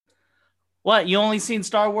What? You only seen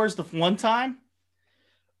Star Wars the one time?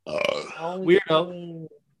 I only Weirdo. seen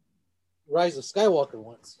Rise of Skywalker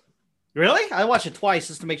once. Really? I watched it twice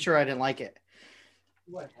just to make sure I didn't like it.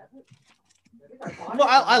 Do I have it? I think I bought Well,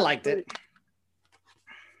 it. I liked it.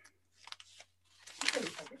 I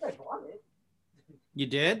think I bought it. You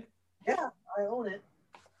did? Yeah, I own it.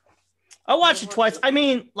 I watched it twice. I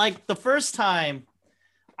mean, like the first time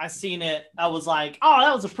I seen it, I was like, "Oh,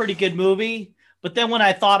 that was a pretty good movie." But then when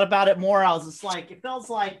I thought about it more, I was just like, it feels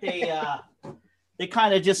like they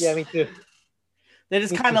kind of just Yeah, me too. they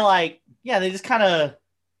just Me kind of too. like they just kind of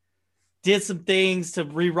did some things to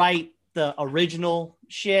rewrite the original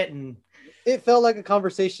shit and It felt like a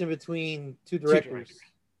conversation between two directors.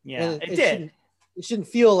 Yeah, And it did. It shouldn't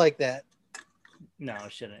feel like that. No,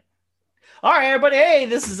 it shouldn't. All right, everybody. Hey,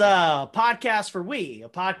 this is a podcast for a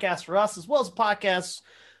podcast for us, as well as a podcast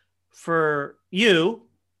for you,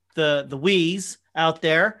 the wees out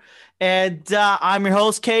there. And I'm your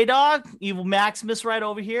host, K Dog, Evil Maximus, right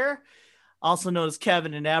over here, also known as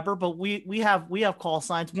Kevin and Eber. But we have call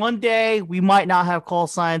signs. One day we might not have call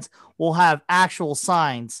signs. We'll have actual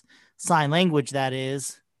signs, sign language. That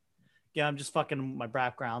is. Yeah, I'm just fucking my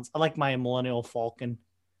backgrounds. I like my Millennial Falcon.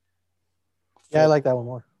 Yeah, I like that one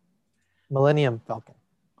more. Millennium Falcon.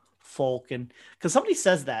 Falcon, because somebody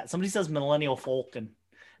says that. Somebody says Millennial Falcon, and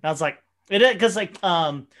I was like, it because like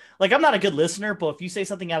I'm not a good listener, but if you say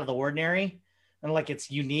something out of the ordinary and like it's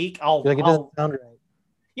unique, You're like, it doesn't sound right.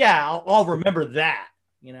 Yeah, I'll remember that.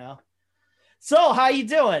 You know. So how you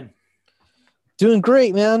doing? Doing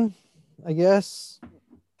great, man. I guess.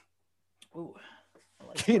 Ooh, I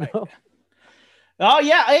like You right. know. Oh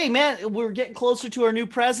yeah, hey man, we're getting closer to our new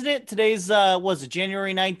president. Today's was it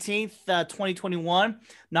January 19th, 2021.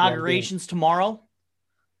 Inauguration's tomorrow.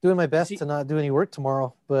 Doing my best to not do any work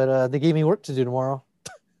tomorrow, but they gave me work to do tomorrow.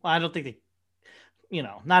 Well, I don't think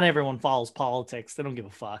not everyone follows politics. They don't give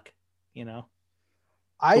a fuck, you know.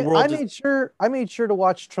 I made sure to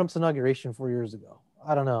watch Trump's inauguration 4 years ago.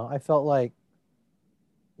 I don't know. I felt like,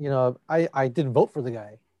 I didn't vote for the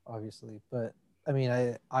guy, obviously, but I mean,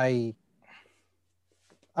 I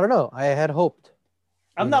don't know. I had hoped.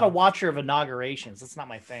 I'm not a watcher of inaugurations. That's not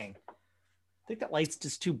my thing. I think that light's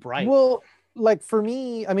just too bright. Well, like for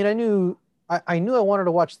me, I mean, I knew I wanted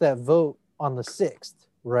to watch that vote on the 6th,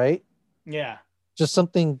 right? Yeah. Just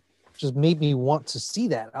something just made me want to see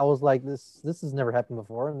that. I was like, this has never happened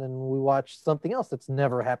before. And then we watched something else that's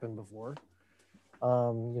never happened before.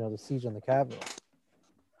 The siege on the Capitol.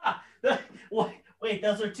 Wait,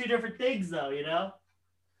 those are two different things, though. You know.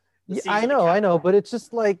 Yeah, I know, but it's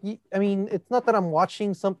just like, I mean, it's not that I'm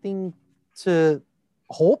watching something to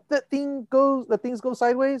hope that things go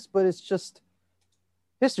sideways, but it's just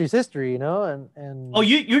history's history, and oh,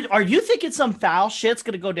 are you thinking some foul shit's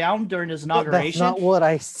gonna go down during his inauguration? That's not what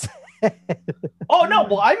I said. Oh no,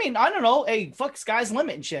 well, I mean, I don't know. Hey, fuck, sky's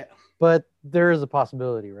limit and shit. But there is a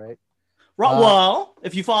possibility, right? Well,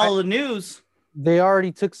 if you follow the news, they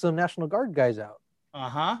already took some National Guard guys out.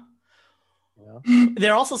 Uh-huh. Yeah.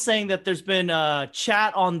 They're also saying that there's been a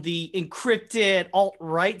chat on the encrypted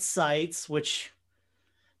alt-right sites, which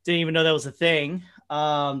didn't even know that was a thing.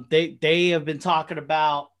 They have been talking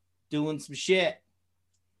about doing some shit.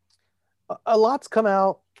 A lot's come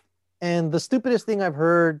out, and the stupidest thing I've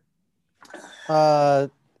heard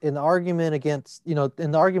in the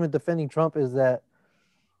argument defending Trump is that,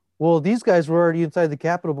 well, these guys were already inside the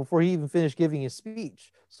Capitol before he even finished giving his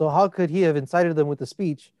speech. So how could he have incited them with the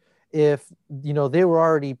speech if they were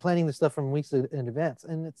already planning the stuff from weeks in advance?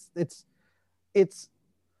 And it's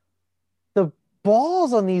the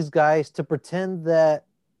balls on these guys to pretend that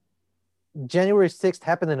January 6th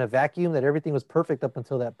happened in a vacuum, that everything was perfect up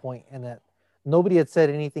until that point, and that nobody had said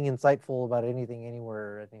anything insightful about anything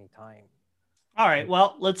anywhere at any time. All right,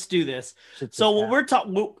 well, let's do this. So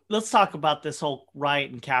let's talk about this whole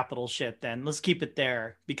riot and Capitol shit. Then let's keep it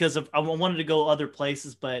there, because I wanted to go other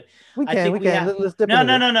places, but I think we can. Let's dip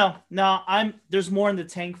into No. There's more in the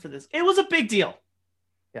tank for this. It was a big deal.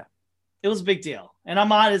 Yeah, it was a big deal, and I'm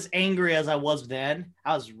not as angry as I was then.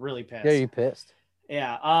 I was really pissed. Yeah, you pissed.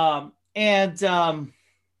 Yeah.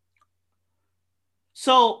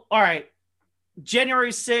 So all right,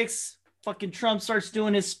 January 6th, fucking Trump starts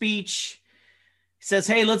doing his speech. He says,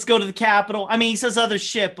 hey, let's go to the Capitol. I mean, he says other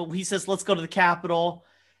shit, but he says, let's go to the Capitol.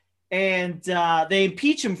 And they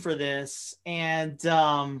impeach him for this. And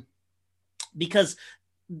because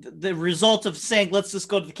the result of saying, let's just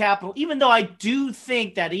go to the Capitol, even though I do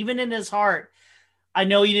think that even in his heart, I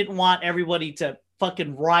know he didn't want everybody to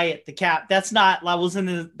fucking riot the Cap. That was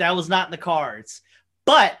not in the cards.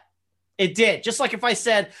 But it did. Just like if I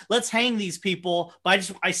said, let's hang these people,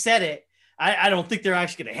 but I said it, I don't think they're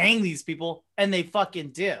actually going to hang these people. And they fucking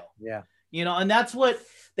do. Yeah. You know, and that's what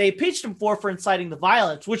they impeached him for inciting the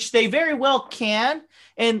violence, which they very well can.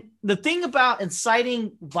 And the thing about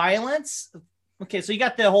inciting violence, okay, so you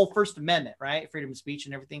got the whole First Amendment, right? Freedom of speech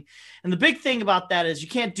and everything. And the big thing about that is you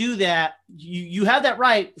can't do that. You have that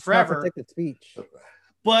right forever. Protected speech.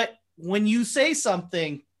 But when you say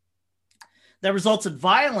something that results in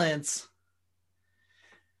violence,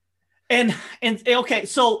 and okay,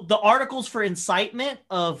 so the articles for incitement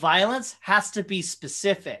of violence has to be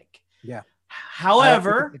specific. Yeah.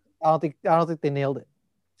 However, I don't think they nailed it.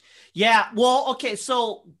 Yeah. Well, okay.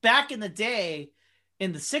 So back in the day,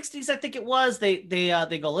 in the 60s, I think it was, they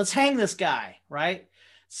go, let's hang this guy, right?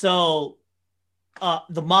 So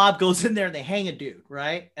the mob goes in there and they hang a dude,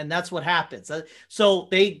 right? And that's what happens. So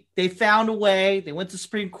they found a way. They went to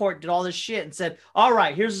Supreme Court, did all this shit, and said, all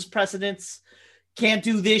right, here's his precedents. Can't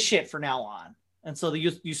do this shit for now on. And so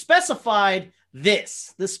you specified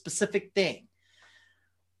this specific thing.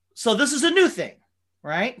 So this is a new thing,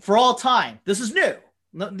 right? For all time. This is new.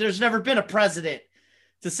 There's never been a president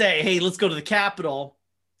to say, hey, let's go to the Capitol.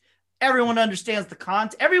 Everyone understands the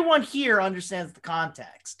context. Everyone here understands the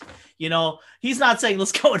context. You know, he's not saying,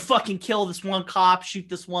 let's go and fucking kill this one cop, shoot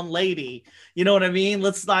this one lady. You know what I mean?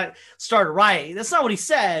 Let's not start a riot. That's not what he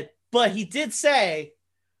said, but he did say,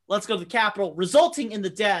 let's go to the Capitol, resulting in the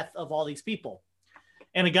death of all these people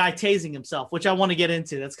and a guy tasing himself, which I want to get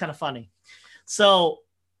into. That's kind of funny. So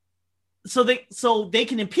they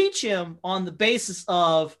can impeach him on the basis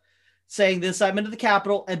of saying the incitement of the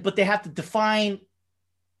Capitol, but they have to define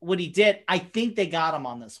what he did. I think they got him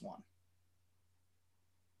on this one.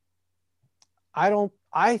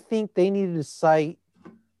 I think they needed to cite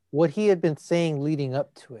what he had been saying leading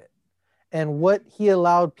up to it and what he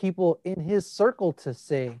allowed people in his circle to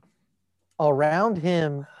say around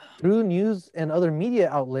him through news and other media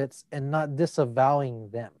outlets and not disavowing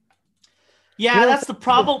them. Yeah, that's the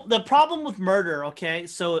problem. The problem with murder, okay?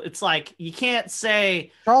 So it's like you can't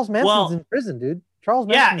say Charles Manson's in prison, dude. Charles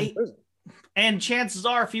Manson's in prison. And chances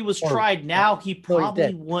are, if he was tried now, he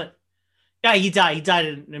probably wouldn't. Yeah, he died. He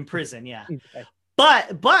died in prison. Yeah,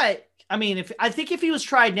 but I mean, if he was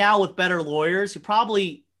tried now with better lawyers, he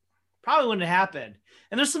probably wouldn't have happened.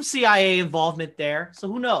 And there's some CIA involvement there, so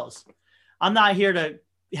who knows? I'm not here to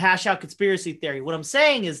hash out conspiracy theory. What I'm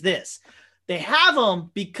saying is this. They have him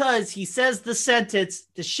because he says the sentence,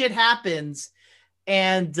 the shit happens.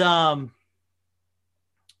 And,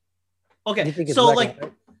 okay. So like,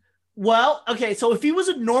 well, okay. So if he was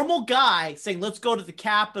a normal guy saying, let's go to the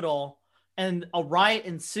Capitol and a riot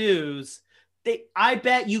ensues, I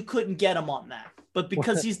bet you couldn't get him on that. But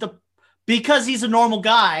because he's a normal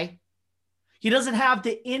guy, he doesn't have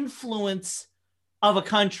the influence of a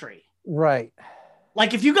country. Right.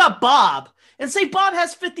 Like if you got Bob and say Bob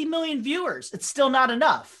has 50 million viewers, it's still not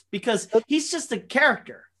enough because he's just a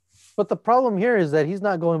character. But the problem here is that he's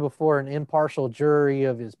not going before an impartial jury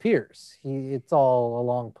of his peers. It's all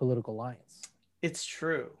along political lines. It's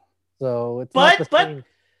true. So it's but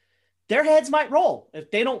their heads might roll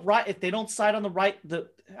if they don't side on the right.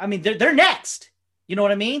 They're next. You know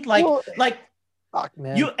what I mean? Fuck,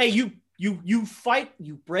 man. You fight,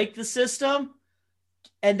 you break the system.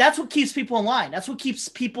 And that's what keeps people in line. That's what keeps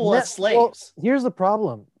people as slaves. Well, here's the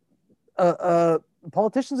problem.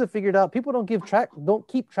 Politicians have figured out people don't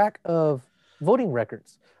keep track of voting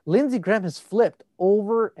records. Lindsey Graham has flipped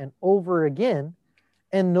over and over again,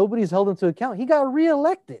 and nobody's held him to account. He got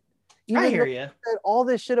reelected. I hear you. Said all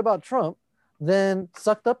this shit about Trump, then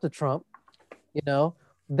sucked up to Trump. You know,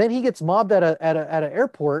 then he gets mobbed at an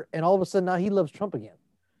airport, and all of a sudden now he loves Trump again.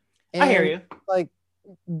 And I hear you. Like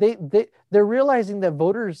they're realizing that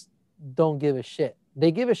voters don't give a shit.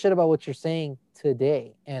 They give a shit about what you're saying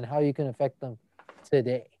today and how you can affect them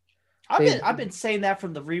today. I've been saying that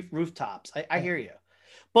from the rooftops. I hear you.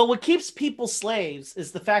 But what keeps people slaves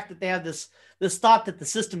is the fact that they have this thought that the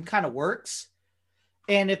system kind of works.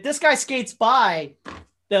 And if this guy skates by,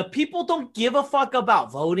 the people don't give a fuck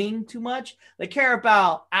about voting too much. They care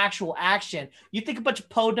about actual action. You think a bunch of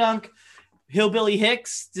podunk hillbilly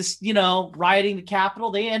hicks just, rioting the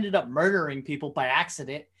Capitol, they ended up murdering people by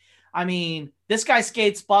accident. I mean, this guy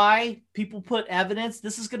skates by, people put evidence.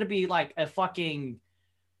 This is going to be like a fucking,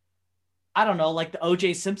 I don't know, like the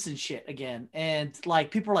OJ Simpson shit again. And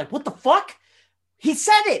like, people are like, what the fuck? He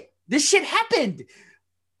said it. This shit happened.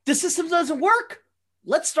 The system doesn't work.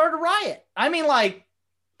 Let's start a riot. I mean,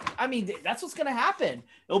 that's what's going to happen.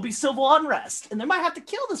 It'll be civil unrest. And they might have to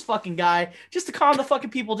kill this fucking guy just to calm the fucking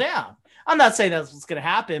people down. I'm not saying that's what's going to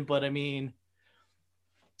happen, but I mean,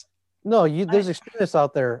 no, there's extremists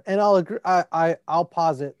out there, and I'll agree. I'll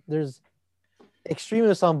posit there's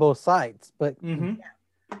extremists on both sides, but Mm-hmm.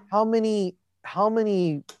 how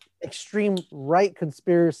many extreme right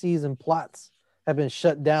conspiracies and plots have been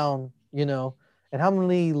shut down, and how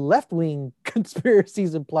many left-wing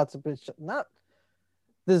conspiracies and plots have been shut not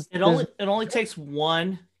there's It only takes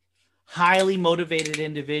one highly motivated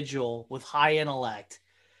individual with high intellect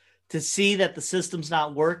to see that the system's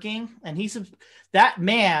not working, and that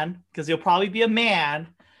man, because he'll probably be a man,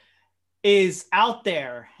 is out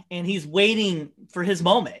there and he's waiting for his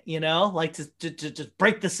moment, like to just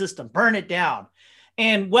break the system, burn it down.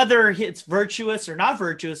 And whether it's virtuous or not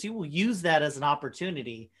virtuous, he will use that as an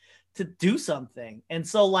opportunity to do something. And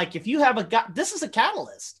so, like, if you have a guy, this is a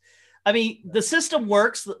catalyst. I mean, the system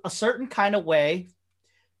works a certain kind of way,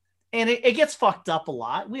 and it gets fucked up a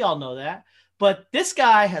lot. We all know that. But this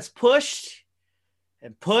guy has pushed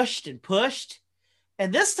and pushed and pushed.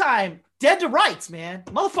 And this time, dead to rights, man.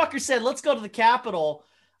 Motherfucker said, let's go to the Capitol.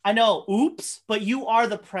 I know, oops, but you are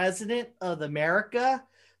the president of America.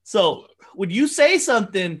 So when you say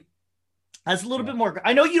something that's a little bit more,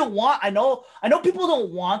 I know you don't want, I know people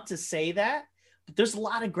don't want to say that, but there's a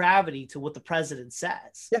lot of gravity to what the president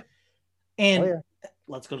says. Yeah. And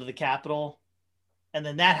let's go to the Capitol. And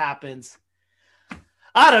then that happens.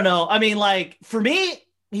 I don't know. I mean, like, for me,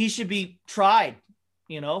 he should be tried,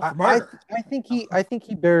 for murder. I think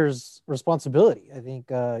he bears responsibility. I think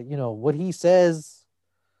what he says.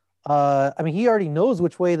 I mean, he already knows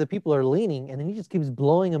which way the people are leaning, and then he just keeps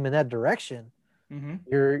blowing them in that direction.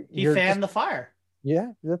 Mm-hmm. He fanned the fire.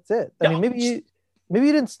 Yeah, that's it. I mean, maybe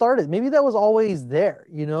you didn't start it. Maybe that was always there.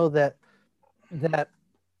 That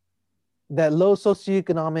low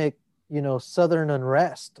socioeconomic, Southern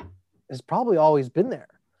unrest has probably always been there.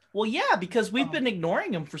 Well, yeah, because we've been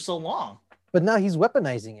ignoring him for so long. But now he's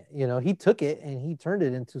weaponizing it. He took it and he turned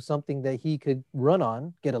it into something that he could run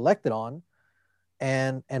on, get elected on,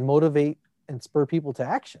 and motivate and spur people to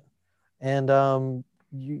action. And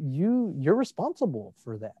you're responsible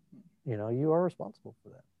for that. You are responsible for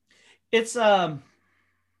that. It's I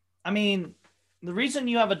mean, the reason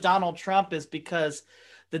you have a Donald Trump is because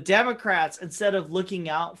the Democrats, instead of looking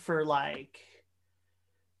out for like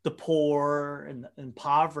the poor and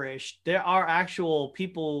impoverished, there are actual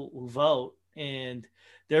people who vote and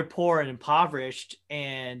they're poor and impoverished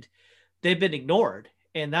and they've been ignored.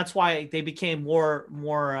 And that's why they became more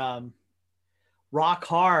rock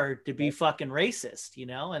hard to be fucking racist,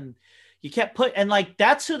 and you kept and like,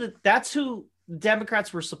 that's who the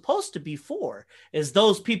Democrats were supposed to be for, is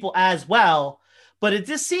those people as well. But it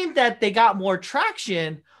just seemed that they got more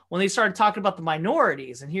traction when they started talking about the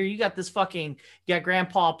minorities. And here you got you got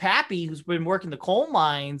Grandpa Pappy, who's been working the coal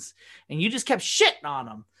mines, and you just kept shitting on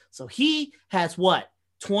him. So he has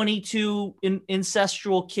 22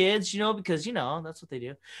 ancestral kids, because, that's what they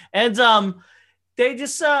do. And they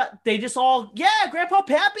just all, Grandpa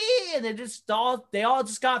Pappy. And they all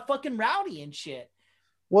just got fucking rowdy and shit.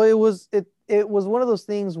 Well, it was one of those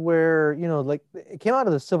things where, like, it came out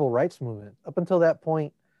of the civil rights movement. Up until that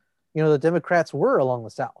point, the Democrats were along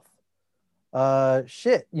the South.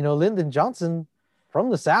 Lyndon Johnson from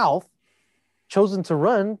the South chosen to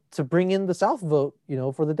run to bring in the South vote,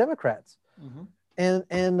 for the Democrats. Mm-hmm.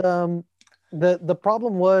 And the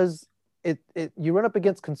problem was you run up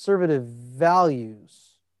against conservative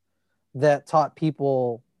values that taught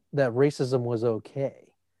people that racism was okay.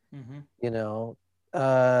 Mm-hmm.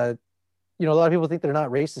 A lot of people think they're not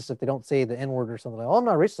racist if they don't say the N-word or something like, oh, I'm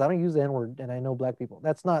not racist. I don't use the N-word and I know black people.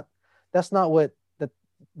 That's not what that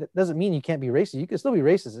doesn't mean you can't be racist. You can still be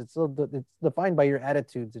racist. It's defined by your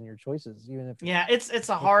attitudes and your choices, even if it's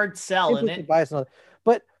a hard sell, isn't it? Bias and all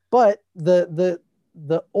that. But the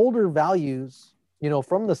older values,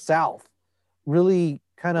 from the South really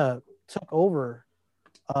kind of took over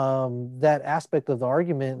that aspect of the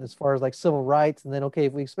argument as far as like civil rights. And then, okay,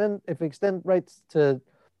 if we extend rights to,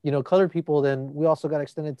 colored people, then we also got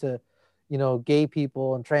extended to, gay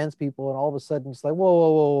people and trans people. And all of a sudden it's like,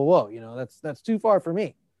 whoa. That's too far for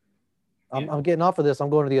me. I'm getting off of this. I'm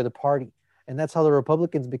going to the other party. And that's how the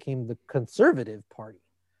Republicans became the conservative party,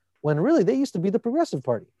 when really they used to be the progressive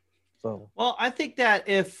party. So, well, I think that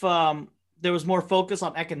if there was more focus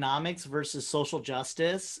on economics versus social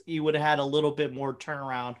justice, you would have had a little bit more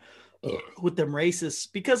turnaround with them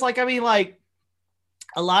racists. Because, like, I mean, like,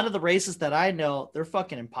 a lot of the racists that I know, they're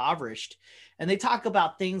fucking impoverished. And they talk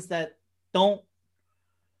about things that you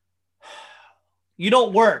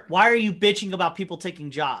don't work. Why are you bitching about people taking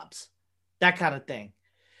jobs? That kind of thing.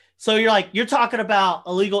 So you're talking about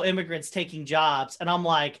illegal immigrants taking jobs. And I'm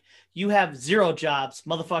like, you have 0 jobs.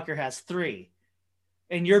 Motherfucker has 3.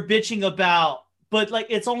 And you're bitching about, but like,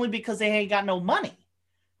 it's only because they ain't got no money.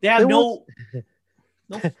 They have no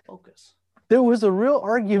focus. There was a real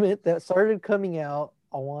argument that started coming out,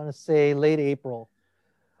 I want to say late April.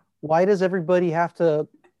 Why does everybody have to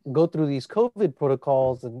go through these COVID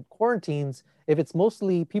protocols and quarantines if it's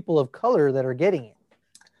mostly people of color that are getting it?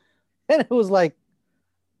 And it was like,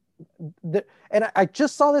 and I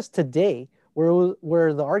just saw this today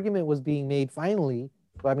where the argument was being made finally.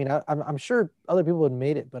 I mean, I'm sure other people had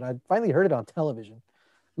made it, but I finally heard it on television.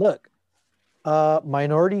 Look,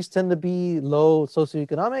 minorities tend to be low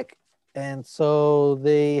socioeconomic, and so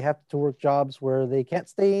they have to work jobs where they can't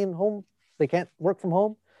stay in home, they can't work from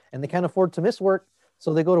home, and they can't afford to miss work,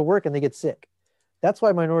 so they go to work and they get sick. That's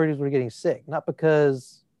why minorities were getting sick, not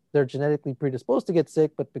because they're genetically predisposed to get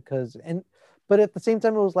sick, but at the same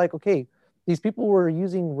time, it was like, okay, these people were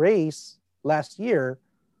using race last year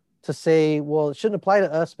to say, well, it shouldn't apply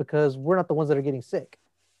to us because we're not the ones that are getting sick.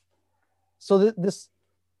 So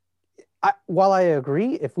while I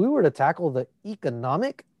agree, if we were to tackle the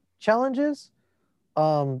economic challenges,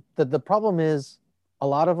 the problem is a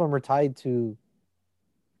lot of them are tied to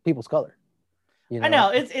people's color. I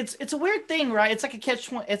know it's a weird thing, right? It's like a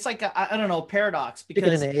catch one. It's like I don't know, paradox, because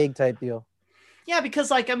chicken and egg type deal. Yeah,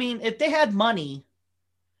 because like I mean, if they had money,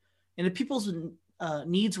 and if people's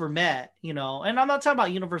needs were met, and I'm not talking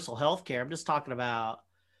about universal health care. I'm just talking about,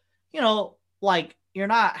 like you're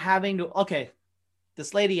not having to. Okay,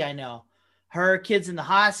 this lady I know, her kid's in the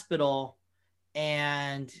hospital,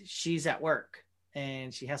 and she's at work,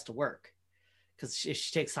 and she has to work because if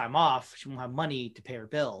she takes time off, she won't have money to pay her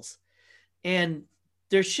bills. And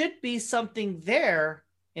there should be something there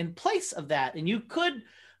in place of that. And you could,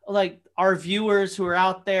 like our viewers who are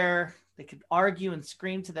out there, they could argue and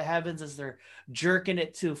scream to the heavens as they're jerking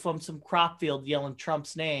it from some crop field yelling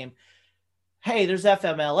Trump's name. Hey, there's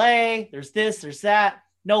FMLA, there's this, there's that.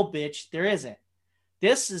 No, bitch, there isn't.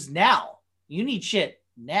 This is now. You need shit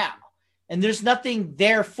now. And there's nothing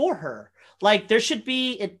there for her. Like there should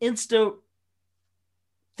be an instant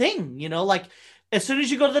thing, like as soon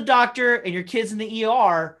as you go to the doctor and your kid's in the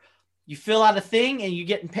ER, you fill out a thing and you're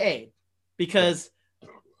getting paid because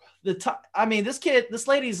this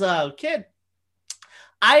lady's kid,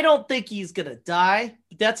 I don't think he's going to die,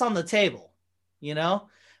 but that's on the table,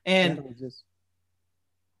 and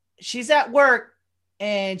she's at work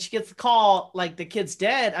and she gets the call like the kid's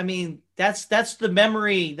dead. I mean, that's the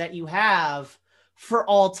memory that you have for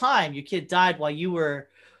all time. Your kid died while you were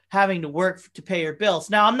having to work to pay your bills.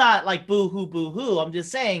 Now, I'm not like boo-hoo. I'm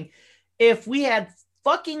just saying if we had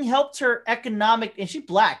fucking helped her economic, and she's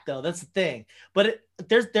black though, that's the thing. But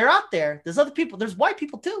they're out there. There's other people. There's white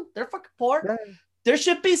people too. They're fucking poor. Right. There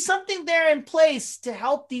should be something there in place to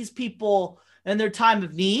help these people in their time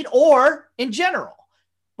of need or in general.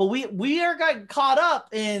 But we are getting caught up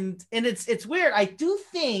and it's weird. I do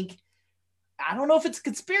think, I don't know if it's a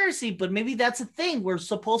conspiracy, but maybe that's a thing. We're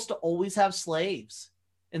supposed to always have slaves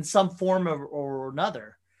in some form or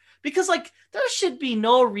another, because like there should be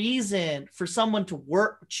no reason for someone to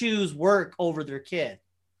choose work over their kid.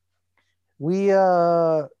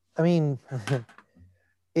 I mean,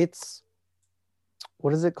 it's,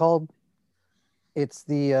 what is it called? It's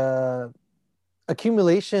the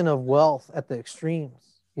accumulation of wealth at the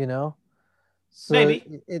extremes, so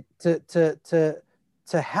maybe to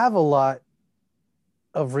have a lot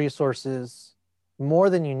of resources, more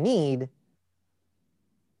than you need,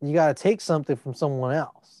 you got to take something from someone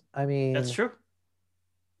else. I mean, that's true.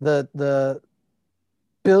 The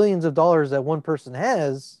billions of dollars that one person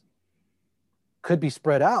has could be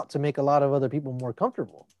spread out to make a lot of other people more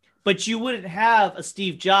comfortable. But you wouldn't have a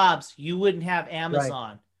Steve Jobs. You wouldn't have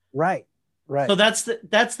Amazon. Right. So that's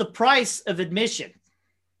the price of admission.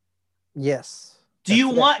 Yes. Do you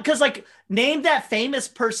want, because like name that famous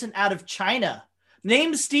person out of China.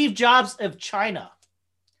 Name Steve Jobs of China.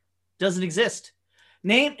 Doesn't exist.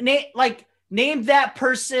 Name that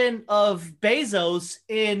person of Bezos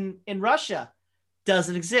in Russia.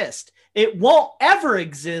 Doesn't exist. It won't ever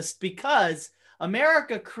exist because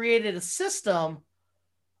America created a system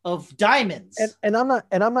of diamonds. And I'm not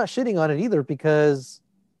shitting on it either, because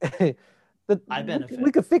I benefit.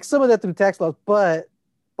 We could fix some of that through tax laws, but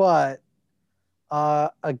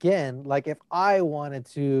again, like if I wanted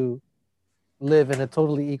to live in a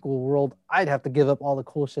totally equal world, I'd have to give up all the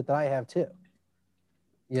cool shit that I have too.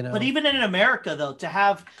 But even in America, though, to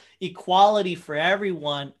have equality for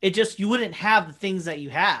everyone, you wouldn't have the things that you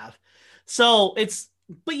have. So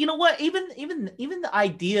but you know what? Even the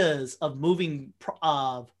ideas of moving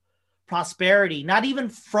prosperity, not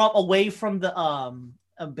even away from the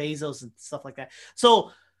Bezos and stuff like that.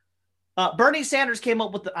 So Bernie Sanders came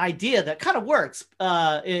up with the idea that kind of works.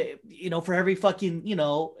 For every fucking,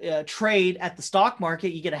 trade at the stock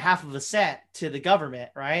market, you get a half of a cent to the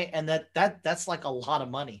government, right? And that's like a lot of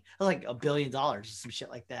money. That's like $1 billion or some shit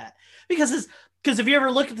like that. Because if you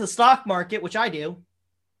ever look at the stock market, which I do,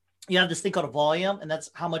 you have this thing called a volume, and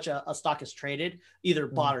that's how much a stock is traded, either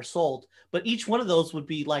bought or sold. But each one of those would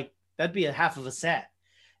be like, that'd be a half of a cent.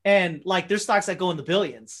 And like there's stocks that go in the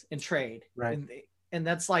billions in trade. Right. And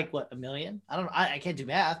that's like what, 1 million? I don't know. I can't do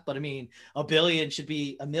math, but I mean, $1 billion should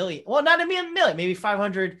be 1 million. Well, not a million, maybe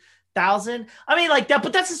 500,000. I mean, like that,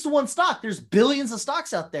 but that's just one stock. There's billions of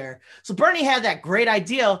stocks out there. So Bernie had that great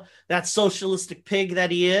idea, that socialistic pig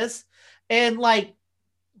that he is. And like,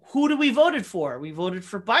 who do we voted for? We voted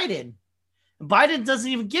for Biden. Biden doesn't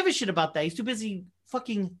even give a shit about that. He's too busy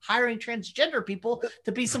fucking hiring transgender people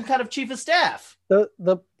to be some kind of chief of staff.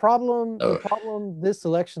 The problem this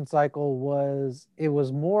election cycle was, it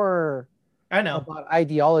was more about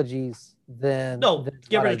ideologies than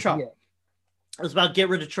get rid of Trump. It was about get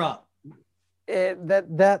rid of Trump.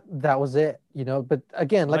 That was it, but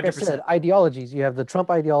again, like 100%. I said, ideologies. You have the Trump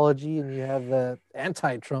ideology and you have the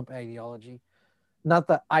anti-Trump ideology, not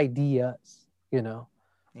the ideas,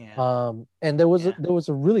 Yeah. And there was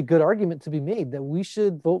a really good argument to be made that we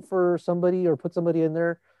should vote for somebody or put somebody in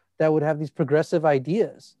there that would have these progressive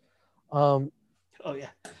ideas.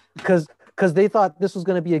 Because they thought this was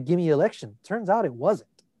going to be a gimme election. Turns out it wasn't.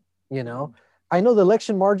 I know the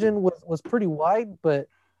election margin was pretty wide, but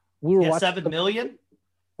we were watching 7 million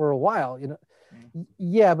for a while.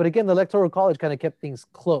 Yeah, but again, the Electoral College kind of kept things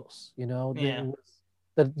close.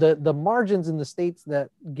 The margins in the states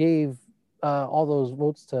that gave all those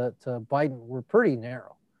votes to Biden were pretty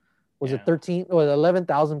narrow. Was it 13 or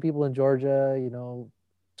 11,000 people in Georgia,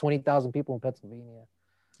 20,000 people in Pennsylvania?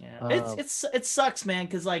 Yeah. It sucks, man,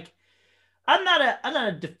 cuz like I'm not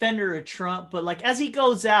a defender of Trump, but like as he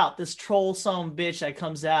goes out, this troll son bitch that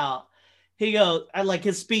comes out, he goes, I like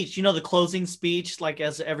his speech, the closing speech, like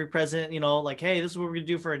as every president, like, hey, this is what we're going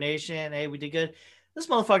to do for a nation. Hey, we did good. This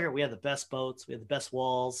motherfucker, we have the best boats, we have the best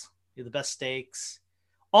walls, we have the best steaks.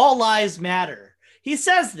 All lives matter. He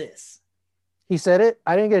says this. He said it?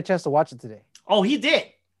 I didn't get a chance to watch it today. Oh, he did.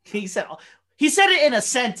 He said it in a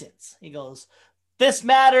sentence. He goes, this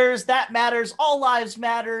matters, that matters, all lives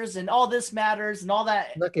matters, and all this matters, and all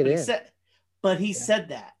that. Look at it. He said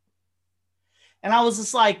that. And I was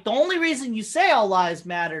just like, the only reason you say all lives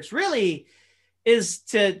matters really is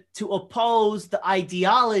to oppose the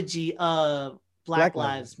ideology of Black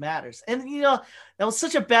Lives Matters. And, that was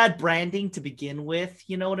such a bad branding to begin with.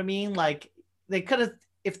 You know what I mean? Like they could have,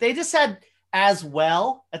 if they just had as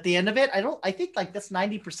well at the end of it, I think like that's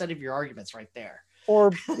 90% of your arguments right there.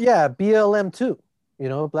 Or BLM too,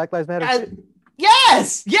 Black Lives Matter.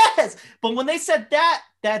 Yes. But when they said that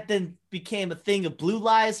then became a thing of Blue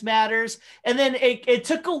Lives Matters. And then it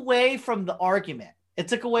took away from the argument. It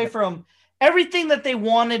took away from everything that they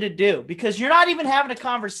wanted to do, because you're not even having a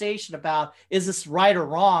conversation about, is this right or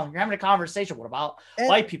wrong? You're having a conversation. What about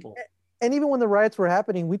white people? And even when the riots were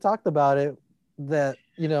happening, we talked about it, that,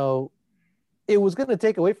 it was going to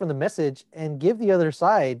take away from the message and give the other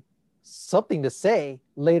side something to say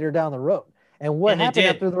later down the road. And what happened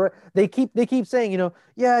after the they keep saying,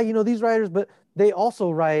 these rioters, but they also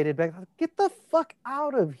rioted back. Get the fuck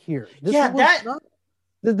out of here.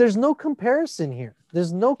 There's no comparison here.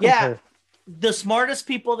 There's no comparison. Yeah. The smartest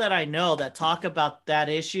people that I know that talk about that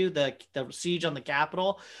issue, the siege on the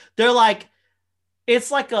Capitol, they're like, it's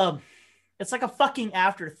like a fucking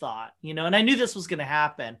afterthought, and I knew this was going to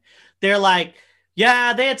happen. They're like,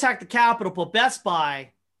 yeah, they attacked the Capitol, but Best Buy,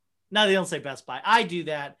 no, they don't say Best Buy. I do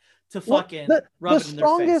that to fucking rub it in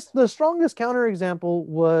their face. The strongest counterexample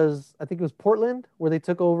was, I think it was Portland, where they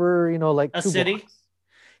took over, like a 2 city. blocks.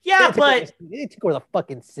 Yeah, but they took over the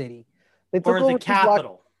fucking city. They took over the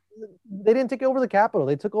Capitol. They didn't take over the Capitol.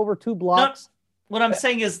 They took over 2 blocks. No, what I'm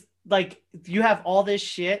saying is, like, you have all this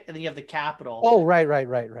shit, and then you have the Capitol. Oh, right.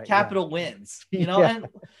 Capitol wins, and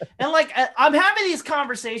like I'm having these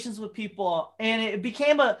conversations with people, and it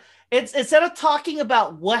became it's instead of talking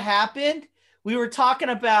about what happened, we were talking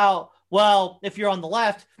about, well, if you're on the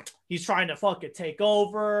left, he's trying to fucking take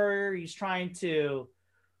over. He's trying to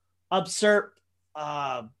usurp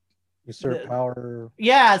power.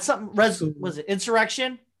 Yeah, was it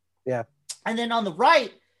insurrection? Yeah. And then on the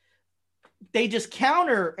right, they just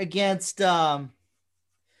counter against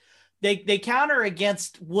they counter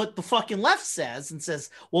against what the fucking left says, and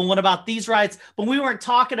says, well, what about these rights? But we weren't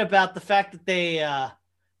talking about the fact that they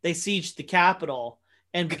sieged the Capitol,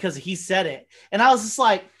 and because he said it. And I was just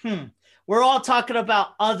like, we're all talking about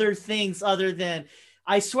other things other than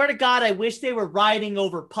I swear to God, I wish they were riding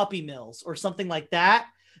over puppy mills or something like that,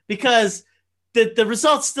 because the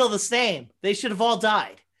result's still the same. They should have all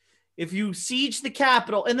died. If you siege the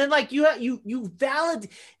Capitol, and then like you valid,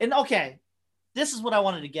 and okay, this is what I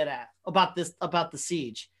wanted to get at about the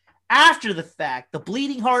siege. After the fact, the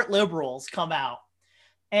bleeding heart liberals come out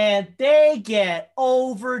and they get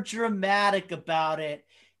over dramatic about it.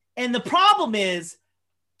 And the problem is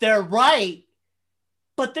they're right,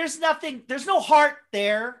 but there's no heart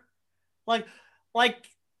there. Like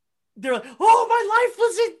they're like, oh, my life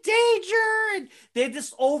was in danger. And they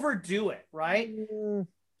just overdo it, right? You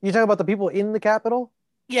talking about the people in the Capitol?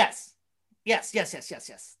 Yes. But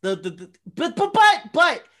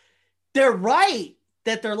they're right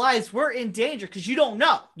that their lives were in danger, because you don't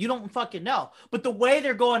know. You don't fucking know. But the way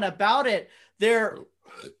they're going about it,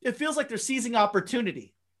 it feels like they're seizing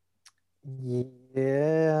opportunity.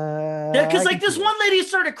 Yeah. Because like this one lady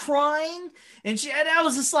started crying, and I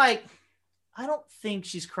was just like, I don't think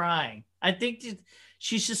she's crying. I think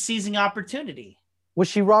she's just seizing opportunity. Was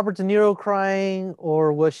she Robert De Niro crying,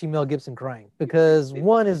 or was she Mel Gibson crying? Because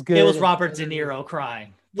one is good. It was Robert De Niro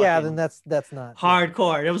crying. Yeah, then that's not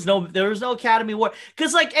hardcore. There was no Academy Award,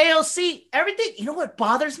 because like AOC, everything. You know what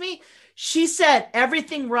bothers me? She said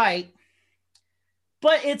everything right,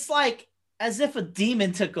 but it's like as if a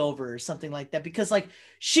demon took over or something like that. Because like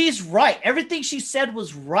she's right, everything she said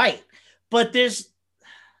was right, but it's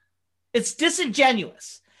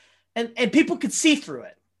disingenuous, and people could see through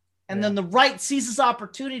it. And then the right seizes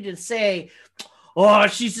opportunity to say, oh,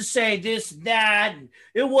 she's just saying this and that, and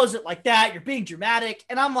it wasn't like that. You're being dramatic.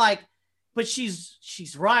 And I'm like, but she's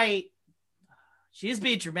right. She is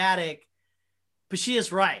being dramatic, but she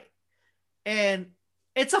is right. And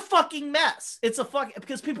it's a fucking mess.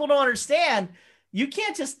 Because people don't understand. You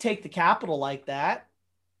can't just take the Capitol like that.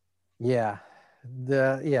 Yeah.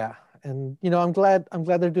 And I'm glad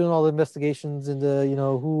they're doing all the investigations into,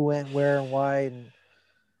 who went where and why, and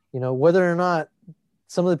whether or not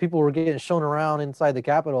some of the people were getting shown around inside the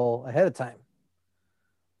Capitol ahead of time.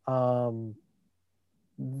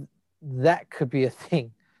 That could be a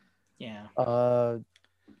thing. Yeah. I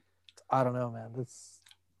don't know, man.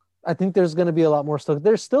 I think there's going to be a lot more stuff.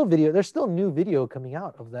 There's still new video coming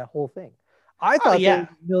out of that whole thing. I thought they were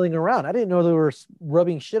milling around. I didn't know they were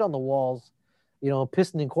rubbing shit on the walls,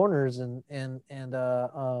 pissing in corners, and I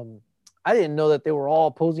didn't know that they were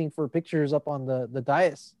all posing for pictures up on the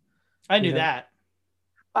dais. I knew that.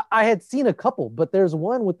 I had seen a couple, but there's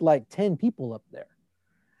one with like 10 people up there.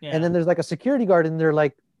 Yeah. And then there's like a security guard, and they're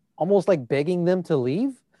like almost like begging them to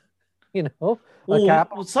leave. Some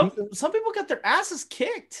people got their asses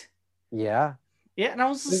kicked. Yeah. Yeah, and I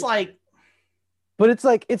was just like, but it's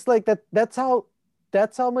like that. That's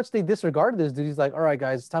how much they disregarded this dude. He's like, all right,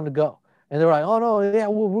 guys, it's time to go. And they're like, oh no, yeah,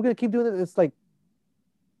 we're gonna keep doing it. It's like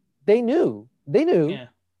they knew. Yeah.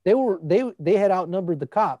 They had outnumbered the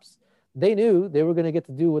cops. They knew they were gonna get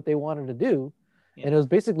to do what they wanted to do, and it was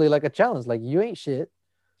basically like a challenge. Like, you ain't shit,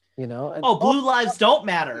 blue lives don't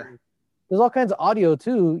matter. There's all kinds of audio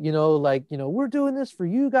too, we're doing this for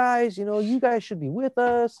you guys. You guys should be with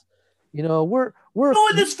us. We're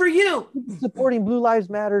doing this for you. Supporting Blue Lives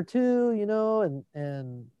Matter too.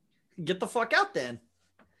 And get the fuck out then.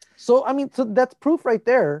 So so that's proof right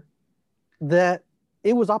there that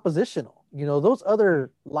it was oppositional. Those other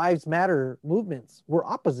Lives Matter movements were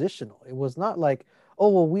oppositional. It was not like, oh,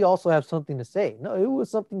 well, we also have something to say. No, it was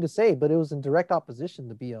something to say, but it was in direct opposition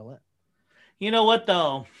to BLM. You know what,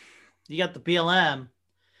 though? You got the BLM,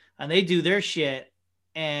 and they do their shit,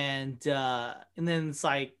 and then it's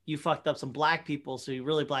like you fucked up some black people, so you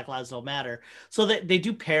really Black Lives Don't Matter. So that they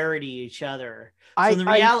do parody each other. So the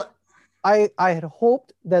reality, I had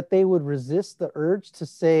hoped that they would resist the urge to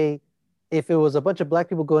say, if it was a bunch of black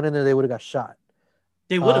people going in there, they would have got shot.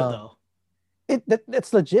 They would have, though.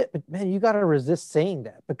 That's legit, but man, you got to resist saying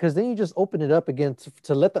that, because then you just open it up again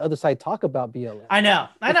to let the other side talk about BLM. I know.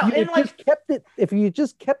 If you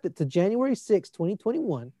just kept it to January 6,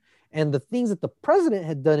 2021, and the things that the president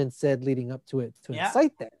had done and said leading up to it to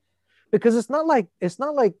incite that, because it's not like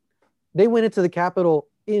they went into the Capitol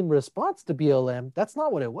in response to BLM. That's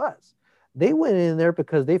not what it was. They went in there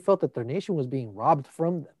because they felt that their nation was being robbed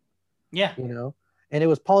from them. Yeah. And it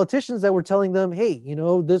was politicians that were telling them, hey,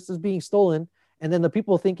 this is being stolen. And then the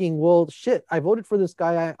people thinking, well, shit, I voted for this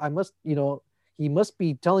guy. I must, he must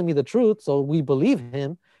be telling me the truth. So we believe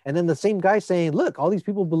him. And then the same guy saying, look, all these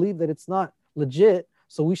people believe that it's not legit,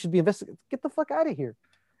 so we should be investigating. Get the fuck out of here.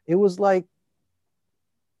 It was like,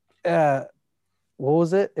 what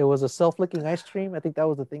was it? It was a self-licking ice cream. I think that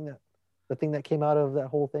was the thing that came out of that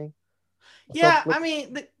whole thing. Yeah, I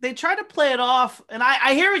mean, they try to play it off, and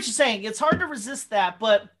I hear what you're saying. It's hard to resist that,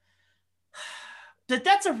 but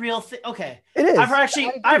that's a real thing. Okay, it is.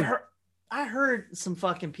 I heard some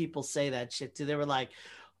fucking people say that shit too. They were like,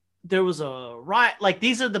 there was a riot. Like,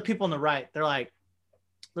 these are the people on the right. They're like,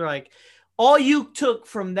 all you took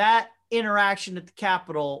from that interaction at the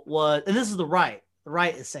Capitol was, and this is the right. The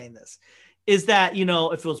right is saying this, is that, you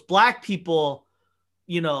know, if it was black people,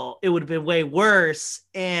 you know, it would have been way worse.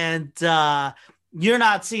 And you're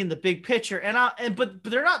not seeing the big picture. But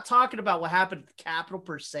they're not talking about what happened at the Capitol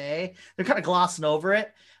per se. They're kind of glossing over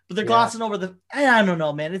it, but they're glossing over I don't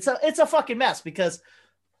know, man. It's a fucking mess, because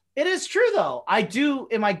it is true though. I do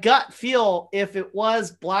in my gut feel if it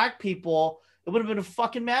was black people, it would have been a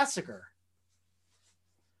fucking massacre.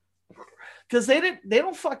 Because they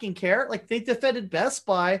don't fucking care. Like, they defended Best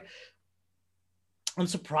Buy. I'm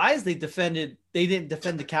surprised they didn't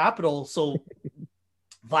defend the Capitol so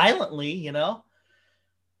violently, you know?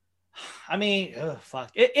 I mean,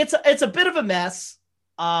 fuck. It's a bit of a mess.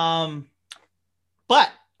 But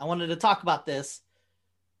I wanted to talk about this.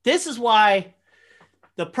 This is why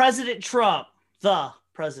President Trump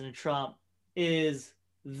is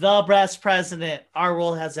the best president our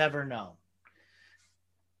world has ever known.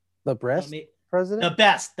 The president? The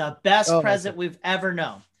best president we've ever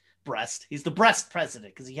known. He's the breast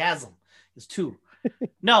president because he has them. There's two.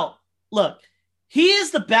 No, look, he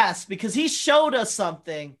is the best because he showed us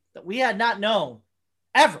something that we had not known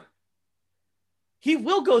ever. He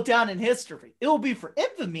will go down in history. It will be for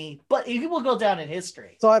infamy, but he will go down in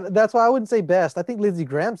history. So that's why I wouldn't say best. I think Lindsey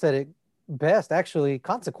Graham said it best, actually.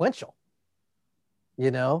 Consequential.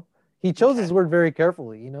 You know, he chose his word very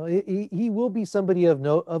carefully. You know, he will be somebody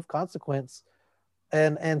of consequence,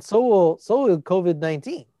 and so will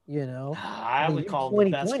COVID-19. You know, I would call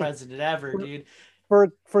him the best president ever, dude.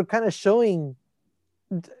 For kind of showing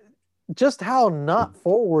just how not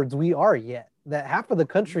forwards we are yet. That half of the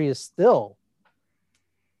country is still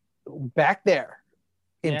back there,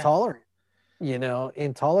 intolerant. You know,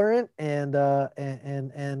 intolerant and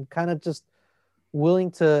kind of just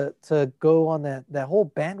willing to go on that whole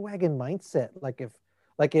bandwagon mindset,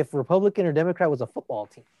 like if Republican or Democrat was a football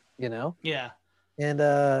team, you know? Yeah. And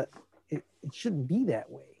it shouldn't be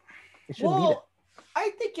that way. It shouldn't be that. I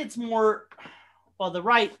think it's more, well, the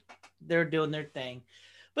right, they're doing their thing,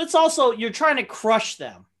 but it's also, you're trying to crush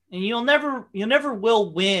them, and you'll never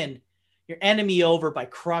will win your enemy over by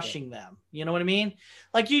crushing them. You know what I mean?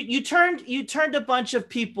 Like you turned a bunch of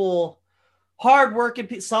people,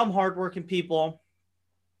 some hardworking people,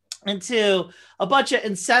 into a bunch of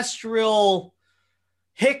ancestral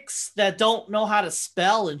hicks that don't know how to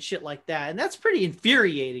spell and shit like that. And that's pretty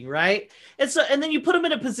infuriating, right? And then you put them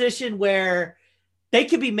in a position where they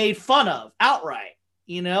could be made fun of outright,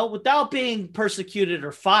 you know, without being persecuted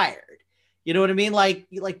or fired. You know what I mean? Like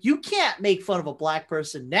you can't make fun of a black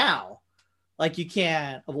person now like you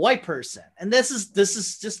can of a white person. And this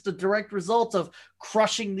is just the direct result of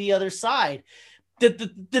crushing the other side.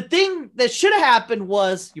 The thing that should have happened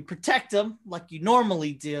was you protect them like you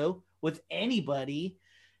normally do with anybody,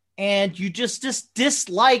 and you just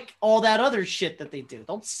dislike all that other shit that they do.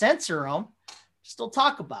 Don't censor them. Still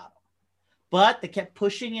talk about them. But they kept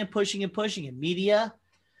pushing and pushing and pushing in media,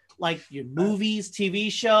 like your movies,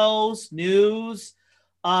 TV shows, news,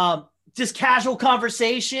 just casual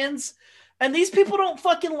conversations. And these people don't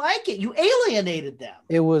fucking like it. You alienated them.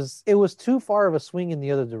 It was too far of a swing in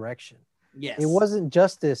the other direction. Yes. It wasn't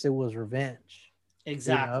justice, it was revenge.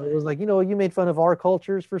 Exactly. You know, it was like, you know, you made fun of our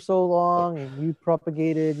cultures for so long, and you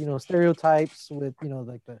propagated, you know, stereotypes with, you know,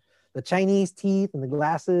 like the Chinese teeth and the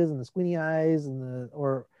glasses and the squinty eyes and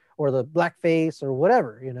or the black face or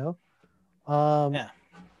whatever, you know.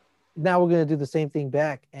 Now we're gonna do the same thing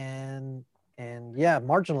back and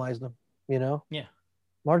marginalize them, you know. Yeah.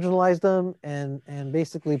 Marginalize them and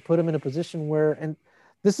basically put them in a position where, and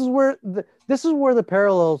this is where the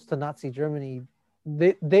parallels to Nazi Germany,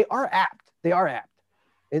 they are apt. They are apt.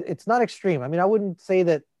 It's not extreme. I mean, I wouldn't say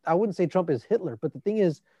Trump is Hitler, but the thing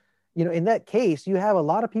is, you know, in that case, you have a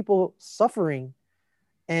lot of people suffering,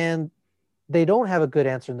 and they don't have a good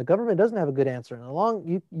answer, and the government doesn't have a good answer.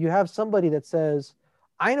 And you have somebody that says,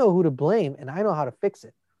 I know who to blame and I know how to fix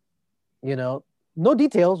it. You know, no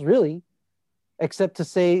details really, except to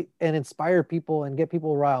say and inspire people and get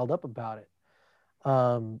people riled up about it.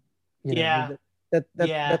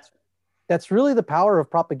 That's really the power of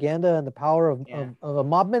propaganda and the power of a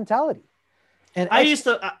mob mentality, and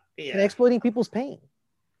exploiting people's pain.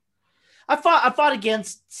 I fought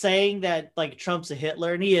against saying that like Trump's a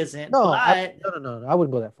Hitler, and he isn't. No, I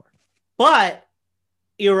wouldn't go that far. But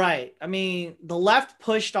You're right. I mean, the left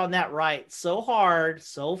pushed on that right so hard,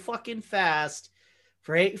 so fucking fast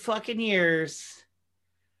for 8 fucking years.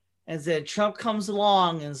 And then Trump comes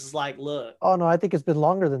along and is like, look. Oh no, I think it's been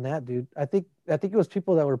longer than that, dude. I think it was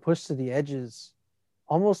people that were pushed to the edges,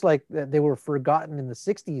 almost like that they were forgotten in the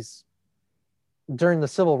 60s during the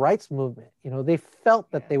civil rights movement. They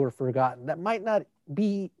felt that they were forgotten. That might not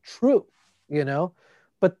be true, you know.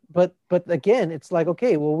 But again, it's like,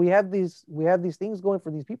 okay, well, we have these things going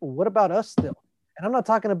for these people. What about us still? And I'm not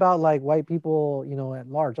talking about like white people, at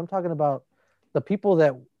large. I'm talking about the people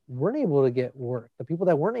that weren't able to get work, the people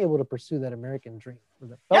that weren't able to pursue that American dream.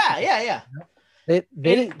 Yeah.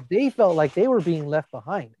 They felt like they were being left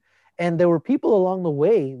behind, and there were people along the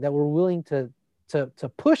way that were willing to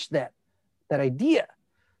push that idea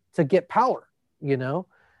to get power,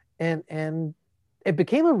 and it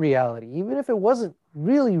became a reality. Even if it wasn't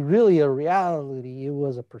really a reality, it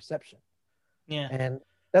was a perception. Yeah. And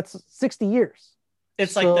that's 60 years.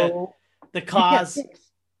 It's like the cause.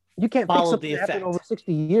 You can't fix something that happened over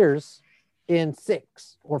 60 years in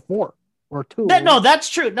 6 or 4 or 2. No, that's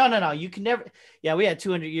true. No. You can never. Yeah, we had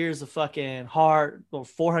 200 years of fucking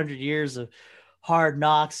 400 years of hard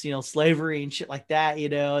knocks, slavery and shit like that,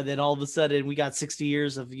 and then all of a sudden we got 60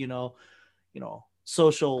 years of,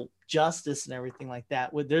 social justice and everything like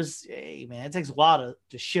that. Hey man, it takes a while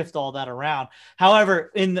to shift all that around.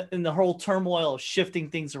 However, in the whole turmoil of shifting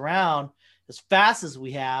things around as fast as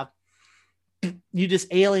we have, you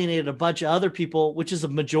just alienated a bunch of other people, which is a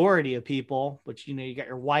majority of people, which, you got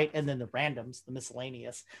your white and then the randoms, the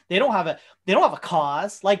miscellaneous. They don't have a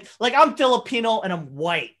cause. Like I'm Filipino and I'm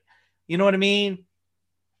white. You know what I mean?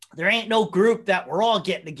 There ain't no group that we're all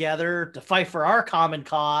getting together to fight for our common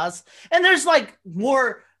cause. And there's like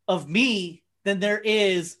more of me than there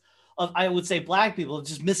is of, I would say, black people,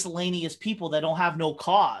 just miscellaneous people that don't have no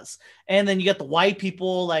cause. And then you got the white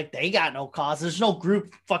people, like they got no cause. There's no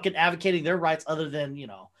group fucking advocating their rights other than,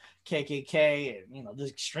 KKK and, the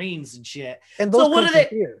extremes and shit. And those come from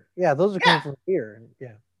fear. Yeah, those are coming from fear.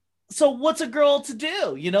 Yeah. So what's a girl to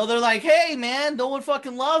do? They're like, hey man, no one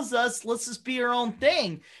fucking loves us. Let's just be our own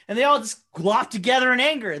thing. And they all just glop together in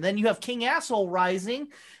anger. And then you have King Asshole rising.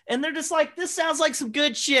 And they're just like, this sounds like some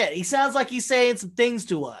good shit. He sounds like he's saying some things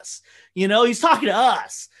to us. He's talking to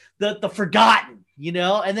us, the forgotten,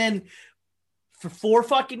 and then for 4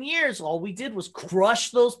 fucking years, all we did was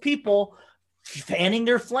crush those people, fanning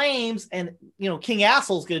their flames. And, King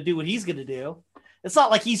Asshole's going to do what he's going to do. It's not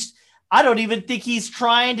like I don't even think he's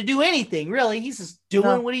trying to do anything, really. He's just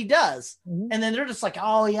doing what he does. Mm-hmm. And then they're just like,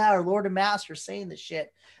 oh yeah, our Lord and Master saying this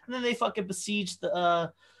shit. And then they fucking besiege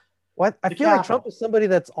the what I feel like Trump is somebody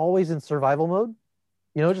that's always in survival mode,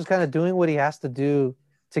 just kind of doing what he has to do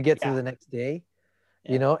to get to the next day,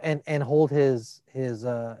 and hold his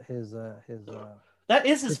that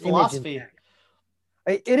is his philosophy.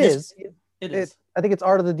 It is. I think it's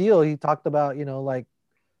art of the deal. He talked about, like,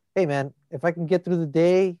 hey man, if I can get through the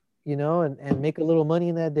day, and make a little money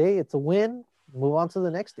in that day, it's a win. Move on to the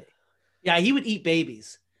next day. Yeah, he would eat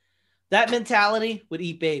babies. That mentality would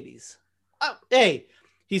eat babies. Oh, hey,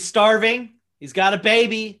 he's starving. He's got a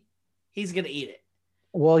baby. He's going to eat it.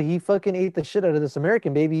 Well, he fucking ate the shit out of this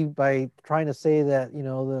American baby by trying to say that, the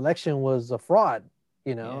election was a fraud,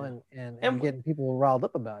 and getting people riled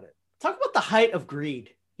up about it. Talk about the height of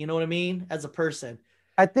greed. You know what I mean? As a person.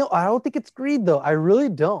 I don't think it's greed, though. I really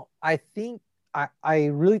don't. I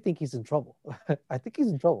really think he's in trouble. I think he's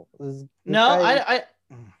in trouble. No.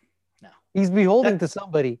 He's beholden to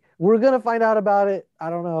somebody. We're going to find out about it. I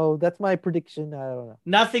don't know. That's my prediction. I don't know.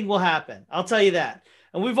 Nothing will happen. I'll tell you that.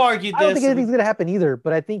 And we've argued this. I don't think anything's going to happen either,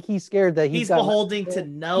 but I think he's scared that he's beholden to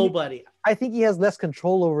nobody. I think he has less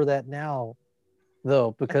control over that now,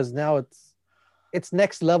 though, because now it's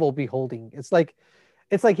next level beholding. It's like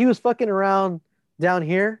he was fucking around down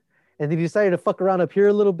here, and then he decided to fuck around up here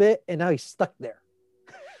a little bit, and now he's stuck there.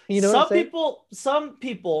 Some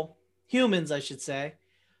people, humans, I should say,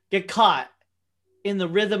 get caught in the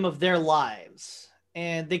rhythm of their lives,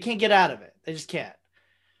 and they can't get out of it. They just can't.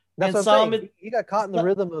 That's what I'm saying. He got caught in the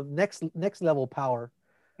rhythm of next level power.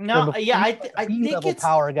 No, yeah, I think it's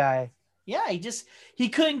power guy. Yeah, he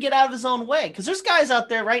couldn't get out of his own way, because there's guys out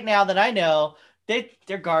there right now that I know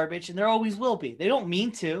they're garbage, and there always will be. They don't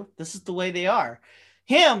mean to. This is the way they are.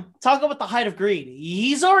 Him, talk about the height of greed.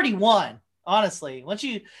 He's already won. Honestly, once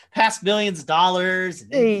you pass millions of dollars,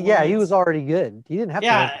 he was already good. He didn't have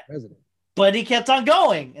to be president, but he kept on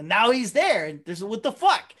going, and now he's there. And there's what the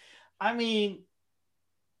fuck? I mean,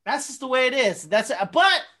 that's just the way it is. But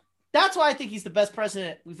that's why I think he's the best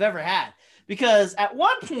president we've ever had. Because at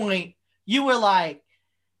one point you were like,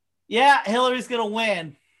 "Yeah, Hillary's gonna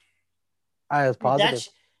win." I was positive.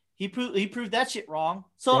 He proved that shit wrong.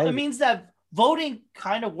 So Yeah, it means that voting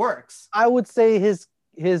kind of works. I would say he's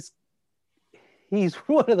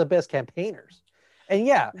one of the best campaigners. And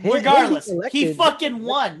yeah, regardless, he fucking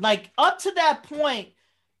won. Like up to that point,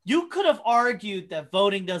 you could have argued that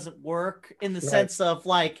voting doesn't work in the sense of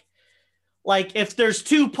like if there's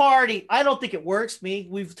two party, I don't think it works.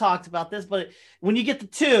 We've talked about this, but when you get to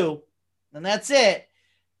two, and that's it.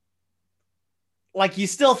 Like you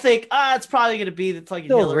still think, it's probably going to be the fucking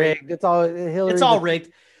Hillary. Rigged. It's all Hillary. It's all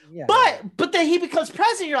rigged. Yeah, but then he becomes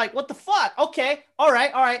president. You're like, what the fuck? Okay, all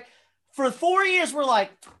right. For 4 years, we're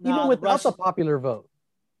like, even without the popular vote.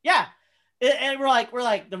 Yeah. And we're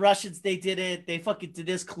like, the Russians, they did it. They fucking did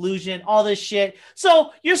this collusion, all this shit.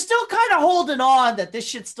 So you're still kind of holding on that this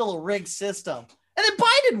shit's still a rigged system. And then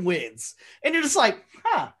Biden wins. And you're just like,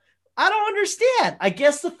 I don't understand. I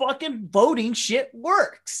guess the fucking voting shit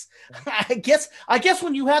works. I guess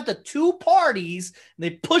when you have the two parties, and they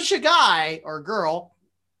push a guy or a girl,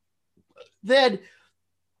 then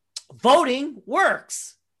voting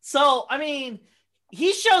works. So, I mean,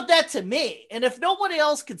 he showed that to me. And if nobody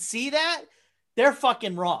else could see that, they're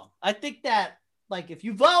fucking wrong. I think that, like, if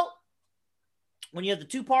you vote when you have the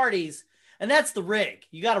two parties, and that's the rig,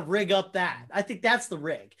 you got to rig up that. I think that's the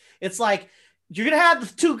rig. It's like, you're going to have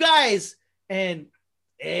the two guys, and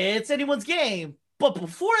it's anyone's game. But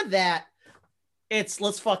before that, it's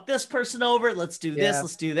let's fuck this person over. Let's do this.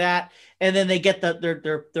 Let's do that. And then they get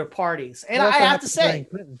their parties. And I have to say,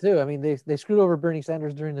 Clinton too. I mean, they screwed over Bernie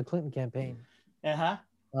Sanders during the Clinton campaign. And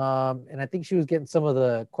I think she was getting some of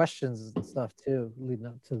the questions and stuff too, leading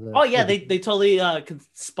up to the. Oh yeah, they totally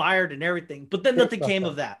conspired and everything. But then nothing came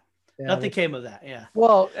of that. Yeah, nothing came of that. Yeah.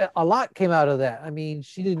 Well, a lot came out of that. I mean,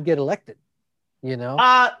 she didn't get elected. You know.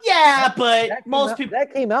 Yeah, but most people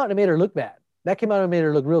that came out and it made her look bad. That came out and made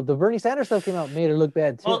her look real. The Bernie Sanders stuff came out and made her look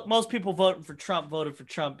bad too. Well, most people voted for Trump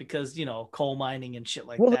because, coal mining and shit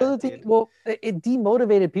like that. It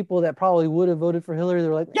demotivated people that probably would have voted for Hillary.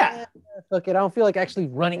 They're like, fuck it. I don't feel like actually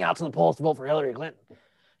running out to the polls to vote for Hillary Clinton.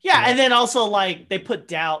 Yeah, and then also like they put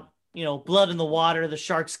doubt, blood in the water. The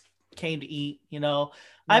sharks came to eat,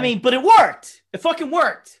 I mean, but it worked. It fucking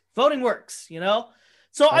worked. Voting works,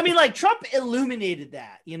 So, I mean, like, Trump illuminated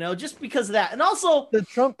that, just because of that. And also... The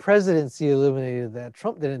Trump presidency illuminated that.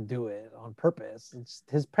 Trump didn't do it on purpose.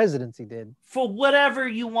 His presidency did. For whatever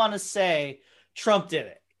you want to say, Trump did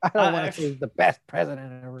it. I don't want to say he's the best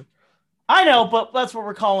president ever. I know, but that's what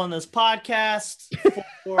we're calling this podcast.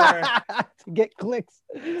 To get clicks.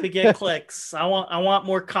 To get clicks. I want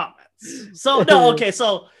more comments. So, no, okay,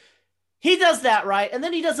 so... He does that, right? And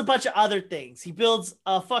then he does a bunch of other things. He builds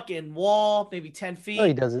a fucking wall, maybe 10 feet. Oh,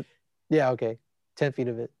 he does it. Yeah, okay. 10 feet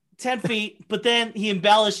of it. 10 feet. But then he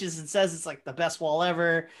embellishes and says it's like the best wall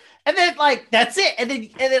ever. And then like, that's it. And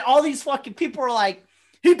then all these fucking people are like,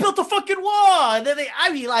 he built a fucking wall. And then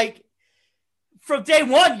from day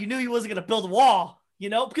one, you knew he wasn't going to build a wall,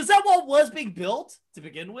 because that wall was being built to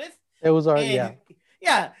begin with. It was already,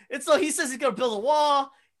 Yeah. And so he says he's going to build a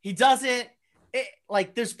wall. He doesn't.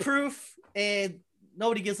 There's proof and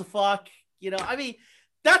nobody gives a fuck, I mean,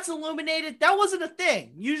 that's illuminated. That wasn't a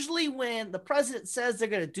thing. Usually when the president says they're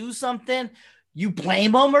going to do something, you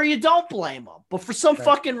blame them or you don't blame them. But for some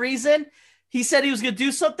fucking reason, he said he was going to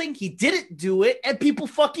do something. He didn't do it. And people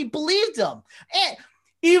fucking believed him. And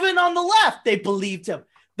even on the left, they believed him.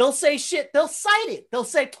 They'll say shit. They'll cite it. They'll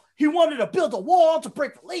say he wanted to build a wall to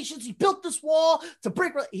break relations. He built this wall to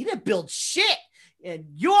break. He didn't build shit. And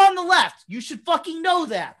you're on the left. You should fucking know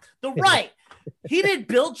that. The right. He didn't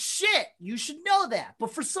build shit. You should know that.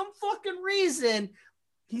 But for some fucking reason,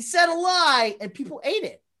 he said a lie and people ate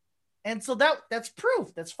it. And so that's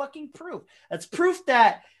proof. That's fucking proof. That's proof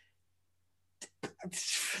that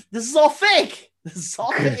this is all fake. This is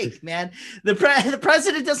all fake, man. The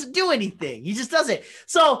president doesn't do anything. He just does it.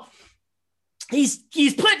 So he's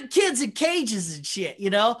putting kids in cages and shit,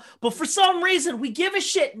 but for some reason we give a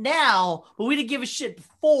shit now, but we didn't give a shit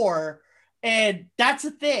before. And that's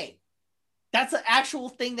a thing. That's an actual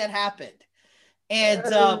thing that happened. And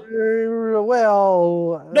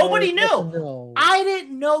nobody knew. No. I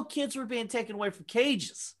didn't know kids were being taken away from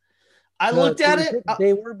cages. I looked at it.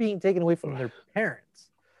 They were being taken away from their parents.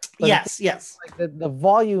 But yes. Like the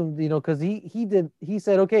volume, because he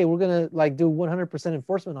said, okay, we're gonna like do 100%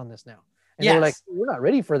 enforcement on this now. And they're like, we're not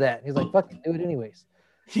ready for that. And he's like, fucking do it anyways.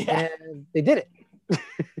 Yeah. And they did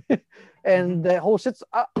it. And that whole shit's,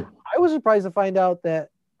 I was surprised to find out that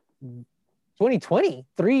 2020,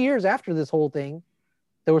 3 years after this whole thing,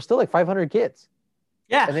 there were still like 500 kids.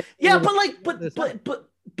 Yeah.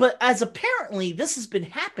 But as apparently this has been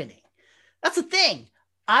happening. That's the thing.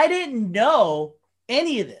 I didn't know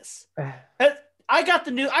any of this. I got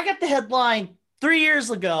the headline 3 years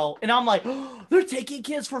ago, and I'm like, oh, they're taking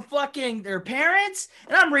kids for fucking their parents.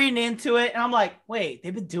 And I'm reading into it, and I'm like, wait,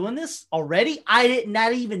 they've been doing this already? I did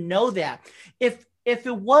not even know that. If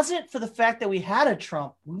it wasn't for the fact that we had a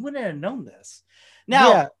Trump, we wouldn't have known this.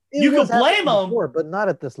 Now, you can blame them, before, but not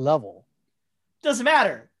at this level. Doesn't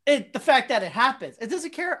matter. The fact that it happens, it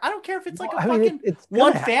doesn't care. I don't care if it's like it's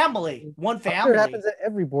one family. It happens at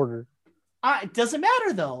every border. It doesn't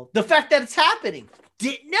matter though. The fact that it's happening,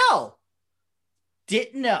 didn't know.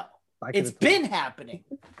 It's been happening.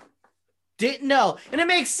 Didn't know, and it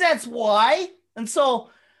makes sense why. And so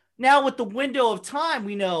now with the window of time,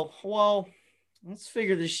 we know. Well, let's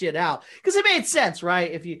figure this shit out because it made sense,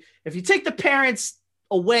 right? If you take the parents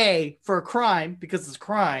away for a crime because it's a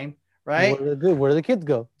crime, right? Where do the kids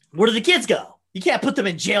go? Where do the kids go? You can't put them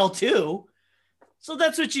in jail too. So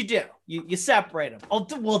that's what you do. You separate them. Oh,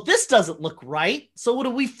 well, this doesn't look right. So what do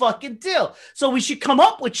we fucking do? So we should come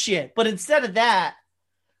up with shit. But instead of that,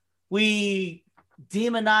 we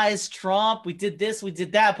demonized Trump. We did this, we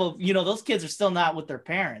did that. But, those kids are still not with their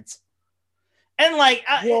parents. And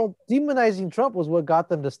demonizing Trump was what got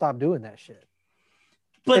them to stop doing that shit.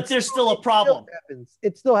 But there's still a problem.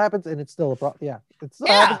 It still happens, and it's still a problem. Yeah, it's still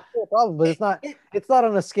a problem, but it's not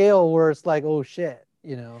on a scale where it's like, oh shit,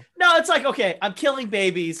 No, it's like, okay, I'm killing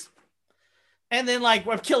babies, and then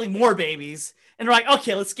I'm killing more babies, and they're like,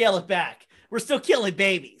 okay, let's scale it back. We're still killing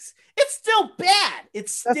babies. It's still bad.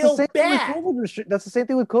 It's still bad. That's the same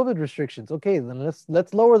thing with COVID restrictions. Okay, then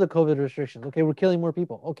let's lower the COVID restrictions. Okay, we're killing more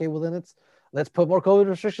people. Okay, well then let's put more COVID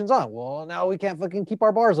restrictions on. Well, now we can't fucking keep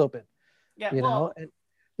our bars open. Yeah,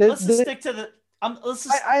 let's just stick to the.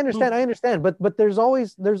 I understand, but there's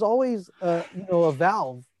always a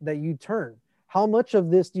valve that you turn. How much of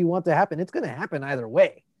this do you want to happen? It's going to happen either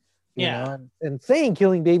way. You know? And saying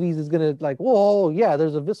killing babies is going to whoa, yeah,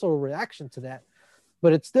 there's a visceral reaction to that,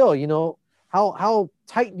 but it's still, how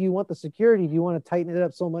tight do you want the security? Do you want to tighten it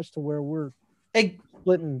up so much to where we're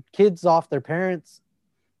splitting kids off their parents?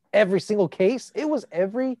 Every single case, it was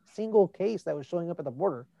every single case that was showing up at the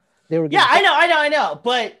border. I know.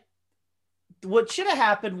 But what should have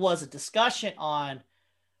happened was a discussion on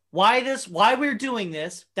why we're doing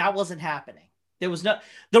this. That wasn't happening. There was the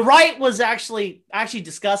right was actually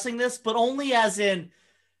discussing this, but only as in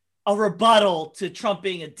a rebuttal to Trump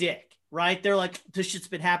being a dick, right? They're like, this shit's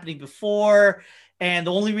been happening before. And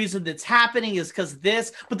the only reason that's happening is because of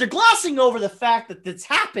this, but they're glossing over the fact that it's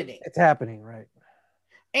happening. It's happening, right?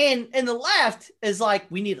 And the left is like,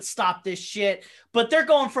 we need to stop this shit, but they're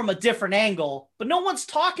going from a different angle. But no one's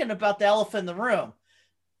talking about the elephant in the room.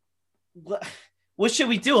 What should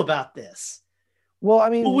we do about this? Well, I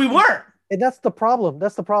mean, we weren't. And that's the problem.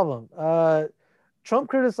 Trump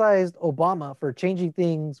criticized Obama for changing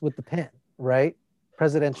things with the pen, right?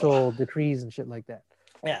 Presidential decrees and shit like that.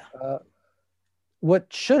 Yeah. What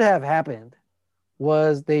should have happened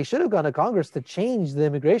was they should have gone to Congress to change the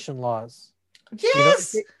immigration laws.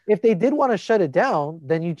 Yes. If they did want to shut it down,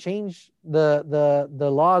 then you change the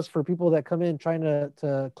laws for people that come in trying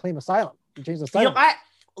to claim asylum. You change the asylum.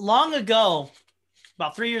 Long ago,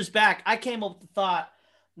 about 3 years back, I came up with the thought,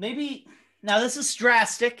 maybe now this is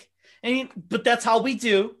drastic, but that's how we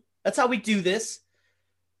do. That's how we do this.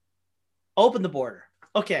 Open the border.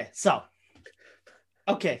 Okay,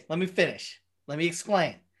 let me finish. Let me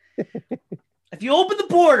explain. If you open the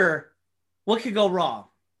border, what could go wrong?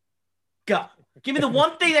 Go. Give me the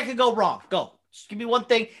one thing that could go wrong. Go. Just give me one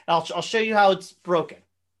thing. And I'll show you how it's broken.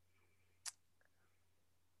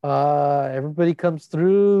 Everybody comes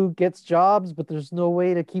through, gets jobs, but there's no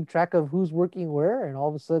way to keep track of who's working where, and all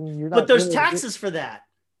of a sudden you're not. But there's taxes for that.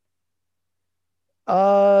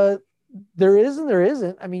 There is and there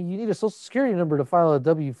isn't. I mean, you need a social security number to file a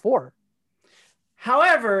W-4.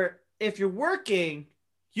 However, if you're working,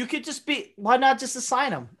 you could why not just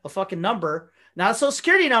assign them a fucking number, not a social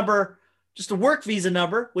security number, just a work visa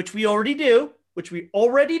number, which we already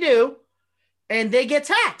do, and they get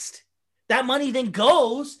taxed. That money then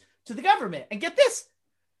goes to the government. And get this,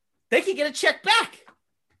 they can get a check back.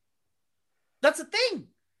 That's a thing.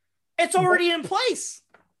 It's already in place.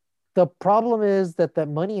 The problem is that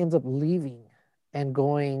money ends up leaving and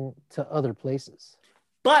going to other places.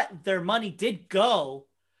 But their money did go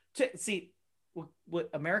to, see, what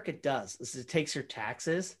America does is it takes your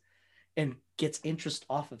taxes and gets interest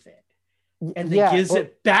off of it. And then gives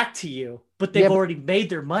it back to you, but they've already made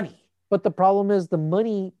their money. But the problem is the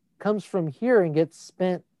money comes from here and gets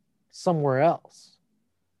spent somewhere else.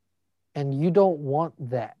 And you don't want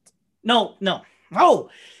that. No.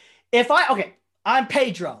 I'm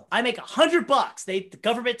Pedro. I make $100. The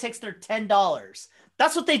government takes their $10.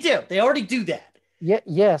 That's what they do. They already do that.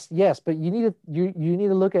 Yes, but you need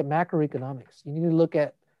to look at macroeconomics. You need to look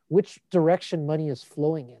at which direction money is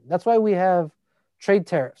flowing in. That's why we have trade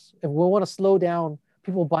tariffs. If we want to slow down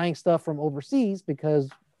people buying stuff from overseas because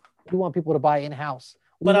we want people to buy in-house.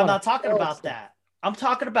 We But I'm want not to talking sell about stuff. that. I'm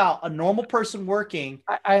talking about a normal person working.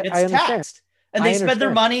 I It's understand. taxed, and I they spend their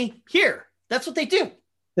understand. money here. That's what they do.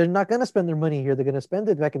 They're not going to spend their money here. They're going to spend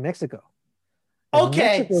it back in Mexico. And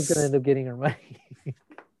Okay, Mexico is going to end up getting our money.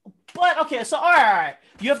 but okay. So all right.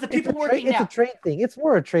 You have the people working It's a now. trade thing. It's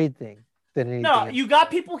more a trade thing than anything No, else. you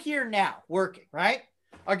got people here now working, right?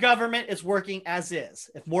 Our government is working as is.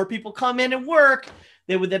 If more people come in and work,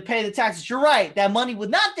 they would then pay the taxes. You're right. That money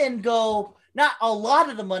would not then go, not a lot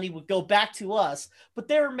of the money would go back to us, but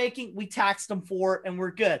they were making, we taxed them for it and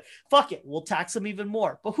we're good. Fuck it. We'll tax them even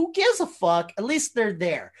more. But who gives a fuck? At least they're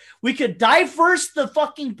there. We could diverse the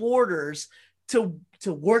fucking borders to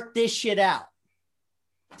work this shit out.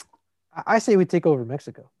 I say we take over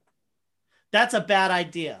Mexico. That's a bad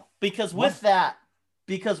idea because with that,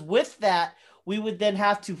 we would then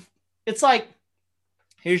have to, it's like,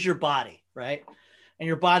 here's your body, right? And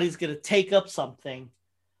your body's going to take up something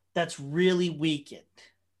that's really weakened.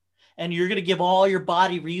 And you're going to give all your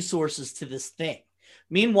body resources to this thing.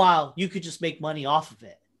 Meanwhile, you could just make money off of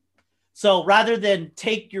it. So rather than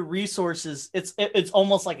take your resources, it's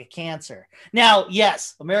almost like a cancer. Now,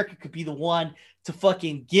 yes, America could be the one to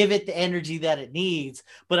fucking give it the energy that it needs,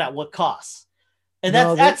 but at what cost? And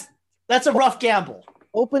that's a rough gamble.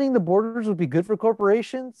 Opening the borders would be good for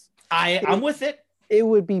corporations. I'm with it. It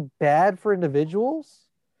would be bad for individuals.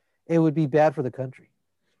 It would be bad for the country.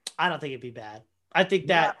 I don't think it'd be bad. I think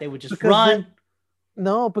that they would just because run.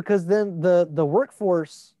 No, because then the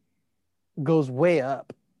workforce goes way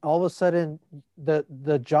up. All of a sudden,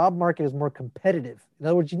 the job market is more competitive. In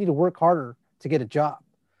other words, you need to work harder to get a job.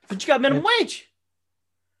 But you got minimum wage.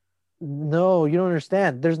 No, you don't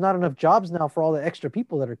understand. There's not enough jobs now for all the extra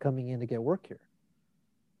people that are coming in to get work here.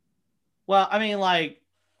 Well, I mean, like,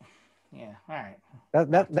 yeah, all right.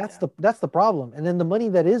 That's the problem. And then the money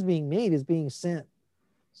that is being made is being sent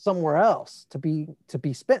somewhere else to be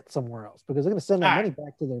spent somewhere else because they're going to send that money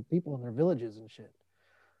back to their people in their villages and shit.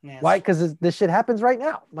 Yes. Why? Because this shit happens right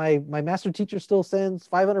now. My master teacher still sends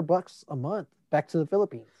 $500 a month back to the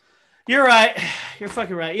Philippines. You're right. You're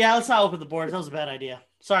fucking right. Yeah, let's not open the borders. That was a bad idea.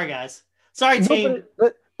 Sorry, guys. Sorry, team.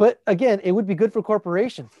 But again, it would be good for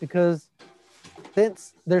corporations because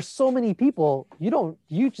since there's so many people,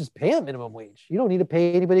 you just pay a minimum wage. You don't need to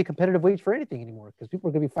pay anybody a competitive wage for anything anymore because people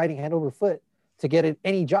are going to be fighting hand over foot to get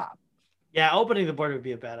any job. Yeah, opening the border would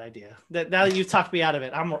be a bad idea. Now that you've talked me out of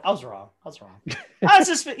it, I was wrong. I was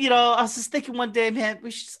just thinking one day, man,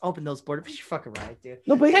 we should just open those borders. But you're fucking right, dude.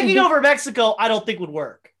 No, but taking over Mexico, I don't think would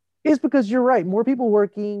work. It's because you're right. More people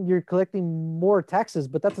working, you're collecting more taxes,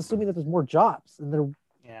 but that's assuming that there's more jobs, and there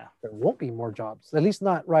won't be more jobs, at least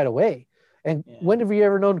not right away. And when have you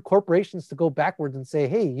ever known corporations to go backwards and say,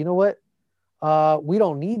 hey, you know what? We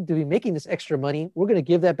don't need to be making this extra money. We're going to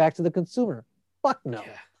give that back to the consumer. Fuck no.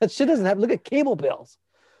 Yeah. That shit doesn't happen. Look at cable bills.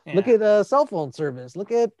 Yeah. Look at cell phone service.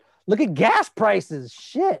 Look at gas prices.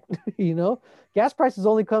 Shit. Gas prices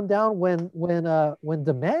only come down when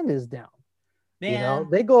demand is down. Man.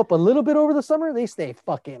 They go up a little bit over the summer. They stay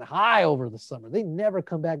fucking high over the summer. They never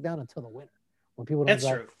come back down until the winter when people don't.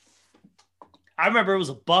 That's true. I remember it was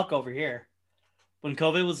 $1 over here when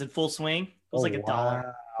COVID was in full swing. It was like $1.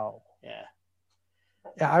 Wow. Yeah.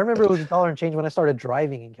 Yeah, I remember it was $1 and change when I started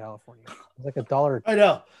driving in California. It was like $1. I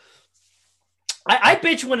know. I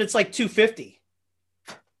bitch when it's like $2.50.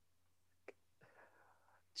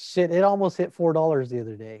 Shit, it almost hit $4 the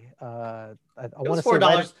other day. I want to say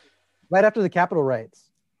 $4 right after the Capitol riots.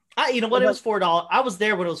 You know what? It was $4. I was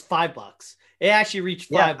there when it was $5. It actually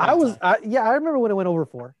reached $5. I remember when it went over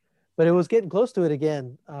 $4, but it was getting close to it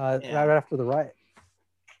again right after the riot.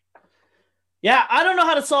 Yeah, I don't know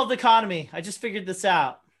how to solve the economy. I just figured this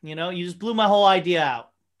out. You just blew my whole idea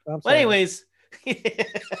out. But anyways. Hey,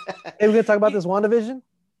 we're going to talk about this WandaVision?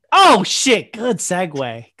 Oh, shit. Good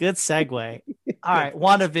segue. All right,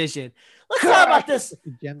 WandaVision. Let's talk about this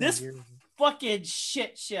fucking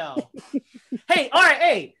shit show. Hey, all right,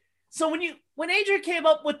 hey. So when Adrian came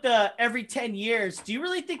up with the every 10 years, do you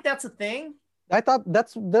really think that's a thing? I thought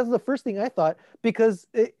that's the first thing I thought because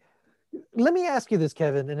let me ask you this,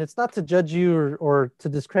 Kevin, and it's not to judge you or to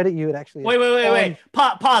discredit you. It actually wait.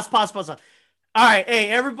 Pause. All right, hey,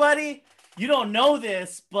 everybody, you don't know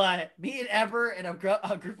this, but me and Eber and a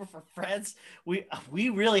group of our friends, we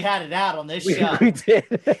really had it out on this show. We did.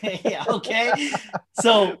 Yeah, okay.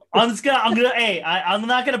 So I'm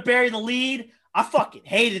not gonna bury the lead. I fucking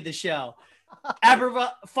hated the show.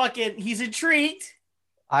 Eber he's intrigued.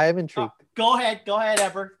 I am intrigued. Go ahead,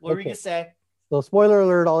 Ever. What were you Okay. gonna say? So spoiler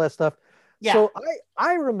alert, all that stuff. Yeah. So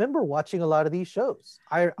I remember watching a lot of these shows.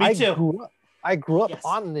 Me too. I grew up Yes.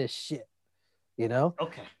 on this shit, you know?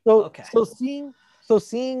 Okay. So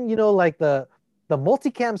seeing, you know, like the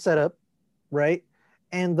multicam setup, right?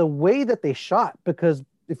 And the way that they shot, because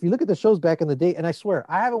if you look at the shows back in the day, and I swear,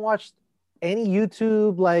 I haven't watched any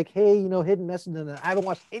YouTube like, hey, you know, hidden message, and I haven't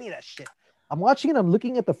watched any of that shit. I'm watching it, I'm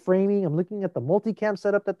looking at the framing, I'm looking at the multicam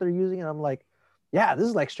setup that they're using, and I'm like, yeah, this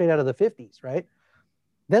is like straight out of the 50s, right?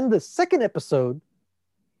 Then the second episode,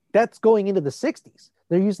 that's going into the 60s.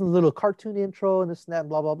 They're using the little cartoon intro and this and that, and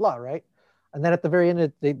blah, blah, blah, right? And then at the very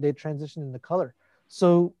end, they transition into color.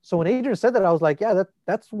 So when Adrian said that, I was like, yeah,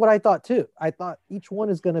 that's what I thought too. I thought each one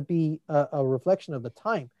is going to be a reflection of the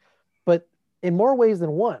time, but in more ways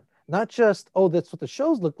than one. Not just, oh, that's what the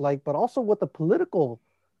shows look like, but also what the political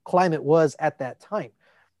climate was at that time.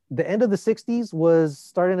 The end of the 60s was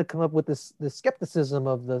starting to come up with this skepticism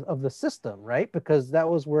of the system, right? Because that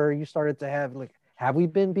was where you started to have like, have we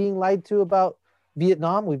been being lied to about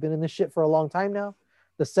Vietnam? We've been in this shit for a long time now.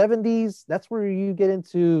 The 70s, that's where you get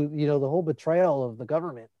into, you know, the whole betrayal of the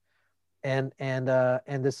government and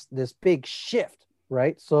this big shift,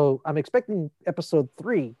 right? So I'm expecting episode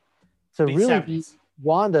 3 to Big really 70s. be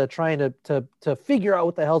Wanda trying to figure out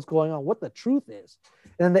what the hell's going on, what the truth is.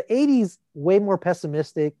 And the 80s, way more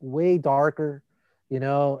pessimistic, way darker, you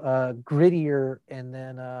know, grittier. And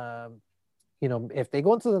then, you know, if they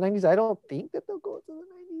go into the 90s, I don't think that they'll go into the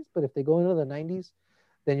 90s, but if they go into the 90s,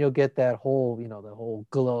 then you'll get that whole, you know, the whole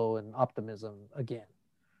glow and optimism again,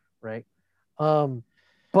 right?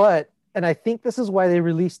 But, and I think this is why they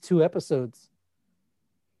released 2 episodes.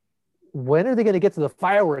 When are they going to get to the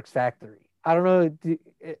fireworks factory? I don't know. Do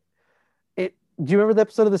you remember the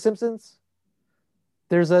episode of The Simpsons?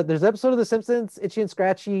 There's an episode of The Simpsons, Itchy and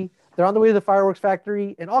Scratchy. They're on the way to the fireworks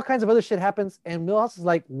factory, and all kinds of other shit happens. And Milhouse is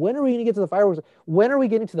like, when are we going to get to the fireworks? When are we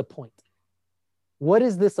getting to the point? What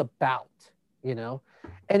is this about? You know?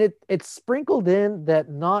 And it's sprinkled in that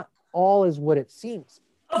not all is what it seems.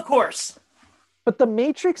 Of course. But The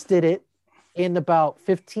Matrix did it in about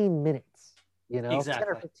 15 minutes, you know, Exactly.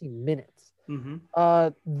 10 or 15 minutes. Mm-hmm.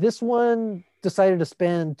 This one decided to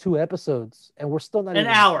spend 2 episodes, and we're still not an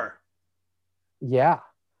hour. Yeah,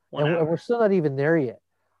 and we're still not even there yet.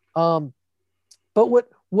 But what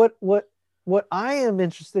I am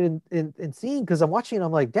interested in seeing, because I'm watching,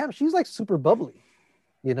 I'm like, damn, she's like super bubbly.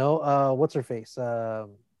 You know, what's her face?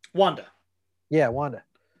 Wanda. Yeah, Wanda.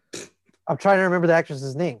 I'm trying to remember the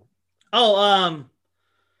actress's name. Oh,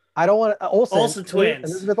 I don't want Olsen twins.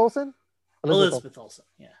 Elizabeth Olsen. Elizabeth Olsen.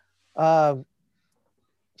 Yeah.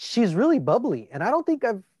 She's really bubbly, and I don't think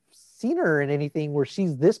I've seen her in anything where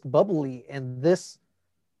she's this bubbly and this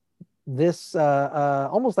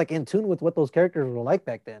almost like in tune with what those characters were like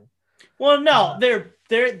back then. Well, no,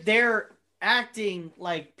 they're acting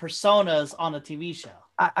like personas on a TV show.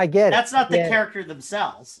 I get it. That's not the character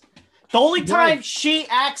themselves. The only time she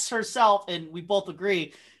acts herself, and we both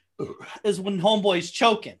agree, is when Homeboy's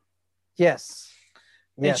choking. Yes.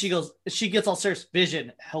 And she gets all serious.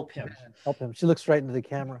 Vision, help him. Help him. She looks right into the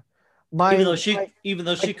camera. Even though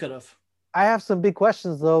she could have. I have some big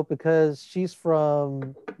questions though, because she's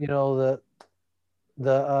from, you know,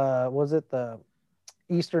 was it the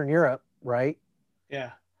Eastern Europe, right?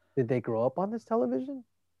 Yeah. Did they grow up on this television?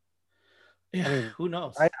 Yeah. I mean, who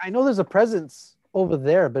knows? I know there's a presence over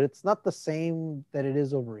there, but it's not the same that it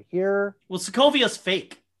is over here. Well, Sokovia's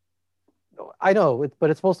fake. I know, but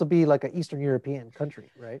it's supposed to be like an Eastern European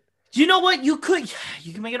country, right? Do you know what? You can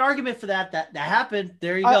make an argument for that. That happened.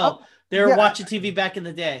 There you go. They were watching TV back in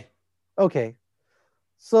the day. Okay.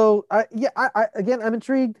 So again, I'm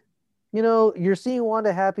intrigued. You know, you're seeing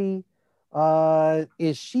Wanda happy.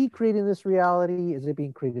 Is she creating this reality? Is it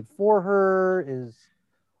being created for her?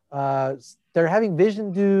 They're having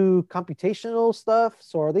Vision do computational stuff.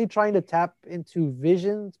 So are they trying to tap into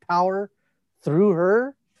Vision's power through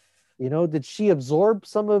her? You know, did she absorb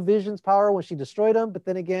some of Vision's power when she destroyed him? But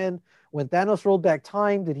then again, when Thanos rolled back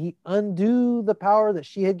time, did he undo the power that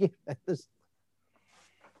she had given?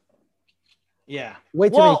 Yeah. Way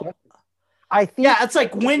too many questions. I think. Yeah, it's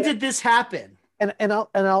like, when did this happen? And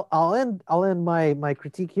I'll end my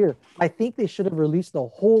critique here. I think they should have released the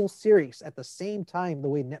whole series at the same time, the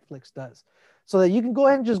way Netflix does, so that you can go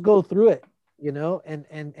ahead and just go through it, you know,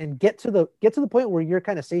 and get to the point where you're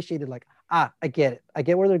kind of satiated, like, I get it. I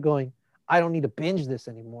get where they're going. I don't need to binge this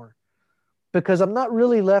anymore, because I'm not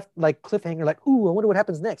really left like cliffhanger, like, ooh, I wonder what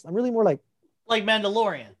happens next. I'm really more like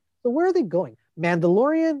Mandalorian. So where are they going?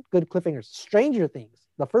 Mandalorian, good cliffhangers. Stranger Things,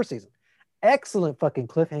 the first season, excellent fucking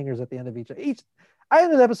cliffhangers at the end of each. I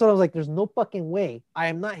ended the episode. I was like, "There's no fucking way I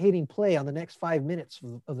am not hitting play on the next 5 minutes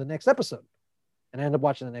of the next episode," and I ended up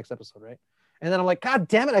watching the next episode, right? And then I'm like, "God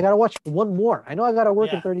damn it, I gotta watch one more. I know I gotta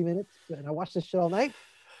work in 30 minutes, and I watched this shit all night.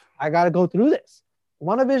 I gotta go through this."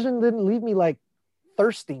 WandaVision didn't leave me like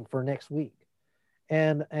thirsting for next week,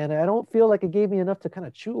 and I don't feel like it gave me enough to kind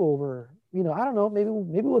of chew over. You know, I don't know. Maybe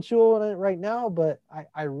we'll chew on it right now, but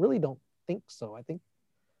I really don't think so. I think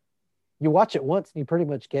you watch it once and you pretty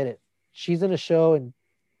much get it. She's in a show and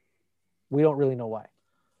we don't really know why.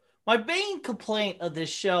 My main complaint of this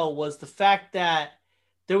show was the fact that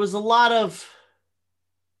there was a lot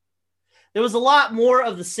more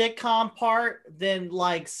of the sitcom part than,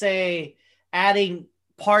 like, say, adding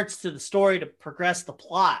parts to the story to progress the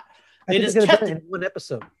plot. They just kept it in one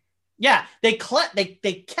episode. Yeah, they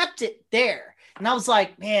kept it there. And I was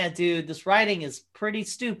like, man, dude, this writing is pretty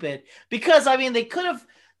stupid. Because, I mean, they could have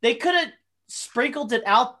sprinkled it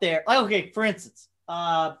out there. Like, okay, for instance,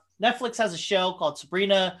 Netflix has a show called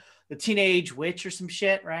Sabrina the Teenage Witch or some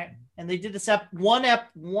shit, right? And they did this one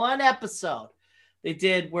episode. They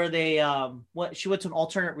did where they she went to an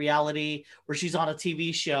alternate reality where she's on a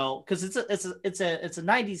TV show, because it's a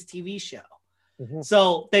 90s TV show. Mm-hmm.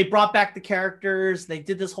 So they brought back the characters. They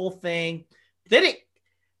did this whole thing. They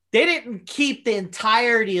didn't keep the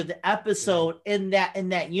entirety of the episode in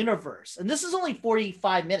that universe. And this is only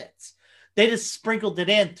 45 minutes. They just sprinkled it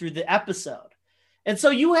in through the episode. And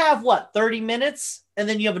so you have 30 minutes, and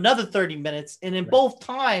then you have another 30 minutes. And in both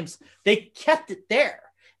times, they kept it there.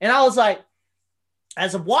 And I was like,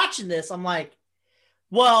 as I'm watching this, I'm like,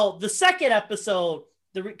 well, the second episode,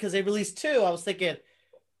 because they released 2, I was thinking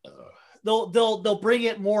they'll bring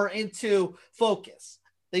it more into focus.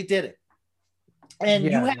 They did it. And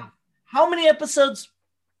you have, how many episodes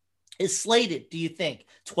is slated, do you think?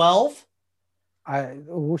 12? I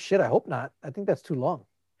hope not. I think that's too long.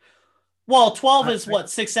 Well, 12 is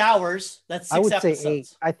 6 hours? That's 6 episodes. I would say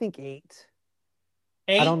 8. I think 8.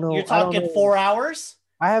 8? I don't know. You're talking 4 hours?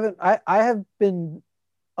 I have been,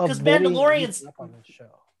 because Mandalorian's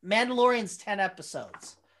 10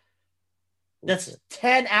 episodes. That's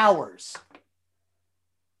 10 hours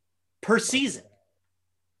per season.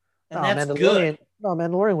 And that's good. No,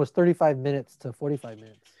 Mandalorian was 35 minutes to 45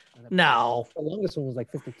 minutes. No. The longest one was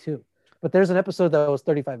like 52. But there's an episode that was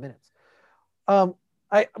 35 minutes. But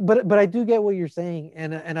I do get what you're saying,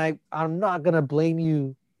 and I'm not gonna blame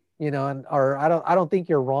you, or I don't think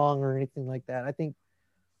you're wrong or anything like that. I think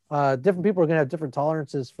different people are gonna have different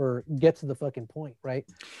tolerances for get to the fucking point, right?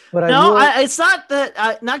 But it's not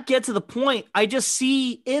that not get to the point. I just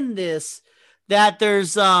see in this that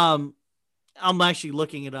there's I'm actually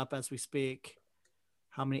looking it up as we speak.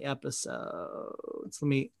 How many episodes? Let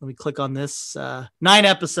me click on this. 9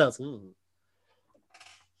 episodes. Ooh.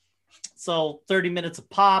 So 30 minutes a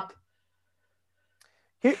pop.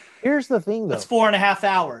 Here's the thing, though. That's 4.5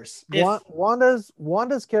 hours.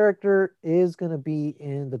 Wanda's character is going to be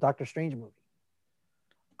in the Doctor Strange movie.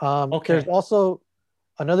 Okay. There's also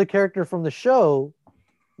another character from the show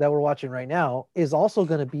that we're watching right now is also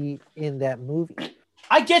going to be in that movie.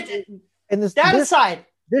 I get it. And aside.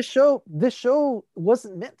 This show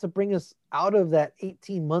wasn't meant to bring us out of that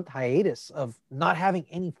 18-month hiatus of not having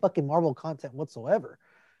any fucking Marvel content whatsoever.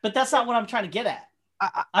 But that's not what I'm trying to get at.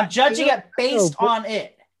 I'm judging it based on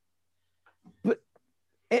it.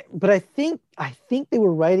 But I think they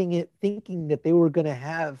were writing it thinking that they were going to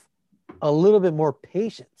have a little bit more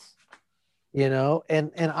patience,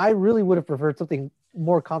 and I really would have preferred something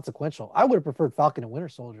more consequential. I would have preferred Falcon and Winter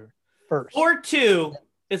Soldier first. Thor 2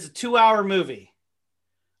 is a 2-hour movie.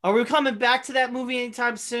 Are we coming back to that movie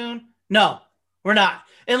anytime soon? No, we're not.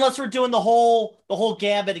 Unless we're doing the whole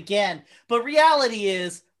gambit again. But reality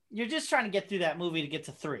is, you're just trying to get through that movie to get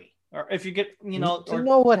to 3. Or if you get, you know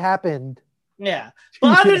what happened. Yeah.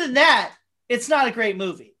 But other than that, it's not a great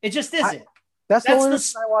movie. It just isn't. That's the only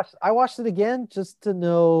reason I watched it again just to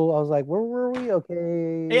know. I was like, where were we?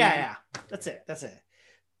 Okay. Yeah. That's it.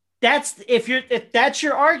 If that's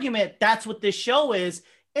your argument, that's what this show is.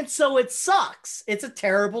 And so it sucks. It's a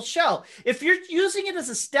terrible show. If you're using it as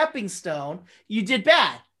a stepping stone, you did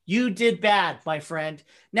bad. You did bad, my friend.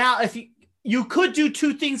 Now, if you could do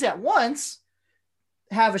 2 things at once,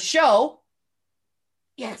 have a show,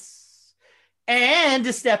 yes, and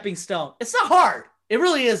a stepping stone. It's not hard. It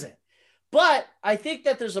really isn't. But I think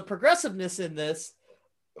that there's a progressiveness in this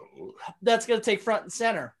that's going to take front and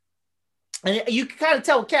center. And you can kind of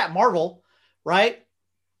tell with Captain Marvel, right,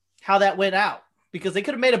 how that went out. Because they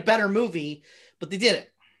could have made a better movie, but they didn't.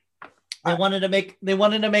 They wanted to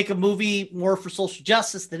make a movie more for social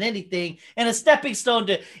justice than anything, and a stepping stone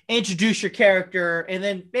to introduce your character, and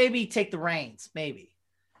then maybe take the reins. Maybe.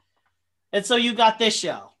 And so you got this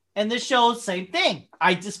show. And this show, same thing.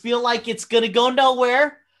 I just feel like it's gonna go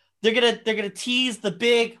nowhere. They're gonna tease the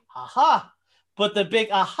big aha, but the big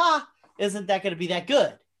aha isn't that gonna be that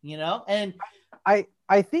good, you know? And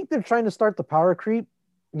I think they're trying to start the power creep.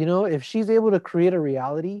 You know, if she's able to create a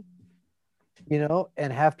reality, you know,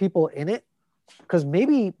 and have people in it, because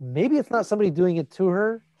maybe it's not somebody doing it to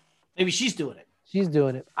her. maybe she's doing it. She's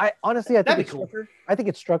doing it. I honestly, I think That'd it's be cool. Strucker. I think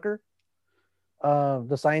it's Strucker,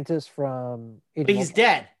 the scientist from Age But of he's Ultron.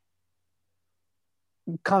 dead.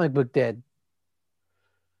 Comic book dead.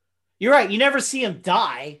 You're right. You never see him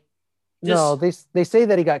die. No, they say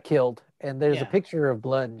that he got killed, and there's Yeah. a picture of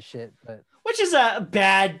blood and shit. But Which is a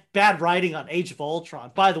bad writing on Age of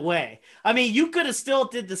Ultron, by the way. I mean, you could have still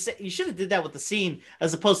did the you should have did that with the scene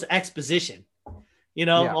as opposed to exposition. You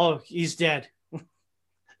know, Yeah. oh, he's dead.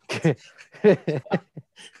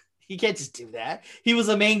 He can't just do that. He was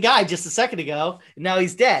a main guy just a second ago, and now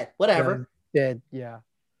he's dead. Whatever. dead. Yeah.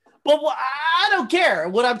 But I don't care.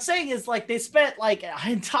 What I'm saying is, like, they spent like an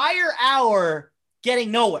entire hour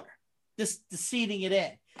getting nowhere, just seeding it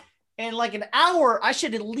in. And like an hour, I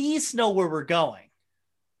should at least know where we're going.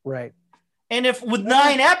 Right. And if with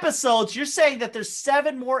 9 episodes, you're saying that there's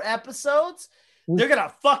 7 more episodes, they're going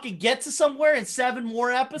to fucking get to somewhere in 7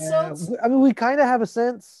 more episodes? Yeah. I mean, we kind of have a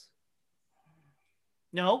sense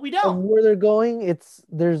No, we of don't. where they're going. It's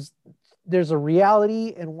there's a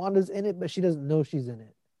reality, and Wanda's in it, but she doesn't know she's in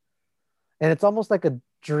it. And it's almost like a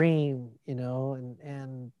dream, you know,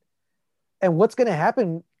 and what's going to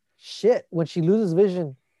happen, shit, when she loses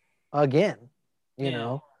vision again, you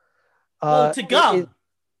know? Well, to go.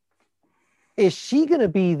 Is she going to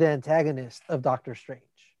be the antagonist of Doctor Strange?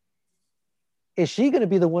 Is she going to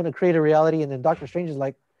be the one to create a reality, and then Doctor Strange is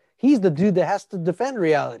like, he's the dude that has to defend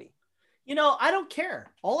reality? You know, I don't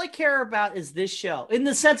care. All I care about is this show, in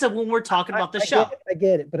the sense of when we're talking about the show. I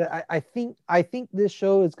get it, but I think this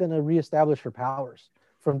show is going to reestablish her powers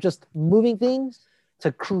from just moving things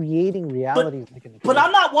to creating realities. But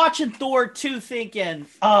I'm not watching Thor 2 thinking,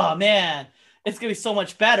 oh man, it's going to be so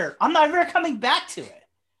much better. I'm not ever coming back to it.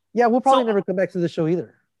 Yeah, we'll probably never come back to the show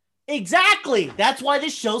either. Exactly. That's why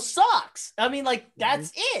this show sucks. I mean, like,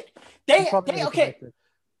 that's it. They okay.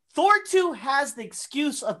 Thor 2 has the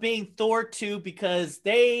excuse of being Thor 2 because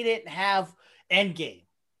they didn't have Endgame.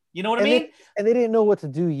 You know what I mean? And they didn't know what to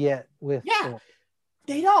do yet with Thor.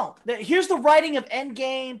 They don't. Here's the writing of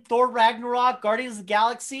Endgame, Thor Ragnarok, Guardians of the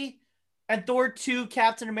Galaxy, and Thor 2,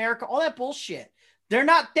 Captain America, all that bullshit. They're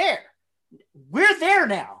not there. We're there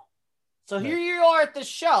now. So here you are at the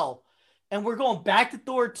show, and we're going back to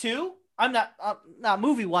Thor 2. I'm not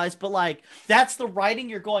movie-wise, but like that's the writing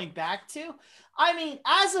you're going back to. I mean,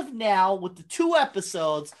 as of now, with the 2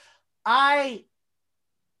 episodes, I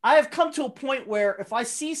have come to a point where if I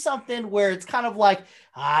see something where it's kind of like,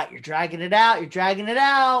 you're dragging it out,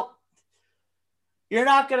 you're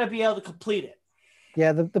not going to be able to complete it.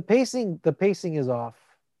 Yeah, the pacing is off.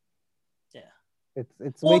 Yeah.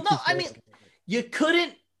 It's well, no, I mean, you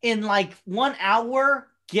couldn't in like 1 hour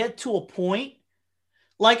get to a point.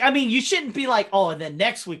 Like, I mean, you shouldn't be like, oh, and then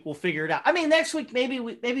next week we'll figure it out. I mean, next week maybe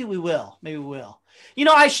we will. You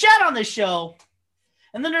know, I shat on this show,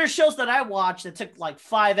 and then there's shows that I watched that took like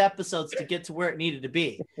 5 episodes to get to where it needed to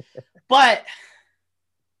be. But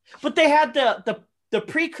they had the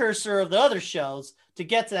precursor of the other shows to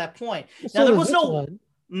get to that point. Now there was no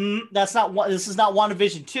one. That's not one. This is not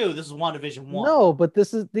WandaVision 2. This is WandaVision 1. No, but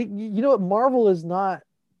this is you know what? Marvel is not.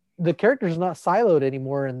 The characters are not siloed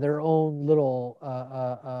anymore in their own little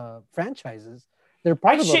franchises. They're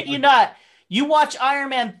part of. Shit, you not. You watch Iron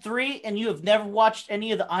Man 3 and you have never watched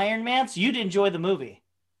any of the Iron Mans, you'd enjoy the movie.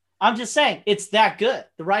 I'm just saying, it's that good.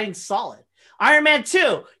 The writing's solid. Iron Man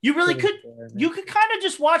 2, you really could kind of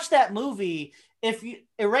just watch that movie if you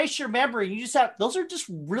erase your memory. You just have, those are just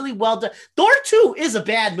really well done. Thor 2 is a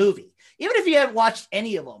bad movie. Even if you haven't watched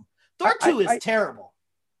any of them, Thor 2 is terrible.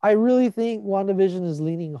 I really think WandaVision is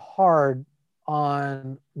leaning hard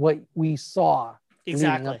on what we saw.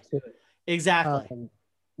 Exactly.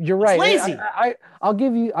 You're right. It's lazy. I'll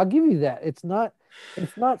give you that. It's not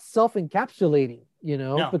self-encapsulating, you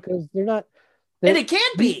know, because they're not. And it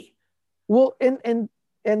can be. Well, and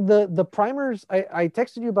the primers. I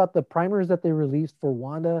texted you about the primers that they released for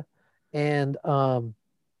Wanda and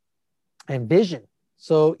Vision.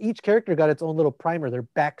 So each character got its own little primer, their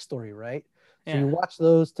backstory, right? So you watch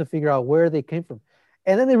those to figure out where they came from.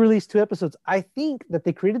 And then they released 2 episodes. I think that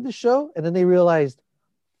they created the show and then they realized,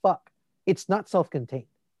 fuck, it's not self-contained.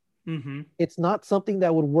 Mm-hmm. It's not something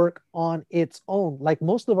that would work on its own, like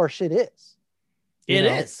most of our shit is. It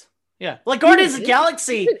is. Yeah. Like Guardians of the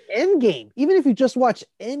Galaxy. Even Endgame. Even if you just watch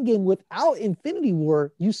Endgame without Infinity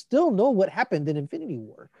War, you still know what happened in Infinity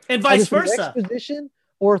War. And vice versa. Exposition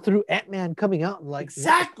or through Ant-Man coming out and like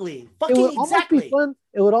exactly. It would almost be fun.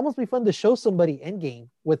 It would almost be fun to show somebody Endgame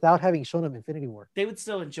without having shown them Infinity War. They would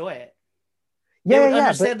still enjoy it. They would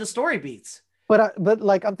understand the story beats. But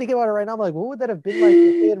like I'm thinking about it right now. I'm like, what would that have been like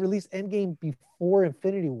if they had released Endgame before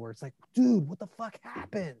Infinity War? It's like, dude, what the fuck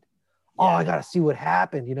happened? Yeah. Oh, I gotta see what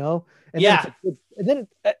happened, you know? And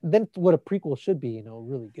then what a prequel should be, you know,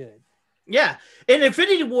 really good. Yeah, and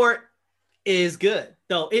Infinity War is good,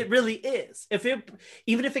 though. It really is.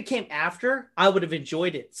 Even if it came after, I would have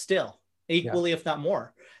enjoyed it still equally, if not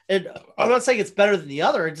more. And I'm not saying it's better than the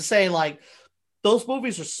other. I'm just saying like those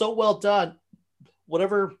movies are so well done.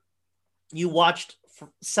 Whatever you watched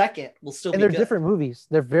second will still be good. And they're different movies.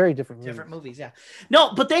 They're very different movies. Yeah.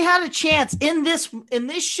 No, but they had a chance in this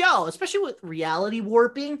show, especially with reality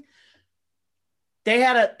warping. They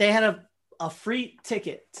had a free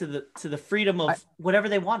ticket to the freedom of whatever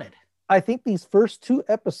they wanted. I think these first 2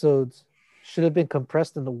 episodes should have been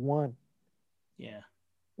compressed into one. Yeah.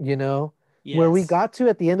 You know, where we got to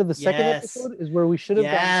at the end of the second episode is where we should have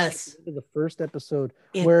gotten to the first episode,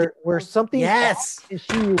 where something off, and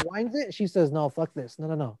she rewinds it and she says, "No, fuck this,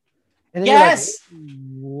 no." And then you're like,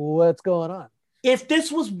 what's going on? If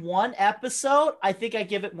this was one episode, I think I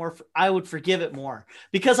give it more. I would forgive it more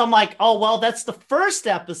because I'm like, oh well, that's the first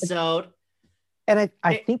episode. And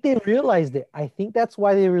I think they realized it. I think that's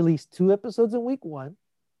why they released 2 episodes in week 1.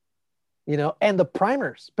 You know, and the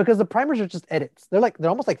primers, because the primers are just edits. They're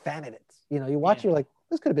almost like fan edits. You know, you watch, you're like,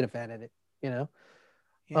 this could have been a fan edit. You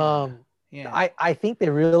know, I think they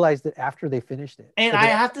realized it after they finished it. And I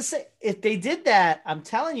have to say, if they did that, I'm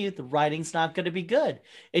telling you, the writing's not going to be good.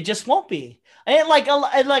 It just won't be. And like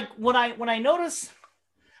when I notice.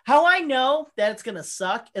 How I know that it's going to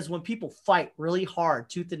suck is when people fight really hard,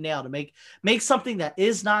 tooth and nail, to make something that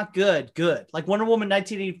is not good. Like Wonder Woman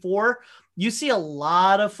 1984, you see a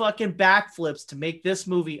lot of fucking backflips to make this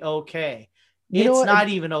movie okay. It's not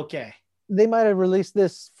even okay. They might have released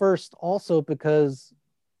this first also because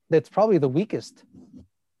it's probably the weakest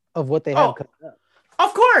of what they have coming up.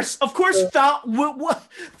 Of course, the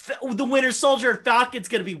Winter Soldier and Falcon's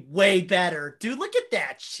gonna be way better, dude. Look at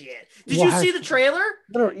that shit. Did you see the trailer?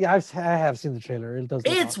 Yeah, I have seen the trailer.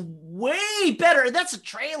 It's way better. That's a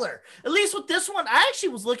trailer. At least with this one, I actually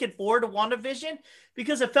was looking forward to WandaVision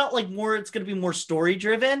because it felt like it's gonna be more story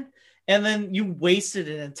driven, and then you wasted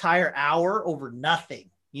an entire hour over nothing.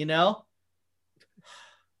 You know.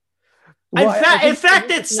 Well, in fact,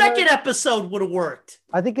 that second episode would have worked.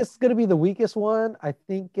 I think it's going to be the weakest one. I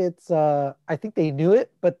think I think they knew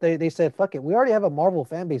it, but they said, fuck it. We already have a Marvel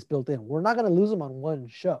fan base built in. We're not going to lose them on one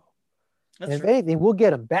show. And if anything, we'll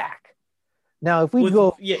get them back. Now, if we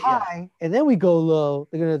go high and then we go low,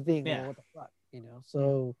 they're going to think, well, what the fuck, you know?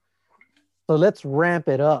 So let's ramp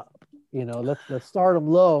it up. You know, let's start them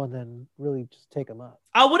low and then really just take them up.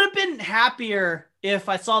 I would have been happier if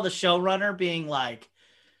I saw the showrunner being like,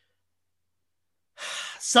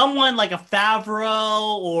 someone like a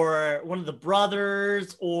Favreau or one of the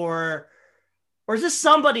brothers or just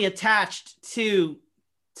somebody attached to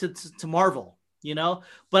Marvel, you know,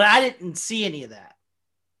 but I didn't see any of that.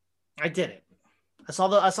 I didn't. I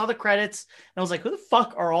saw the credits and I was like, who the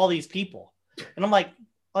fuck are all these people? And I'm like,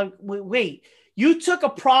 wait, you took a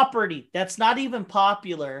property that's not even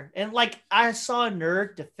popular. And like, I saw a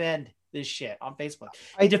nerd defend this shit on Facebook.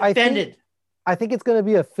 He defended. I think it's going to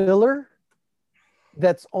be a filler.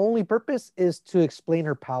 That's only purpose is to explain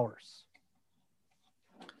her powers.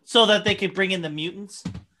 So that they could bring in the mutants?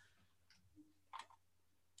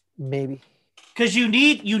 Maybe. Because you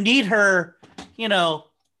need her, you know,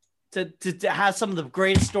 to have some of the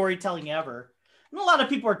greatest storytelling ever. And a lot of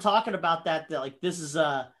people are talking about that like this is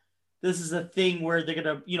a thing where they're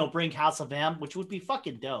gonna, you know, bring House of M, which would be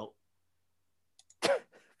fucking dope.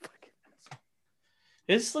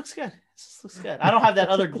 It just looks good. I don't have that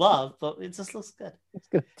other glove, but it just looks good. It's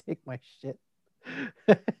gonna take my shit.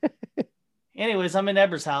 Anyways, I'm in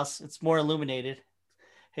Eber's house. It's more illuminated.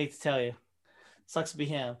 Hate to tell you, sucks to be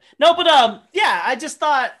him. No, but yeah, I just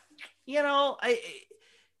thought, you know,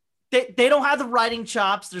 they don't have the writing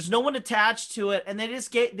chops. There's no one attached to it, and they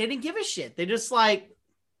didn't give a shit. They just like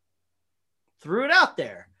threw it out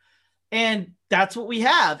there, and that's what we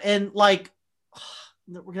have. And like,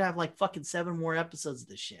 we're gonna have like fucking 7 more episodes of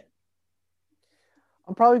this shit.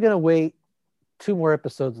 I'm probably going to wait 2 more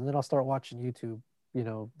episodes and then I'll start watching YouTube, you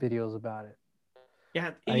know, videos about it.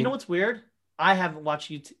 Yeah. You know what's weird? I haven't watched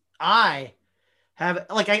YouTube. I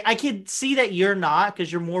can see that you're not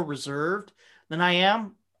because you're more reserved than I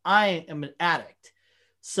am. I am an addict.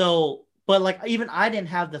 So, but like even I didn't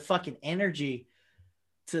have the fucking energy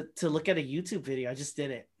to look at a YouTube video. I just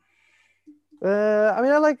did it. I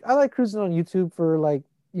mean, I like cruising on YouTube for like,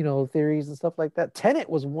 you know, theories and stuff like that. Tenet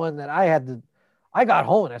was one that I had to. I got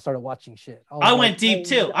home and I started watching shit. I I was like, went deep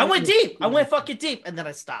too. I went deep. I went fucking deep, and then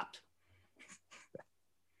I stopped.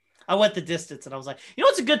 I went the distance, and I was like, you know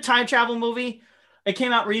what's a good time travel movie? It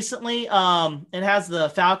came out recently. It has the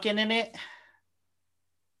Falcon in it.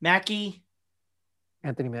 Mackie.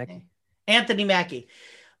 Anthony Mackie. Anthony Mackie.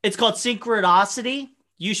 It's called Synchronicity.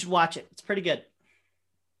 You should watch it. It's pretty good. I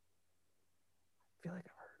feel like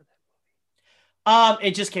I've heard of that.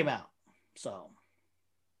 It just came out. So,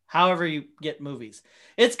 however you get movies,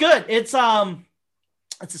 it's good. It's a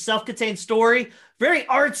self-contained story, very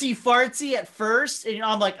artsy fartsy at first, and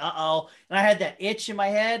I'm like, uh-oh, and I had that itch in my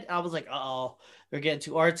head. I was like, uh-oh, they're getting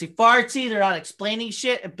too artsy fartsy. They're not explaining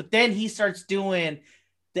shit, but then he starts doing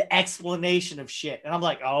the explanation of shit, and I'm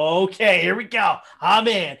like, okay, here we go. I'm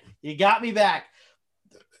in. You got me back.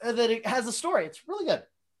 And then it has a story. It's really good.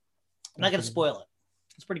 I'm not gonna spoil it.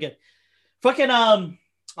 It's pretty good. Fucking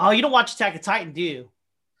oh, you don't watch Attack of Titan, do you?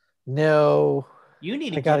 No. You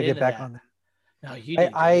need to I gotta get back that. on that. No, you need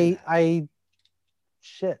I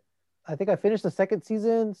shit. I think I finished the second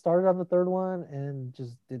season, started on the third one, and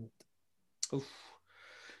just didn't. Oof.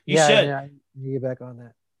 You should. I need to get back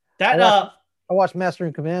on that. I watched Master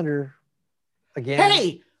and Commander again.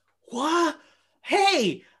 Hey, what?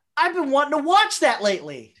 Hey, I've been wanting to watch that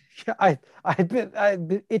lately. I've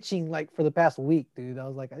been itching like for the past week, dude. I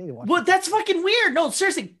was like, I need to watch. Well, that's fucking weird. No,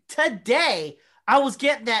 seriously, today I was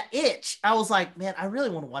getting that itch. I was like, man, I really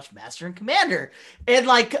want to watch Master and Commander. And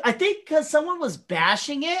like, I think because someone was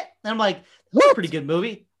bashing it, and I'm like, that's a pretty good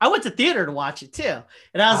movie. I went to theater to watch it too.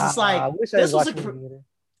 And I was just like, this was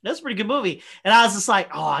that's a pretty good movie. And I was just like,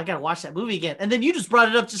 oh, I got to watch that movie again. And then you just brought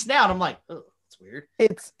it up just now. And I'm like, oh, that's weird.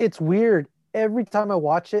 It's weird. Every time I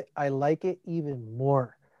watch it, I like it even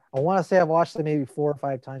more. I want to say I've watched it maybe 4 or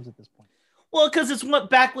 5 times at this point. Well, because it's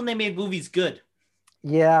back when they made movies good.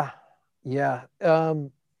 Yeah.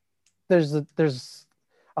 I'm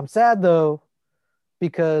sad though,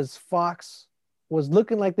 because Fox was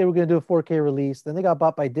looking like they were going to do a 4K release. Then they got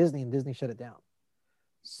bought by Disney, and Disney shut it down.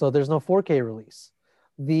 So there's no 4K release.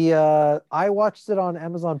 I watched it on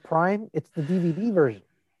Amazon Prime. It's the DVD version.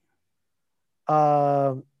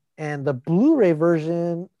 And the Blu-ray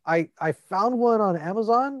version, I found one on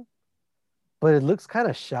Amazon, but it looks kind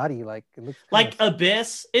of shoddy. Like it looks like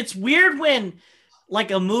Abyss. It's weird when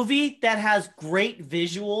like a movie that has great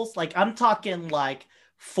visuals, like I'm talking like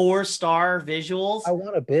 4-star visuals. I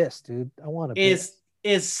want Abyss, dude. I want Abyss.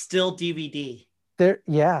 Is still DVD. There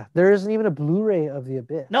isn't even a Blu-ray of the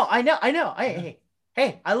Abyss. No, I know.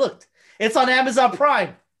 Hey, I looked. It's on Amazon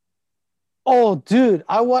Prime. Oh, dude,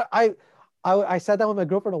 I sat down with my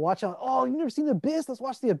girlfriend to watch it. Oh, you've never seen The Abyss? Let's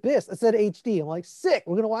watch The Abyss. It said HD. I'm like, sick.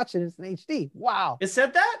 We're gonna watch it. It's in HD. Wow. It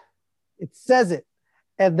said that? It says it,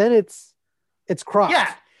 and then it's cropped.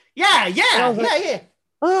 Yeah.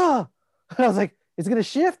 Oh, I was like, it's gonna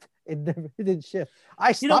shift. It didn't shift.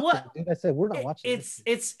 I stopped. You know what? It, dude. I said, we're not watching.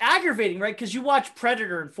 It's aggravating, right? Because you watch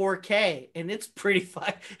Predator in 4K, and it's pretty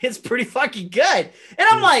fucking good. And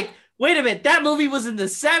I'm like, wait a minute, that movie was in the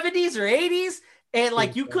 70s or 80s. And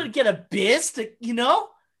like you couldn't get Abyss to,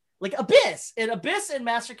 like Abyss and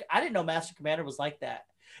Master. I didn't know Master Commander was like that.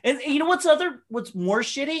 And you know what's more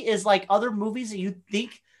shitty is like other movies that you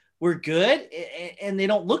think were good and they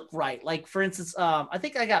don't look right. Like for instance, I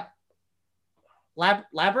think I got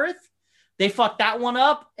Labyrinth. They fucked that one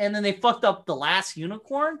up, and then they fucked up The Last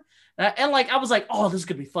Unicorn. And like I was like, oh, this is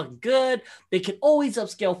gonna be fucking good. They can always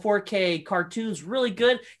upscale 4K cartoons really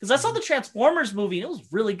good because I saw the Transformers movie and it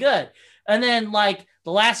was really good. And then like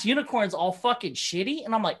The Last Unicorn's all fucking shitty,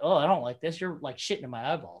 and I'm like, oh, I don't like this. You're like shitting in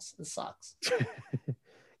my eyeballs. This sucks.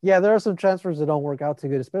 Yeah, there are some transfers that don't work out too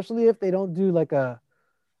good, especially if they don't do like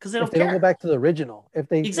because they don't go back to the original. If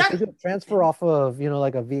they transfer off of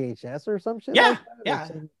like a VHS or some shit. Yeah.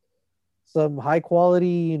 Some high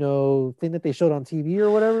quality thing that they showed on TV or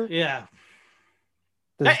whatever. Yeah.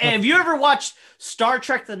 Have you ever watched Star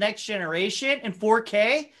Trek: The Next Generation in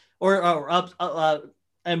 4K or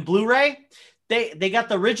and Blu-ray? They got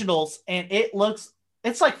the originals, and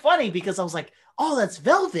it's like funny because I was like, oh, that's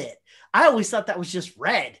velvet. I always thought that was just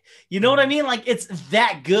red. You know what I mean? Like it's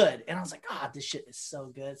that good. And I was like, this shit is so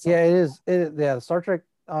good. Yeah, it is. The Star Trek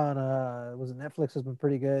on was it Netflix has been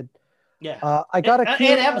pretty good. Yeah. I got and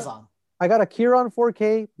Amazon. I got Akira on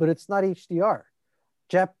 4K, but it's not HDR.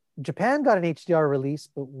 Japan got an HDR release,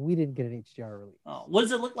 but we didn't get an HDR release. Oh, what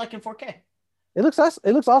does it look like in 4K? It looks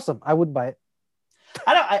awesome. I wouldn't buy it.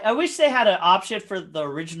 I wish they had an option for the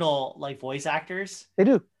original like voice actors. They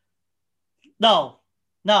do. No.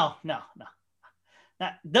 Not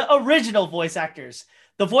the original voice actors.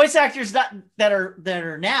 The voice actors that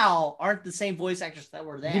are now aren't the same voice actors that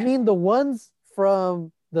were then. You mean the ones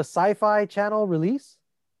from the Sci-Fi Channel release?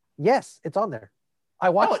 Yes, it's on there. I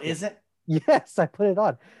watched No, it isn't. Yes, I put it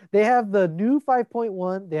on. They have the new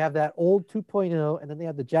 5.1, they have that old 2.0, and then they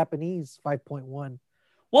have the Japanese 5.1.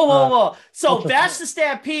 Whoa. So Ultra Vash Four. the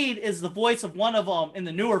Stampede is the voice of one of them in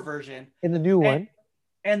the newer version. In the new one.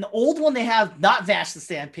 And the old one they have not Vash the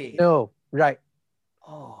Stampede. No, right.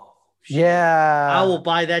 Oh, shit. Yeah. I will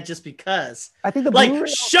buy that just because. I think the like Blu-ray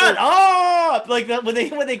shut also... up. Like when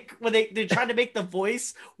they're trying to make the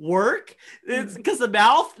voice work, it's because the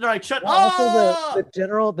mouth. They're like shut up. Also, the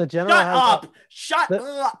general. Shut up. Shut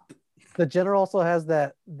up. The general also has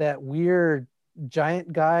that weird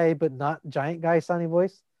giant guy, but not giant guy sounding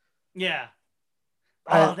voice. Yeah.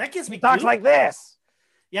 Oh, that gives me. Talks like this.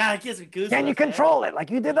 Yeah, it gives me goosebumps. Can you control it like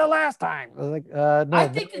you did the last time? Like, no. I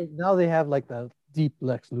think now they have like the deep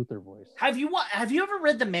Lex Luthor voice. Have you ever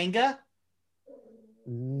read the manga?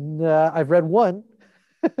 Nah, I've read one.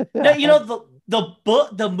 No, you know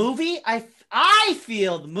the movie. I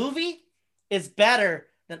feel the movie is better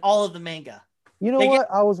than all of the manga. You know what?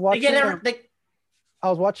 I was watching. I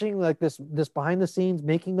was watching like this behind the scenes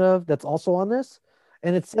making of that's also on this,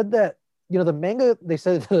 and it said that the manga. They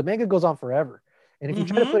said the manga goes on forever, and if you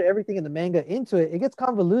try to put everything in the manga into it, it gets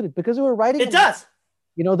convoluted because they were writing. It does.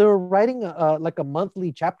 They were writing like a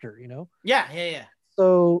monthly chapter. Yeah.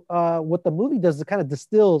 So what the movie does is it kind of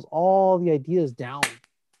distills all the ideas down.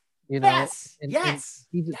 Yes. And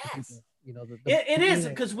it is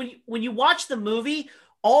because when you watch the movie,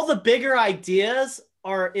 all the bigger ideas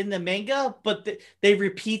are in the manga, but they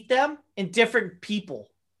repeat them in different people.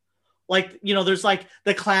 Like, there's like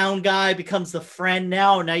the clown guy becomes the friend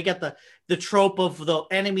now. And now you got the trope of the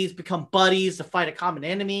enemies become buddies to fight a common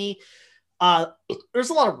enemy. There's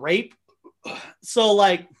a lot of rape. So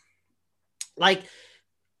like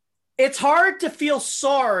it's hard to feel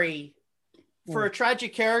sorry for a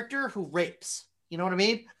tragic character who rapes. You know what I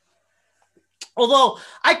mean? Although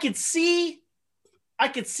I could see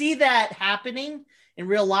that happening in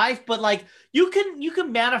real life, but like you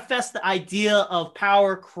can manifest the idea of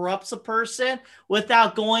power corrupts a person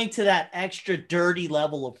without going to that extra dirty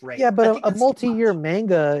level of rape. Yeah, but a multi-year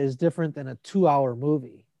manga is different than a 2-hour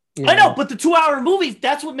movie. I know, but the 2-hour movie,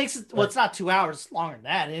 that's what makes it. Well, it's not 2 hours longer than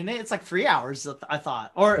that, isn't it? It's like 3 hours, I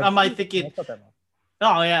thought. Or am I thinking?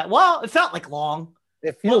 Oh yeah. Well, it felt like long.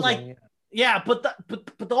 It feels like long, yeah, but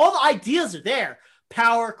all the ideas are there.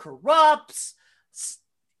 Power corrupts.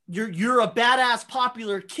 You're a badass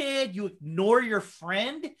popular kid. You ignore your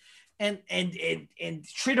friend and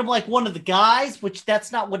treat him like one of the guys, which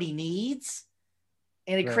that's not what he needs.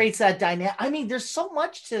 And it creates that dynamic. I mean, there's so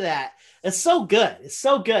much to that. It's so good. It's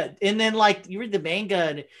so good. And then like you read the manga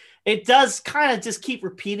and it does kind of just keep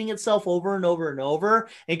repeating itself over and over and over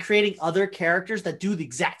and creating other characters that do the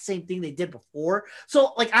exact same thing they did before.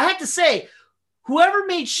 So like I have to say, whoever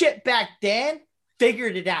made shit back then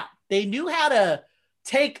figured it out. They knew how to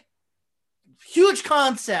take huge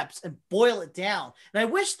concepts and boil it down. And I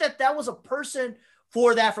wish that was a person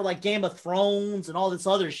for like Game of Thrones and all this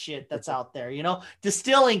other shit that's out there,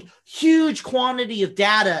 distilling huge quantity of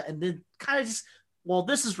data and then kind of just, well,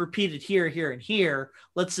 this is repeated here, and here.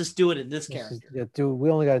 Let's just do it in this character. We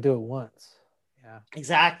only got to do it once. Yeah,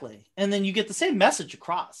 exactly. And then you get the same message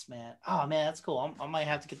across, man. Oh man, that's cool. I might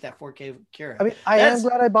have to get that 4K Kira. I mean, I am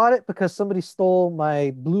glad I bought it because somebody stole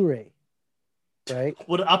my Blu-ray. Right.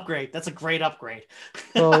 What an upgrade. That's a great upgrade.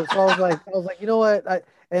 so I was like, you know what? I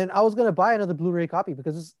was gonna buy another Blu-ray copy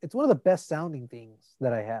because it's one of the best sounding things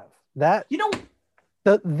that I have.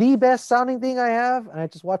 The best sounding thing I have, and I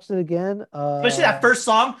just watched it again. Especially that first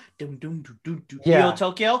song, Yo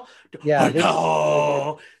Tokyo. Yeah.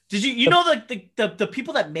 No. Did you know the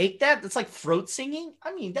people that make that? It's like throat singing.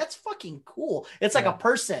 I mean, that's fucking cool. It's like a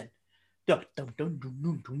person. And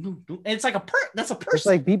it's like that's a person. It's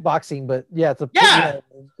like beatboxing, but yeah, it's a I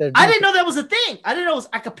didn't know that was a thing. I didn't know it was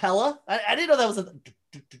a cappella. I didn't know that was a like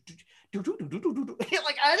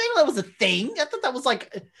I didn't know that was a thing. I thought that was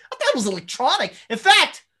electronic. In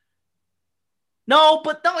fact, no,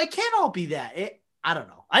 it can't all be that. I don't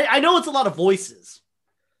know. I know it's a lot of voices.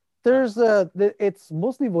 There's it's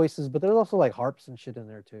mostly voices, but there's also like harps and shit in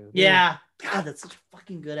there too. Yeah. God, that's such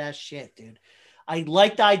fucking good ass shit, dude. I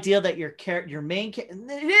like the idea that your main character,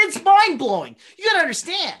 it's mind blowing. You gotta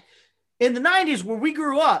understand, in the 90s where we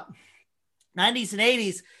grew up, 90s and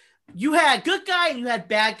 80s, you had good guy and you had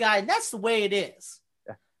bad guy, and that's the way it is.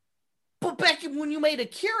 Yeah. But back when you made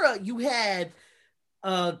Akira, you had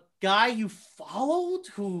a guy you followed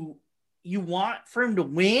who you want for him to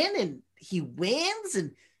win, and he wins,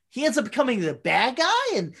 and he ends up becoming the bad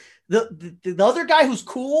guy, and the other guy who's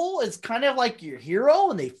cool is kind of like your hero,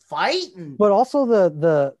 and they fight, and But also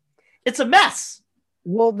the it's a mess.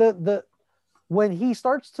 well the when he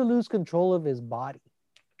starts to lose control of his body.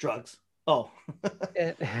 Drugs. Oh.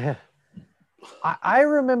 And I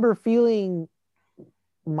remember feeling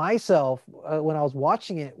myself when I was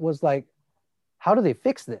watching it was like, how do they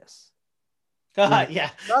fix this? Yeah.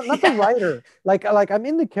 Not the writer. Like I'm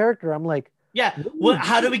in the character. I'm like, yeah. What?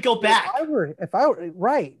 How do we go back? If I were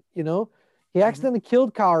right, you know, he accidentally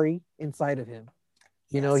killed Kari inside of him.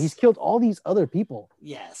 You know, he's killed all these other people.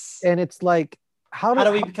 Yes. And it's like, how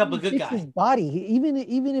do we become a good guy? His body, even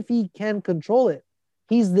if he can control it,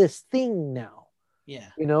 he's this thing now. Yeah.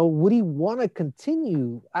 You know, would he want to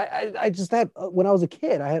continue? I just had, when I was a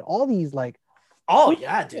kid, I had all these like, oh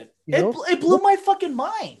yeah, dude. It blew my fucking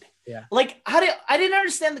mind. Yeah. Like I didn't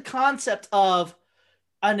understand the concept of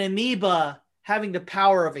an amoeba having the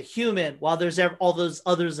power of a human while there's all those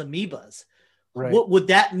others amoebas. Right. What would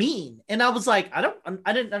that mean? And I was like, I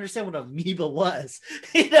didn't understand what an amoeba was,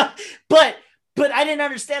 you know, but I didn't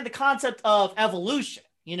understand the concept of evolution,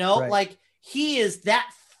 you know, right. Like he is that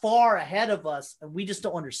far ahead of us and we just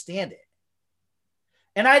don't understand it.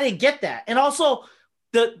 And I didn't get that. And also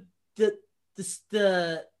the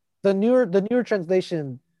newer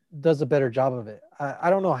translation does a better job of it. I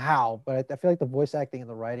don't know how, but I feel like the voice acting and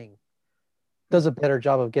the writing does a better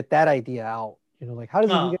job of get that idea out. You know, like how does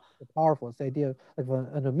it get so powerful? It's the idea of like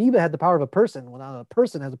an amoeba had the power of a person, when a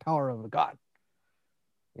person has the power of a god.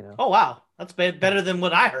 You know. Oh wow, that's better than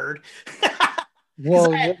what I heard.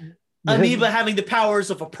 Well, amoeba having the powers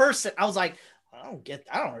of a person. I was like, I don't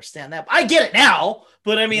understand that. I get it now,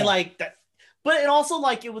 but I mean, like that. But it also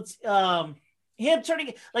like it was him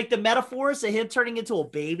turning like the metaphors of him turning into a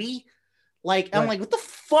baby. Like I'm like, what the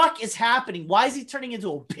fuck is happening? Why is he turning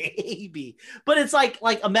into a baby? But it's like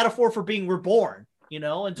a metaphor for being reborn, you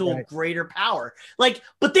know, into a greater power. Like,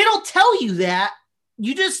 but they don't tell you that.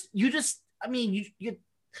 You just. I mean, you.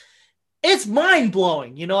 It's mind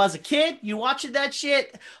blowing, you know. As a kid, you watching that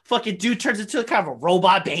shit, fucking dude turns into a kind of a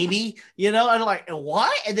robot baby, you know, and like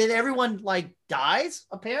what? And then everyone like dies.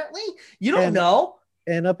 Apparently, you don't know.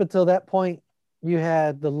 And up until that point, you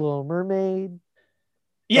had the Little Mermaid.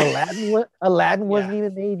 Yeah, Aladdin wasn't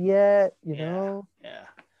even made yet. You know.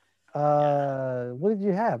 Yeah. What did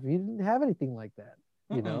you have? You didn't have anything like that.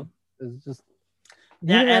 You know, it was just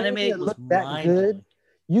that anime was that good.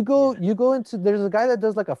 You go into, there's a guy that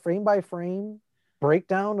does like a frame by frame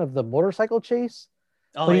breakdown of the motorcycle chase.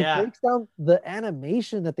 Oh, but he breaks down the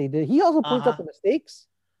animation that they did. He also points out the mistakes,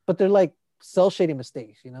 but they're like cell shading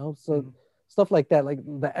mistakes, you know? So stuff like that, like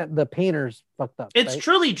the painters fucked up. It's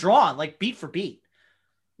truly drawn, like beat for beat.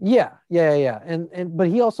 Yeah. And but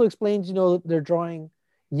he also explains, you know, they're drawing.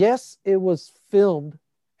 Yes, it was filmed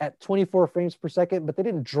at 24 frames per second, but they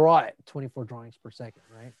didn't draw it 24 drawings per second,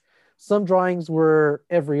 right? Some drawings were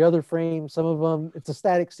every other frame. Some of them, it's a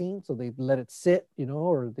static scene, so they let it sit, you know,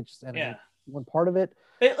 or they just animate one part of it.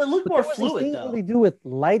 It looked more fluid, though. What they do with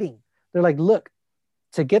lighting. They're like, look,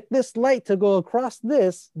 to get this light to go across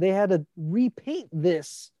this, they had to repaint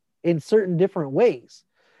this in certain different ways.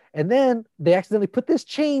 And then they accidentally put this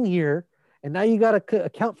chain here, and now you got to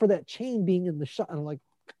account for that chain being in the shot. And I'm like,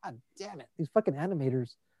 God damn it. These fucking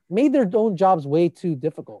animators made their own jobs way too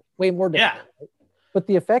difficult, way more difficult. Yeah. Right? But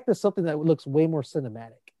the effect is something that looks way more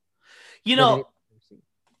cinematic. You know,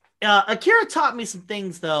 Akira taught me some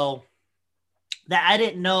things, though, that I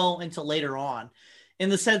didn't know until later on, in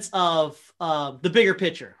the sense of the bigger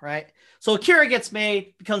picture, right? So Akira gets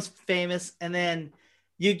made, becomes famous, and then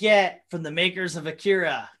you get, from the makers of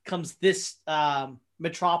Akira, comes this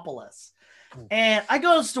Metropolis. And I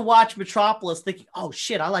goes to watch Metropolis thinking, oh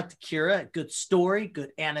shit, I liked Akira, good story,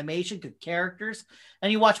 good animation, good characters. And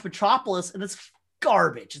you watch Metropolis and it's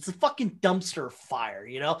garbage. It's a fucking dumpster fire,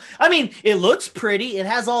 you know? I mean, it looks pretty. It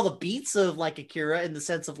has all the beats of like Akira in the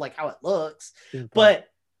sense of like how it looks, but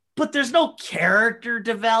there's no character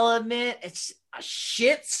development. It's a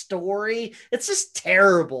shit story. It's just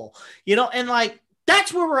terrible, you know? And like,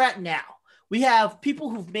 that's where we're at now. We have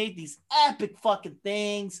people who've made these epic fucking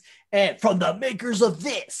things and from the makers of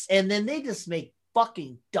this, and then they just make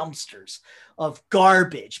fucking dumpsters of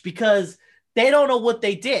garbage because they don't know what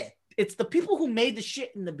they did. It's the people who made the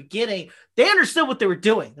shit in the beginning. They understood what they were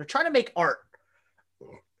doing. They're trying to make art.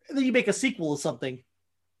 And then you make a sequel of something.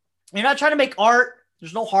 You're not trying to make art.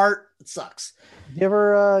 There's no heart. It sucks. You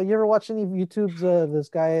ever watch any of YouTube's this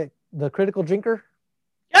guy, the Critical Drinker?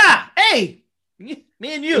 Yeah. Hey, me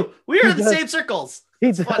and you, we are in the same circles.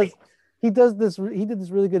 It's funny. he does this. He did this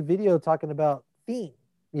really good video talking about theme.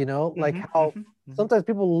 You know, like how sometimes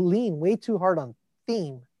people lean way too hard on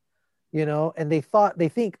theme. You know, and they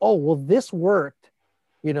think, oh, well, this worked.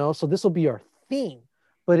 You know, so this will be our theme.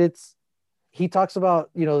 But he talks about,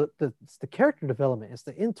 you know, it's the character development. It's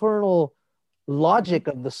the internal logic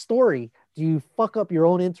of the story. Do you fuck up your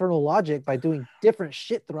own internal logic by doing different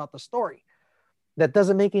shit throughout the story that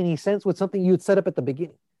doesn't make any sense with something you had set up at the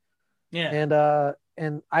beginning? Yeah.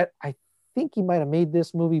 And I think he might have made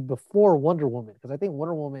this movie before Wonder Woman, because I think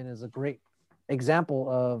Wonder Woman is a great example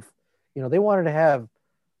of, you know, they wanted to have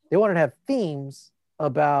themes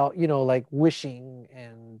about, you know, like wishing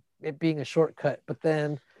and it being a shortcut, but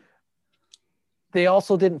then they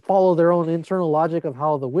also didn't follow their own internal logic of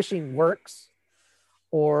how the wishing works,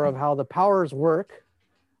 or of how the powers work,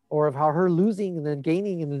 or of how her losing and then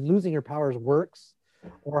gaining and then losing her powers works,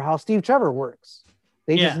 or how Steve Trevor works.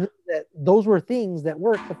 They just knew that those were things that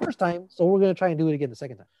worked the first time, so we're going to try and do it again the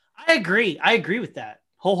second time. I agree with that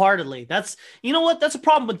wholeheartedly. That's, you know what? That's a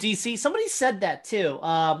problem with DC. Somebody said that too.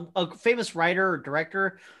 A famous writer or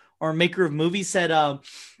director or maker of movies said,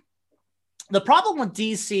 the problem with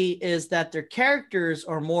DC is that their characters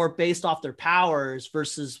are more based off their powers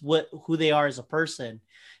versus who they are as a person.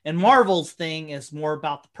 And Marvel's thing is more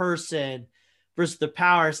about the person versus their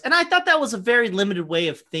powers. And I thought that was a very limited way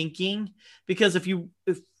of thinking, because if you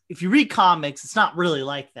read comics, it's not really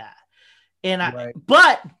like that. And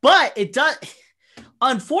but it does.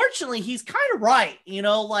 Unfortunately, he's kind of right. You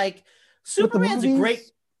know, like Superman's a great.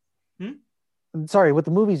 Sorry, with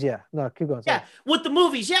the movies, yeah. No, keep going. Sorry. Yeah, with the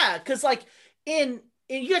movies, yeah, because like in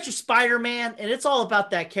you got your Spider-Man, and it's all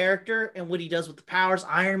about that character and what he does with the powers.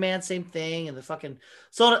 Iron Man, same thing, and the fucking.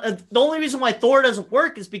 So the only reason why Thor doesn't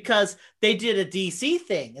work is because they did a DC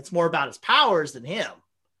thing. It's more about his powers than him,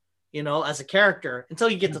 you know, as a character. Until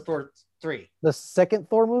you get to Thor 3, the second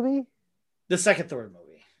Thor movie. The second Thor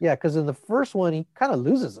movie. Yeah, because in the first one he kind of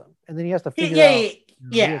loses them, and then he has to figure out.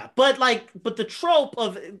 Yeah, but the trope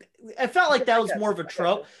of, I felt like that was more of a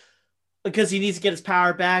trope, because he needs to get his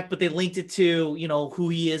power back, but they linked it to, you know, who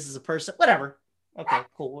he is as a person. Whatever. Okay,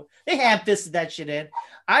 cool. They ham-fisted that shit in.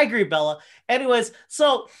 I agree, Bella. Anyways,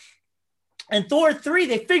 so in Thor 3,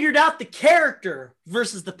 they figured out the character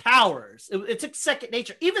versus the powers. It took second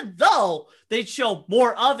nature, even though they show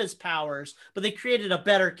more of his powers, but they created a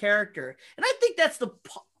better character. And I think that's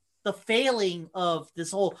the failing of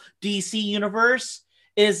this whole DC universe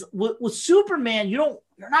is with Superman. You're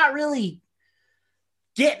not really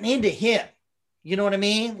getting into him. You know what I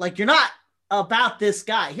mean? Like, you're not about this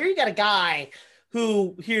guy. Here you got a guy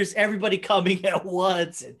who hears everybody coming at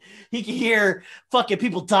once, and he can hear fucking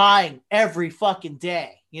people dying every fucking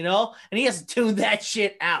day, you know? And he has to tune that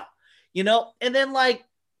shit out, you know? And then, like,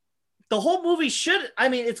 the whole movie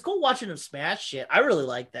it's cool watching him smash shit. I really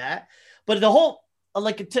like that. But the whole,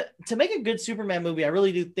 like, to make a good Superman movie, I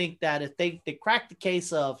really do think that if they crack the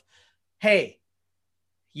case of, hey,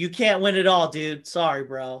 you can't win it all, dude. Sorry,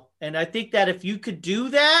 bro. And I think that if you could do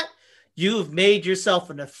that, you've made yourself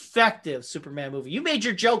an effective Superman movie. You made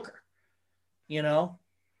your Joker, you know?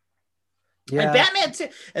 Yeah. And Batman too.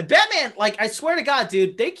 And Batman, like, I swear to God,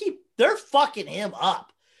 dude, they're fucking him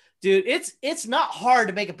up. Dude, it's not hard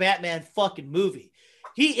to make a Batman fucking movie.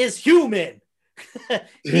 He is human.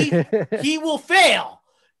 he will fail.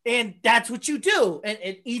 And that's what you do. And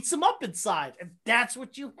it eats him up inside. And that's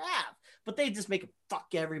what you have. But they just make him fuck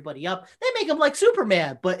everybody up. They make him like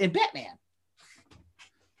Superman, but in Batman.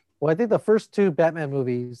 Well, I think the first two Batman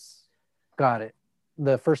movies got it.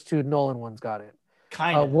 The first two Nolan ones got it.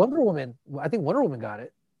 Kind of. Wonder Woman, I think Wonder Woman got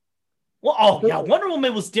it. Well, yeah, Wonder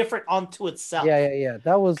Woman was different onto itself. Yeah.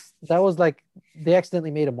 That was like they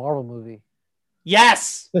accidentally made a Marvel movie.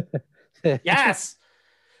 Yes. Yes.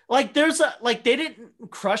 Like they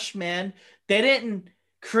didn't crush men. They didn't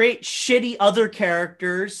create shitty other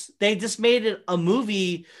characters. They just made it a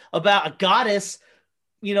movie about a goddess,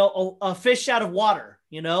 you know, a fish out of water,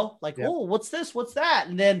 you know, like, yep. Oh, what's this? What's that?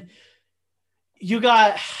 And then you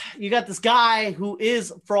got this guy who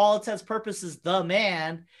is, for all intents and purposes, the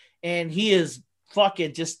man, and he is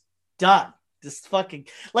fucking just done. Just fucking,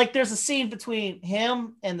 like, there's a scene between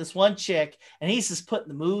him and this one chick, and he's just putting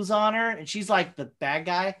the moves on her, and she's like the bad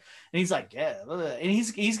guy, and he's like, yeah, and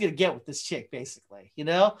he's gonna get with this chick, basically, you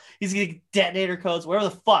know, he's gonna detonate her codes, whatever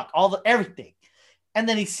the fuck, everything, and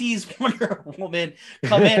then he sees Wonder Woman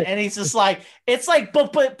come in, and he's just like, it's like,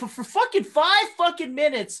 but for fucking 5 fucking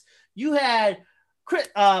minutes, you had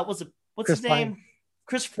what's his name,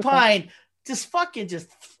 Christopher Pine, just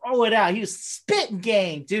throw it out. He was spitting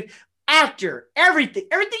game, dude. Actor, everything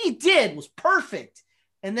he did was perfect,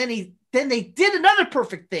 and then they did another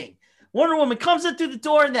perfect thing, Wonder Woman comes in through the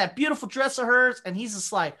door in that beautiful dress of hers, and he's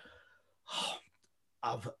just like,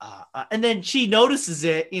 and then she notices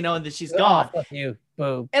it, and then she's gone. Oh, fuck you,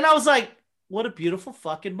 boom. And I was like, what a beautiful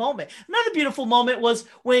fucking moment. Another beautiful moment was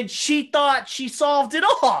when she thought she solved it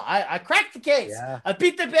all. I cracked the case. Yeah. I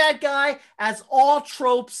beat the bad guy as all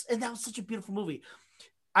tropes. And that was such a beautiful movie.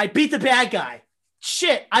 I beat the bad guy.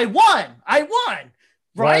 Shit, I won. Right?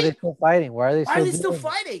 Why are they still fighting? Why are they still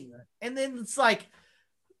fighting? And then it's like,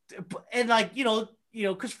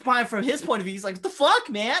 Christopher Pine, from his point of view, he's like, what the fuck,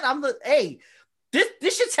 man?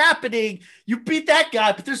 This shit's happening. You beat that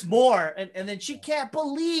guy, but there's more. And then she can't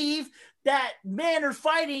believe that men are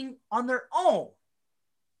fighting on their own.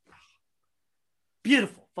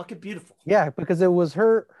 Beautiful. Fucking beautiful. Yeah, because it was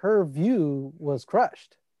her view was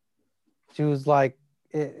crushed. She was like,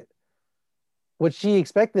 what she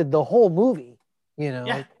expected the whole movie,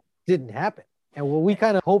 didn't happen. And we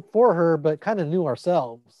kind of hoped for her, but kind of knew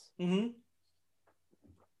ourselves. Mm-hmm.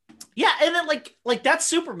 Yeah, and then like that's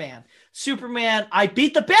Superman. Superman, I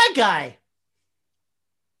beat the bad guy.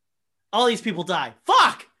 All these people die.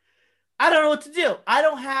 Fuck! I don't know what to do. I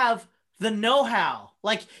don't have the know-how.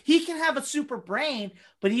 Like, he can have a super brain,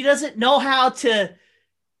 but he doesn't know how to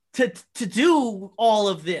do all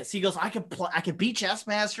of this. He goes, I can beat chess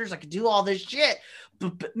masters. I can do all this shit.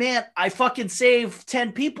 But man, I fucking saved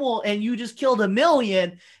 10 people and you just killed 1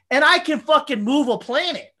 million and I can fucking move a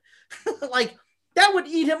planet. Like, that would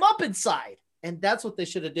eat him up inside. And that's what they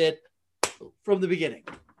should have did from the beginning.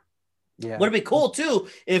 Yeah. Would have been cool too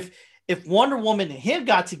if Wonder Woman and him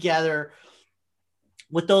got together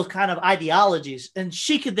with those kind of ideologies, and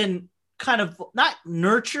she could then kind of not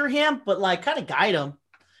nurture him, but like kind of guide him.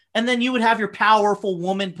 And then you would have your powerful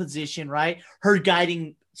woman position, right? Her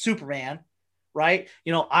guiding Superman, right?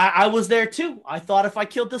 I was there too. I thought if I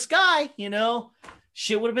killed this guy,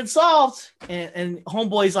 shit would have been solved. And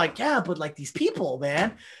Homeboy's like, yeah, but like these people,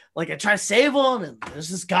 man, like I try to save them. And there's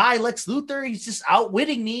this guy, Lex Luthor. He's just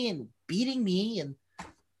outwitting me and beating me. And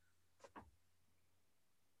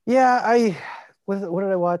yeah, what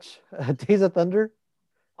did I watch? Days of Thunder.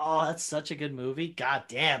 Oh, that's such a good movie. God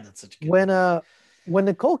damn, that's such a good movie. When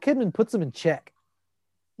Nicole Kidman puts him in check,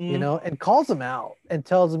 and calls him out and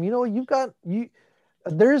tells him,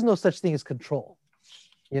 there is no such thing as control.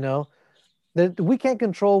 That we can't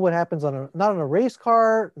control what happens not on a race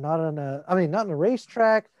car, not on a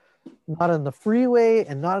racetrack, not on the freeway,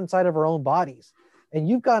 and not inside of our own bodies. And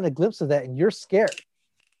you've gotten a glimpse of that, and you're scared.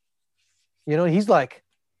 He's like,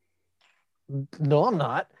 no, I'm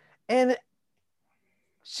not. And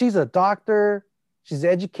she's a doctor, she's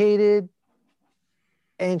educated,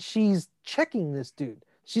 and she's checking this dude.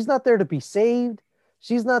 She's not there to be saved.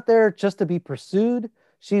 She's not there just to be pursued.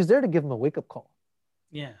 She's there to give him a wake-up call.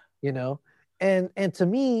 Yeah. And to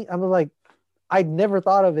me, I'm like, I'd never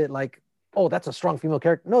thought of it like, oh, that's a strong female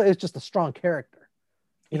character. No, it's just a strong character.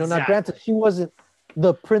 Exactly. Now granted, she wasn't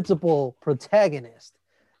the principal protagonist,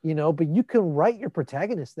 but you can write your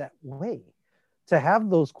protagonist that way, to have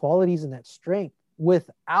those qualities and that strength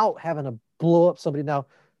without having to blow up somebody. Now,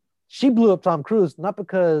 she blew up Tom Cruise, not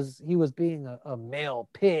because he was being a male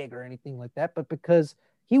pig or anything like that, but because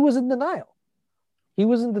he was in denial. He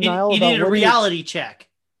was in denial. He needed a reality check.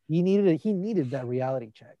 He needed that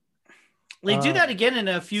reality check. They do that again in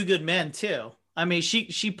A Few Good Men too. I mean,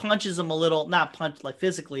 she punches him a little, not punch like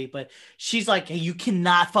physically, but she's like, hey, you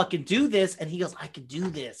cannot fucking do this. And he goes, I can do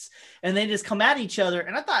this. And they just come at each other.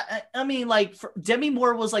 And I thought, like Demi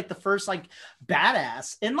Moore was like the first like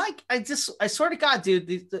badass. And like, I swear to God,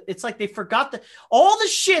 dude, it's like they forgot that all the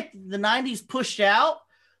shit the 90s pushed out,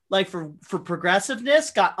 like for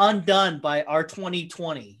progressiveness, got undone by our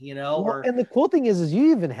 2020, And the cool thing is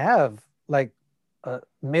you even have like a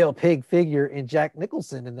male pig figure in Jack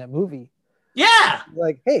Nicholson in that movie. Yeah.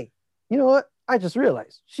 Like, hey, you know what? I just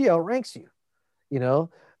realized she outranks you.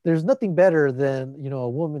 There's nothing better than, a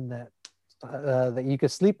woman that you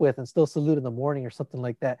could sleep with and still salute in the morning or something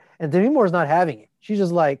like that. And Demi Moore's not having it. She's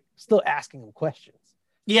just like still asking him questions.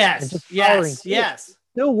 Yes.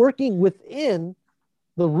 Still working within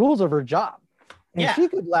the rules of her job. And yeah. She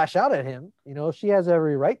could lash out at him. She has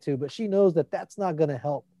every right to, but she knows that that's not going to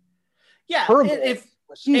help. Yeah.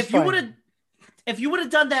 If you would have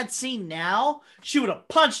done that scene now, she would have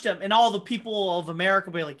punched him, and all the people of America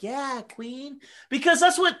would be like, "Yeah, Queen," because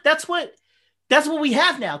that's what we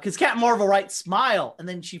have now. Because Captain Marvel writes "smile," and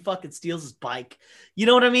then she fucking steals his bike. You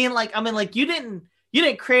know what I mean? Like, you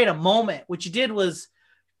didn't create a moment. What you did was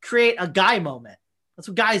create a guy moment. That's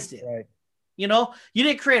what guys did. Right. You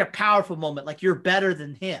didn't create a powerful moment. Like, you're better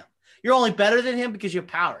than him. You're only better than him because you have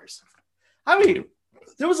powers. I mean,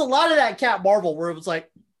 there was a lot of that Captain Marvel where it was like,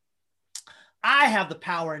 I have the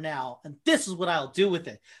power now, and this is what I'll do with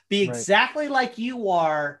it. Be Right. exactly like you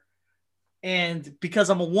are, and because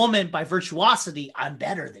I'm a woman, by virtuosity, I'm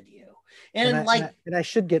better than you. And I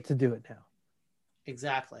should get to do it now.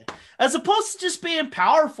 exactly. As opposed to just being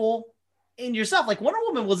powerful in yourself. Like Wonder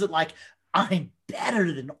Woman wasn't like, I'm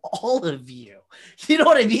better than all of you. You know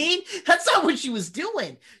what I mean? That's not what she was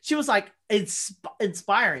doing. She was like, it's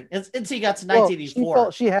inspiring until you got to 1984. She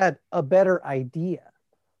felt she had a better idea.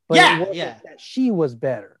 But Yeah, it wasn't yeah. that she was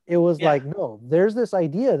better. It was Yeah. like, no, there's this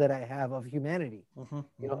idea that I have of humanity, you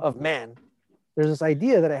know, of man. There's this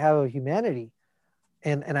idea that I have of humanity.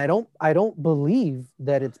 And I don't believe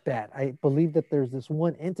that it's bad. I believe that there's this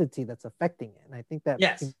one entity that's affecting it. And I think that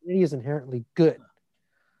Yes. humanity is inherently good.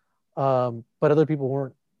 But other people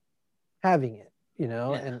weren't having it, you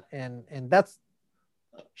know, Yeah. and that's,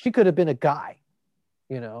 she could have been a guy,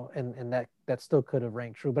 you know, and that still could have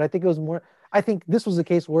rang true. But I think it was more, I think this was a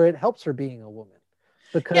case where it helps her being a woman.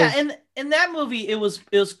 Because Yeah, and in that movie, it was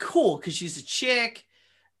cool because she's a chick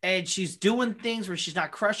and she's doing things where she's not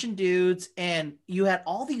crushing dudes, and you had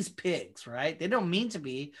all these pigs, right? They don't mean to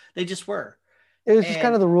be, they just were. it was just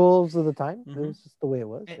kind of the rules of the time. Mhm. It was just the way it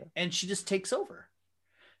was. And she just takes over.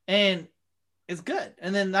 And it's good.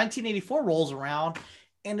 And then 1984 rolls around,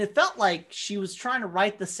 and it felt like she was trying to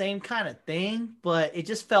write the same kind of thing, but it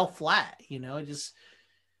just fell flat, you know, it just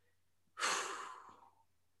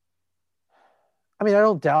I mean, I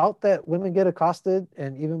don't doubt that women get accosted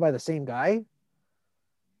and even by the same guy,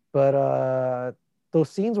 but those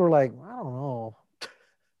scenes were like, I don't know.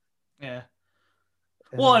 yeah.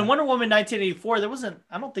 Well, in Wonder Woman 1984,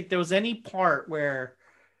 I don't think there was any part where,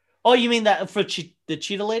 oh, you mean that for the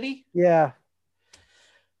Cheetah Lady? Yeah.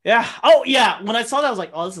 Yeah. Oh, yeah. When I saw that, I was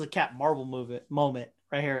like, oh, this is a Captain Marvel moment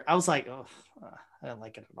right here. I was like, oh, I didn't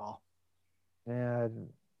like it at all. Yeah.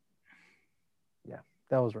 Yeah.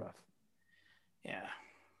 That was rough. Yeah.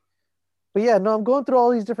 But yeah, no, I'm going through all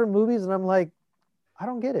these different movies and I'm like, I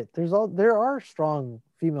don't get it. There are strong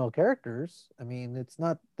female characters. I mean, it's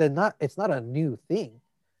not a new thing,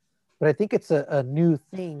 but I think it's a new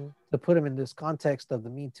thing to put them in this context of the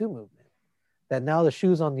Me Too movement, that now the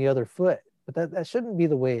shoe's on the other foot, but that shouldn't be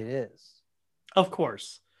the way it is. Of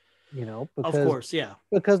course. You know, of course, yeah.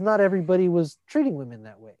 Because not everybody was treating women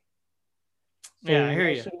that way. So yeah, I hear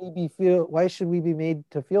you. Why should we be made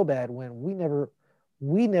to feel bad when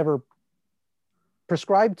we never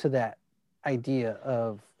prescribed to that idea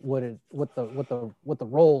of what the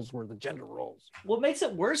roles were, the gender roles. What makes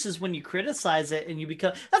it worse is when you criticize it and you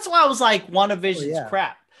become, that's why I was like, WandaVision's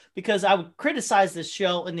crap, because I would criticize this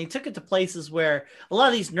show and they took it to places where a lot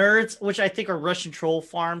of these nerds, which I think are Russian troll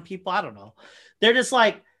farm people, I don't know, they're just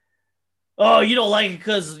like, oh, you don't like it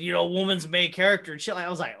because, you know, woman's main character and shit. Like, I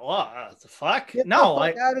was like, what the fuck? Get no,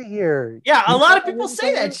 the fuck out of here. Yeah, a lot of people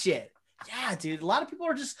say that shit. Yeah, dude. A lot of people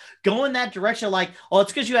are just going that direction. Like, oh,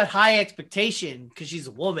 it's because you had high expectation because she's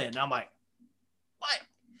a woman. And I'm like,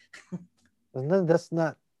 what? And then that's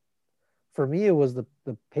not, for me, it was the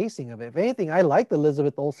pacing of it. If anything, I liked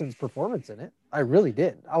Elizabeth Olsen's performance in it. I really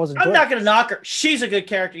did. I'm not going to knock her. She's a good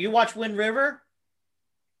character. You watch Wind River?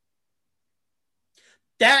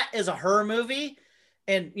 That is a her movie.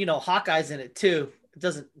 And, you know, Hawkeye's in it too.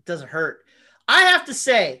 It doesn't hurt. I have to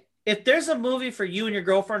say, if there's a movie for you and your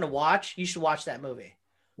girlfriend to watch, you should watch that movie.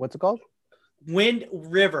 What's it called? Wind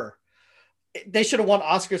River. They should have won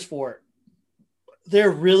Oscars for it.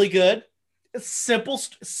 They're really good. It's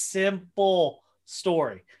simple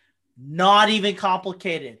story. Not even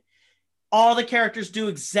complicated. All the characters do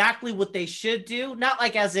exactly what they should do. Not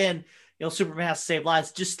like as in, you know, Superman has to save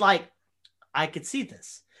lives. Just like, I could see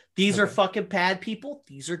this. These are fucking bad people.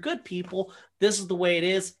 These are good people. This is the way it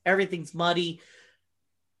is. Everything's muddy.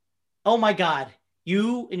 Oh my God,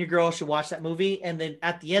 you and your girl should watch that movie. And then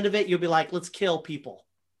at the end of it, you'll be like, let's kill people.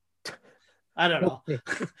 I don't know.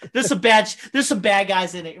 There's some bad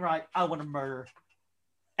guys in it. Right. I want to murder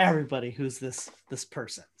everybody who's this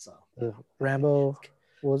person. So Rambo.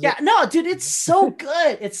 No, dude, it's so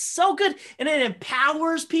good. It's so good. And it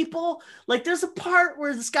empowers people. Like there's a part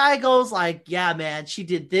where this guy goes like, yeah, man, she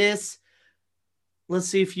did this. Let's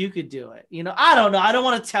see if you could do it. You know, I don't know. I don't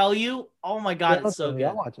want to tell you. Oh my God, it's so good.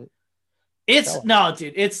 I'll watch it.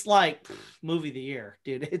 Dude, it's like movie of the year,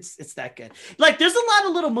 dude. It's that good. Like there's a lot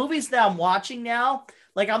of little movies that I'm watching now.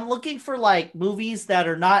 Like I'm looking for like movies that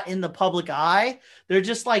are not in the public eye. They're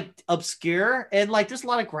just like obscure and like there's a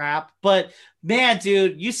lot of crap. But man,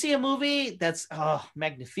 dude, you see a movie that's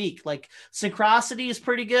magnifique. Like Synchronicity is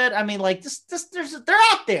pretty good. I mean, like they're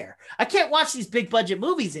out there. I can't watch these big budget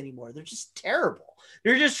movies anymore. They're just terrible.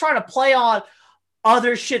 They're just trying to play on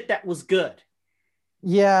other shit that was good.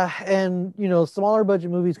 Yeah, and smaller budget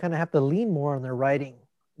movies kind of have to lean more on their writing,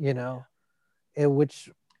 you know, and which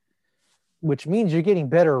means you're getting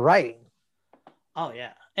better writing. Oh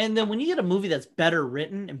yeah. And then when you get a movie that's better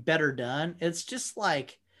written and better done, it's just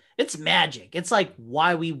like it's magic. It's like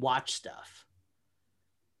why we watch stuff,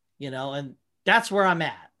 and that's where I'm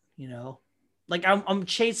at. Like I'm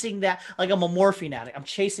chasing that, like I'm a morphine addict. I'm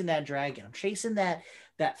chasing that dragon. I'm chasing that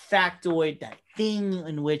factoid, that thing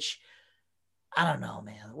in which I don't know,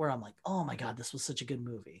 man, where I'm like, oh my God, this was such a good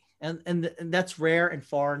movie. And that's rare and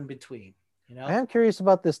far in between, you I know? am curious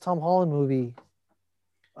about this Tom Holland movie.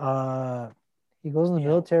 Uh, he goes in the Yeah.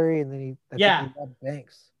 military and then I think he Yeah. robbed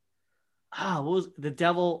banks. What was the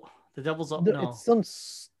devil? The devil's up. It's No. some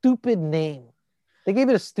stupid name. They gave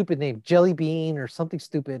it a stupid name, Jelly Bean or something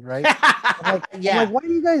stupid, right? I'm like, Yeah. why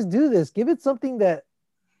do you guys do this? Give it something that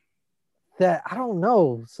I don't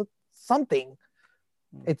know, something.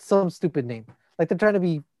 It's some stupid name. Like they're trying to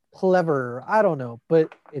be clever. I don't know,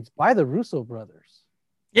 but it's by the Russo brothers.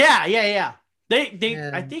 Yeah. Yeah. Yeah. I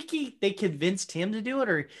And think they convinced him to do it,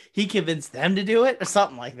 or he convinced them to do it, or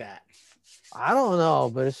something like that. I don't know,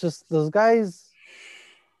 but it's just those guys,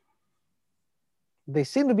 they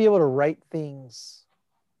seem to be able to write things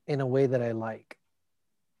in a way that I like.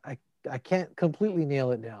 I I can't completely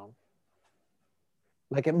nail it down.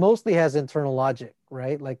 Like it mostly has internal logic,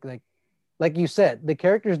 right? Like you said, the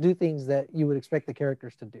characters do things that you would expect the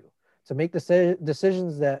characters to do, to make the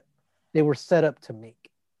decisions that they were set up to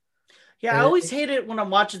make. Yeah, I And always hate it when I'm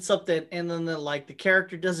watching something and then the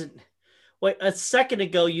character doesn't. Wait, a second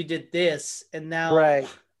ago you did this, and now right.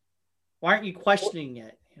 why aren't you questioning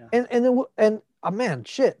it? And man,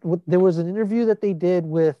 shit. There was an interview that they did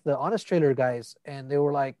with the Honest Trailer guys, and they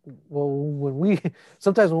were like, "Well, when we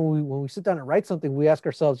sometimes when we sit down and write something, we ask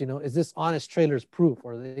ourselves, is this Honest Trailer's proof,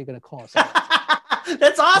 or are they going to call us out?"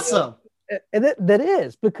 That's You know, awesome. and that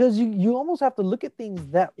is because you almost have to look at things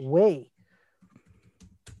that way.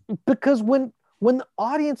 Because when the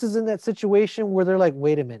audience is in that situation where they're like,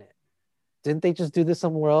 "Wait a minute, didn't they just do this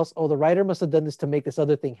somewhere else? Oh, the writer must have done this to make this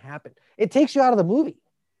other thing happen." It takes you out of the movie.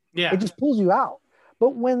 It Yeah. just pulls you out. But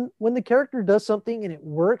when the character does something and it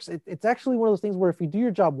works, it's actually one of those things where if you do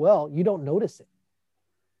your job well, you don't notice it.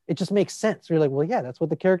 It just makes sense. You're like, well, yeah, that's what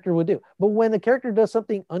the character would do. But when the character does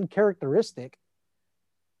something uncharacteristic,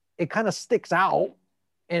 it kind of sticks out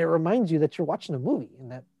and it reminds you that you're watching a movie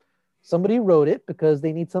and that somebody wrote it because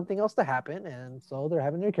they need something else to happen. And so they're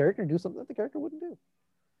having their character do something that the character wouldn't do.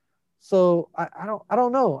 So I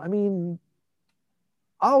don't know. I mean,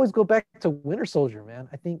 I always go back to Winter Soldier, man.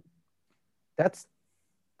 I think that's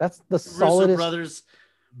the Russo solidest. brothers.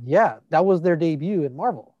 Yeah, that was their debut in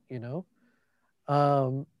Marvel.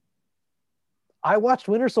 um I watched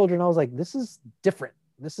Winter Soldier and I was like, this is different.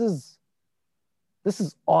 This is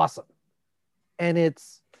awesome. And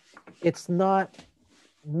it's not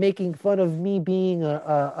making fun of me being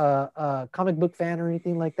a comic book fan or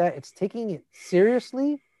anything like that. It's taking it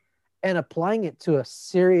seriously and applying it to a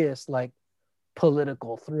serious, like,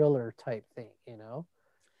 political thriller type thing.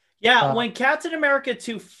 Yeah, uh when Captain America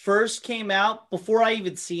 2 first came out, before I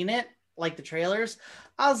even seen it, like the trailers,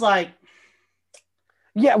 I was like,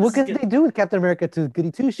 yeah, this what is could good. they do with Captain America to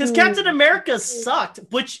Goody Two Because Shoes? Captain America sucked,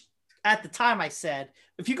 which at the time I said,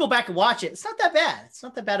 if you go back and watch it, it's not that bad. It's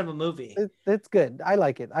not that bad of a movie. It's good. I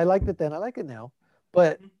like it. I liked it then. I like it now.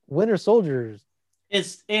 But Winter Soldiers,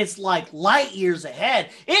 It's like light years ahead.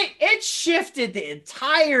 It shifted the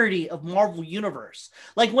entirety of Marvel Universe.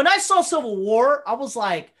 Like when I saw Civil War, I was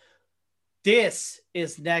like, this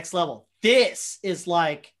is next level. This is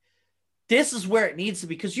where it needs to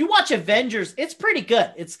be. Because you watch Avengers, it's pretty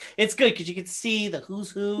good. It's good because you get to see the who's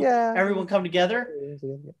who, yeah. everyone come together.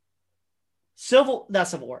 Not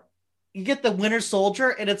Civil War. You get the Winter Soldier,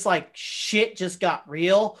 and it's like shit just got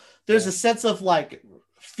real. There's a sense of like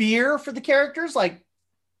fear for the characters, like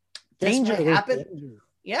this Danger. might happen.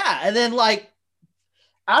 Yeah, and then like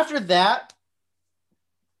after that,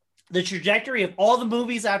 the trajectory of all the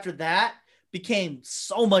movies after that became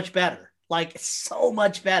so much better. Like so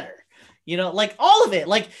much better. Like all of it.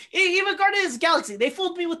 Like even Guardians of the Galaxy, they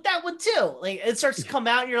fooled me with that one too. Like it starts to come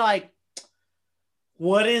out, and you're like,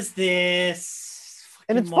 what is this?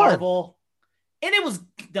 And Fucking it's Marvel. Fun. And it was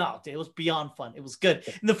it was beyond fun. It was good.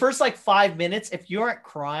 In the first like 5 minutes, if you aren't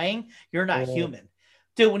crying, you're not human.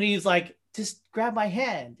 Dude, when he's like, just grab my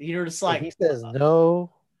hand, you're just like, he says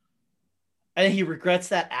no. And he regrets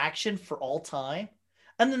that action for all time.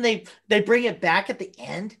 And then they bring it back at the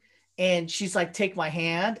end, and she's like, take my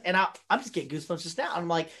hand. And I'm just getting goosebumps just now. I'm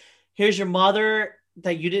like, here's your mother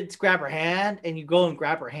that you didn't grab her hand, and you go and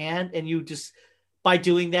grab her hand, and you just, by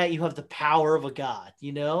doing that, you have the power of a god,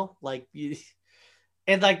 like you.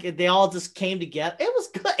 and like they all just came together. It was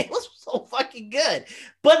good. It was so fucking good.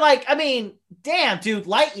 But like, I mean, damn, dude,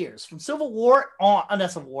 light years from Civil War on.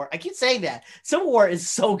 Not Civil War. I keep saying that Civil War is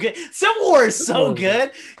so good. Civil War is so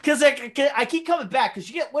good because I keep coming back because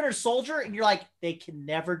you get Winter Soldier and you're like, they can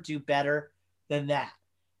never do better than that.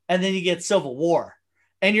 And then you get Civil War,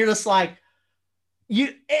 and you're just like,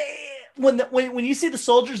 when you see the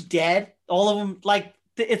soldiers dead, all of them, like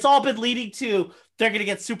it's all been leading to they're gonna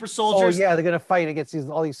get super soldiers. Oh yeah, they're gonna fight against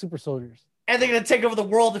all these super soldiers, and they're gonna take over the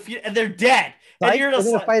world and they're dead. And you're just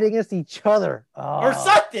they're gonna fight against each other or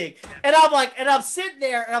something. And I'm like, and I'm sitting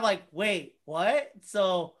there and I'm like, wait, what?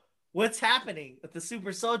 So what's happening? If the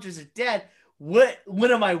super soldiers are dead, what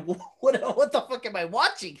the fuck am I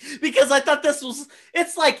watching? Because I thought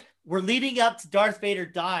it's like we're leading up to Darth Vader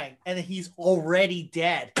dying and he's already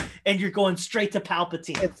dead and you're going straight to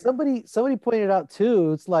Palpatine. And somebody pointed out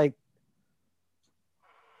too, it's like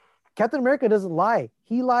Captain America doesn't lie.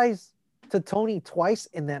 He lies to Tony twice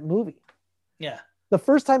in that movie. Yeah. The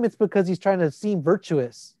first time it's because he's trying to seem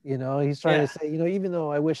virtuous, he's trying to say, even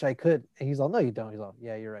though I wish I could, and he's all, no, you don't. He's all,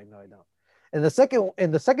 yeah, you're right. No, I don't.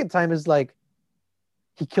 And the second time is like,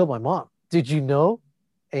 he killed my mom. Did you know?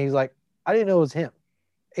 And he's like, I didn't know it was him.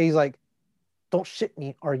 And he's like, don't shit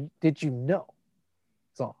me. Or did you know?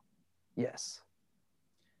 So, yes.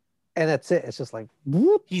 And that's it. It's just like,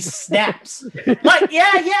 whoop. He snaps. Like,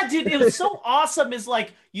 yeah, dude. It was so awesome. Is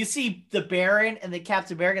like, you see the Baron and the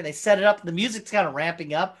Captain America, they set it up. The music's kind of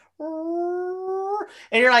ramping up. And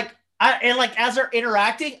you're like, as they're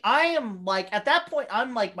interacting, I am like, at that point,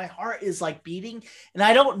 I'm like, my heart is like beating. And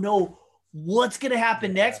I don't know what's going to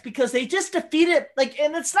happen next because they just defeated, like,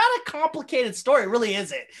 and it's not a complicated story. It really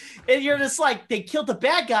isn't. And you're just like, they killed the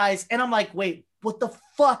bad guys. And I'm like, wait, what the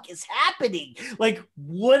fuck is happening? Like,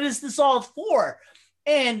 what is this all for?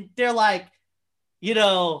 And they're like,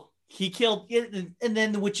 he killed it. And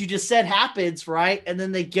then what you just said happens, right? And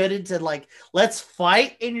then they get into like, let's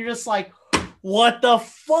fight. And you're just like, what the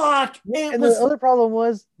fuck? The other problem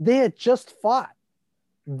was they had just fought.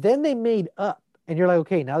 Then they made up. And you're like,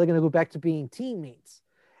 okay, now they're going to go back to being teammates.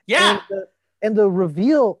 Yeah. And the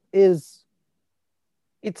reveal is,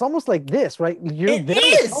 it's almost like this, right? You're there.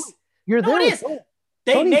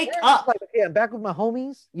 They make up. Like, okay, I'm back with my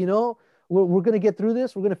homies. We're going to get through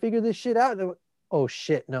this. We're going to figure this shit out. And like, oh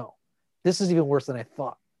shit, no. This is even worse than I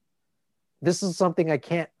thought. This is something I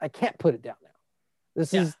can't put it down now.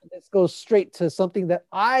 This goes straight to something that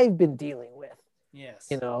I've been dealing with. Yes.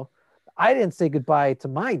 I didn't say goodbye to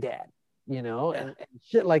my dad, and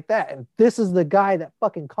shit like that. And this is the guy that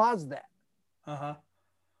fucking caused that. Uh-huh.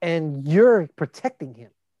 And you're protecting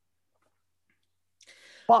him.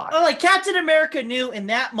 Fuck. Well, like Captain America knew in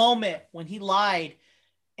that moment when he lied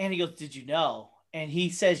and he goes, did you know? And he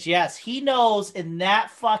says, yes, he knows in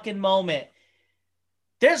that fucking moment,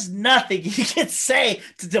 there's nothing he can say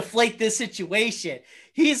to deflate this situation.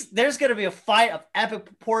 There's going to be a fight of epic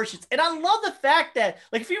proportions. And I love the fact that,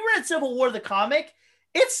 like, if you read Civil War, the comic,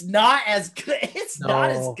 it's not as good. It's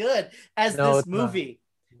not as good as this movie.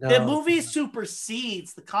 The movie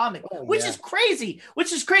supersedes the comic, which is crazy.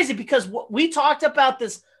 Which is crazy because we talked about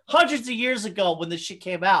this hundreds of years ago when this shit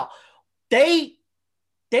came out. They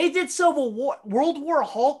did Civil War. World War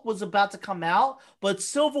Hulk was about to come out, but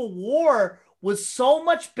Civil War was so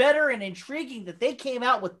much better and intriguing that they came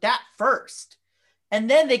out with that first. And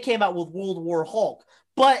then they came out with World War Hulk.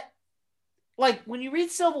 But like when you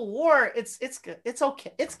read Civil War, it's good. It's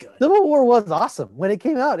okay. It's good. Civil War was awesome. When it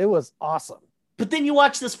came out, it was awesome. But then you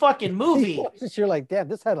watch this fucking movie. You're like, damn,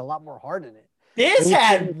 this had a lot more heart in it. This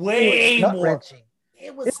had way more.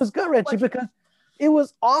 It was gut-wrenching because it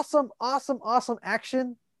was awesome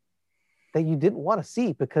action that you didn't want to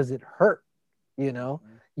see because it hurt. You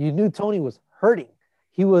knew Tony was hurting.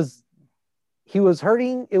 He was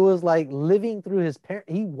hurting. It was like living through his parent.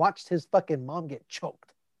 He watched his fucking mom get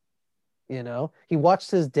choked. He watched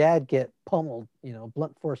his dad get pummeled.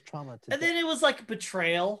 Blunt force trauma. And then it was like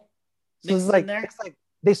betrayal. So it's like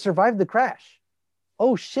they survived the crash.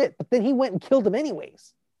 Oh shit! But then he went and killed him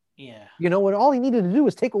anyways. Yeah. When all he needed to do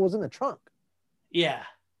was take what was in the trunk. Yeah.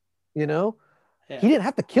 He didn't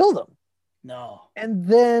have to kill them. No. And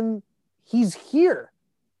then he's here.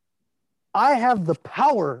 I have the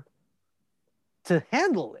power to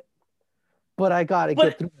handle it, but I gotta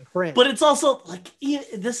get through my friend. But it's also like,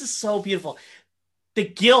 this is so beautiful. The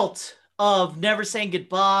guilt of never saying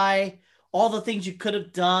goodbye, all the things you could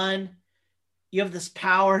have done. You have this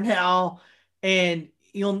power now, and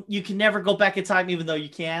you can never go back in time, even though you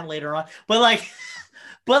can later on. But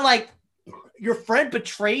like your friend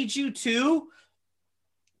betrayed you too.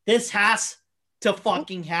 This has to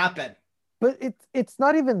fucking happen. But it's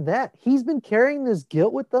not even that. He's been carrying this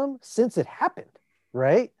guilt with them since it happened,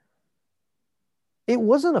 right? It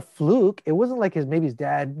wasn't a fluke. It wasn't like maybe his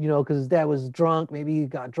dad, because his dad was drunk. Maybe he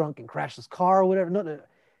got drunk and crashed his car or whatever. No, no.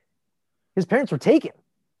 His parents were taken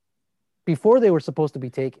before they were supposed to be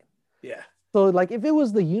taken. Yeah. So like if it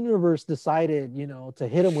was the universe decided, to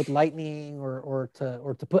hit him with lightning or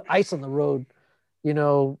to put ice on the road,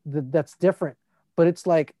 that's different. But it's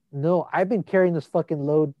like, no, I've been carrying this fucking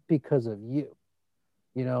load because of you.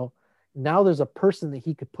 Now there's a person that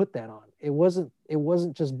he could put that on. It wasn't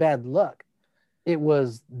just bad luck.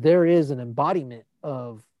 There is an embodiment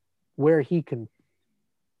of where he can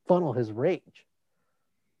funnel his rage.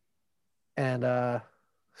 And damn,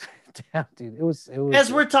 dude, it was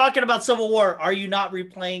As we're talking about Civil War, are you not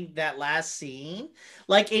replaying that last scene?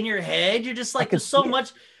 Like in your head, you're just like, there's so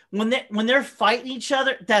much when they're fighting each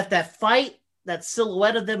other, that fight, that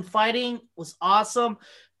silhouette of them fighting was awesome.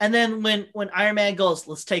 And then when Iron Man goes,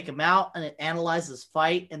 let's take him out, and it analyzes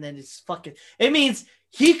fight, and then it means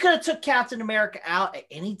he could have took Captain America out at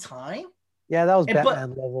any time. Yeah, that was Batman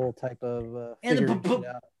level type of.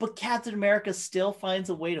 But Captain America still finds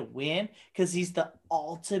a way to win because he's the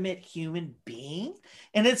ultimate human being,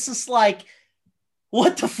 and it's just like,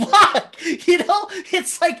 what the fuck,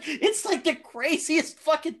 It's like the craziest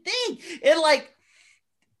fucking thing, and like,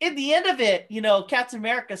 in the end of it, Captain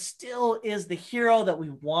America still is the hero that we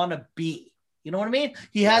want to be. You know what I mean?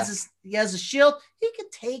 He has a shield. He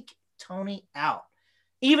could take Tony out,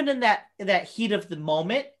 even in that heat of the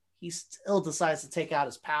moment. He still decides to take out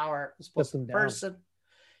his power, his person.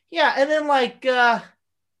 Yeah, and then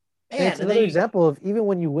it's another example of even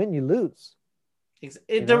when you win, you lose.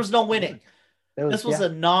 There was no winning. This was a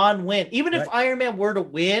non-win. Even if Iron Man were to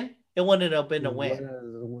win, it wouldn't have been a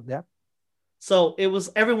win. Yeah. So it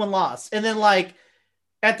was everyone lost. And then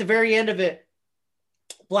at the very end of it,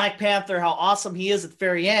 Black Panther, how awesome he is at the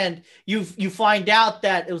very end, you find out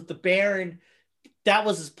that it was the Baron. That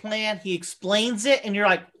was his plan. He explains it, and you're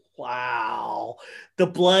like, wow, the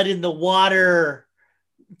blood in the water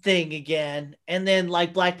thing again. And then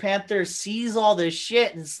Black Panther sees all this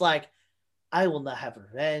shit, and it's like, I will not have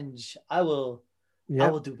revenge. I will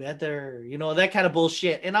do better. That kind of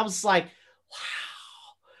bullshit. And I was like,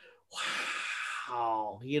 wow,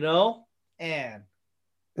 and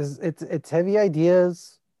it's heavy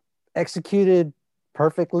ideas executed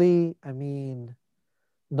perfectly. I mean,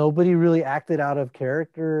 nobody really acted out of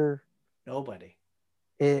character. Nobody.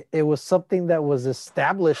 It was something that was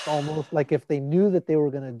established almost like if they knew that they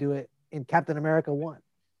were going to do it in Captain America 1.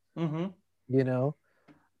 Mm-hmm.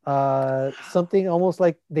 Something almost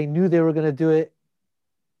like they knew they were going to do it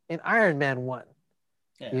in Iron Man 1.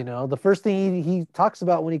 Yeah. The first thing he talks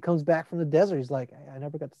about when he comes back from the desert, he's like, I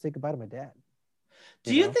never got to say goodbye to my dad.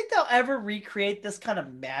 Do you think they'll ever recreate this kind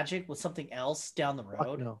of magic with something else down the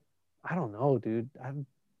road? No, I don't know, dude.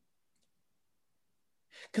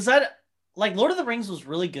 Because Lord of the Rings was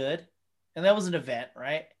really good, and that was an event,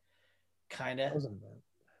 right? Kind of.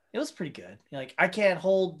 It was pretty good. I can't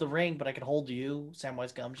hold the ring, but I can hold you,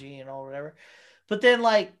 Samwise Gamgee, whatever. But then,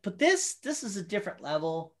 but this is a different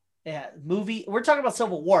level. Yeah, movie. We're talking about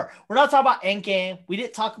Civil War. We're not talking about Endgame. We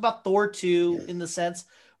didn't talk about Thor 2 in the sense.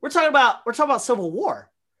 We're talking about Civil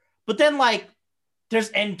War. But then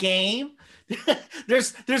there's Endgame.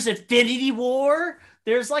 there's Infinity War.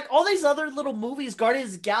 There's all these other little movies, Guardians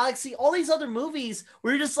of the Galaxy, all these other movies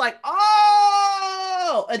where you're just like,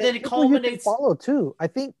 oh, and then it culminates. Follow too. I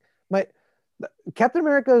think Captain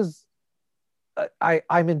America's.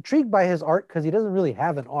 I'm intrigued by his arc because he doesn't really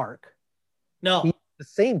have an arc. No, he's the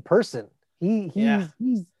same person. He's Superman.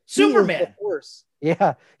 He is the force.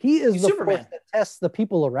 Yeah, he's the Superman. force that tests the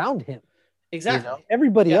people around him. Exactly.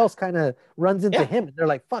 Everybody else kind of runs into him, and they're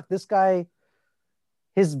like, "Fuck, this guy.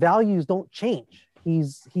 His values don't change.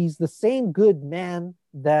 He's the same good man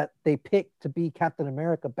that they picked to be Captain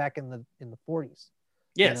America back in the 40s."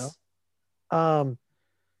 Yes.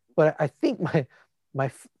 But I think my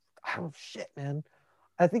oh shit, man.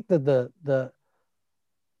 I think the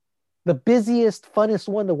busiest, funnest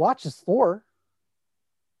one to watch is Thor.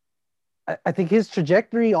 I think his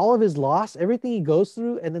trajectory, all of his loss, everything he goes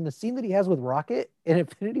through, and then the scene that he has with Rocket in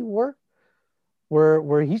Infinity War,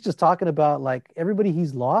 where he's just talking about everybody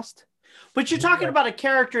he's lost. But you're talking about a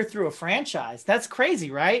character through a franchise. That's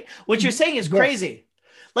crazy, right? What you're saying is crazy.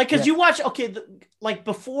 Because you watch,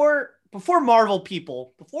 before Marvel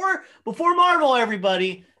people, before Marvel,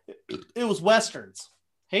 everybody, it was Westerns.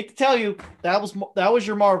 Hate to tell you, that was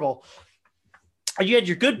your Marvel. You had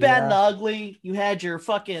your good, bad, and ugly. You had your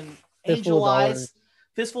fucking Angel Eyes,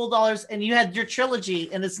 Fistful of Dollars, and you had your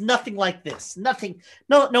trilogy, and it's nothing like this. Nothing,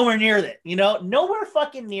 nowhere near that. Nowhere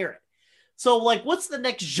fucking near it. So, like, what's the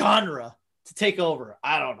next genre to take over?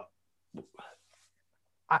 I don't know.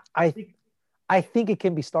 I think it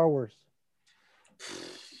can be Star Wars.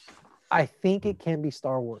 I think it can be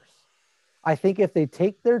Star Wars. I think if they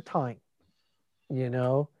take their time,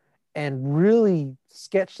 and really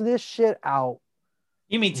sketch this shit out.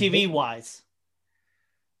 You mean TV wise?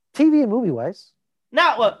 TV and movie wise.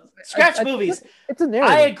 Not what scratch movies. It's a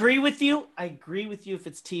narrative. I agree with you. If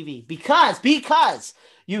it's TV because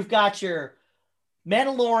you've got your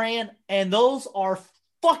Mandalorian and those are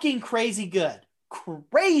fucking crazy good.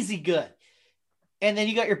 And then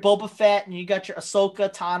you got your Boba Fett and you got your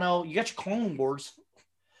Ahsoka Tano, you got your Clone Wars.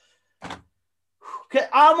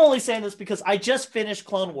 I'm only saying this because I just finished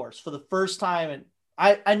Clone Wars for the first time, and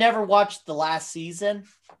I never watched the last season.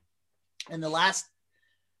 And the last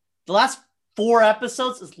 4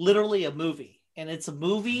 episodes is literally a movie, and it's a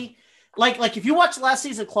movie like if you watch the last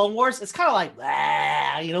season of Clone Wars, it's kind of like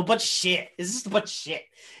a bunch of shit. It's just a bunch of shit,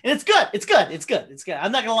 and it's good. It's good.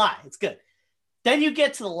 I'm not gonna lie, it's good. Then you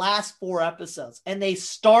get to the last 4 episodes, and they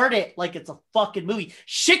start it like it's a fucking movie.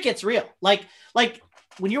 Shit gets real. Like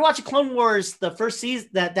when you're watching Clone Wars, the first season,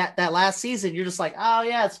 that last season, you're just like, oh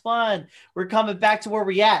yeah, it's fun. We're coming back to where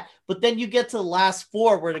we're at. But then you get to the last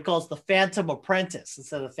 4 where it goes the Phantom Apprentice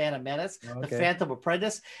instead of Phantom Menace, The Phantom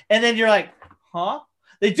Apprentice. And then you're like, huh?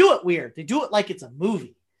 They do it weird. They do it like it's a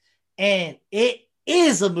movie. And it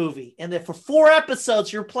is a movie. And then for 4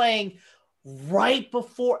 episodes, you're playing right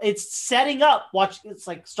before it's setting up. Watch, it's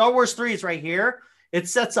like Star Wars 3 is right here. It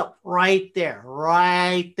sets up right there,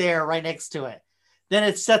 right next to it. Then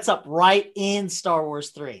it sets up right in Star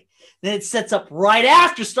Wars 3. Then it sets up right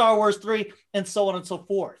after Star Wars 3, and so on and so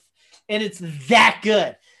forth. And it's that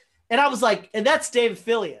good. And I was like, and that's Dave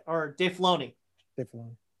Filoni. Dave Filoni.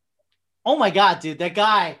 Oh my God, dude, that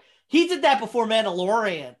guy, he did that before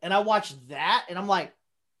Mandalorian. And I watched that, and I'm like,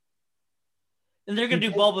 and they're going to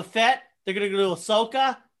do Boba Fett. They're going to do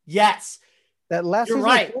Ahsoka. Yes. That last season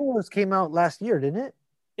of Clone Wars came out last year, didn't it?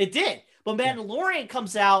 It did. But Mandalorian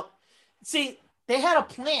comes out. See, they had a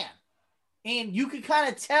plan, and you could kind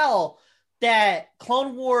of tell that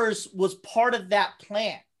Clone Wars was part of that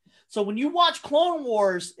plan. So when you watch Clone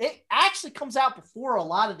Wars, it actually comes out before a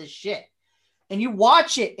lot of this shit, and you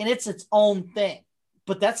watch it, and it's its own thing.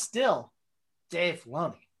 But that's still Dave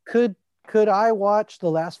Filoni. Could I watch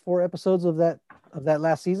the last 4 episodes of that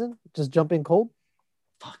last season? Just jump in cold?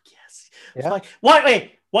 Fuck yes. Yeah.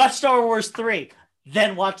 Wait. Watch Star Wars 3,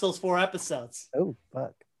 then watch those 4 episodes. Oh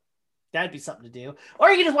fuck. That'd be something to do. Or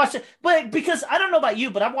you can just watch it. But because I don't know about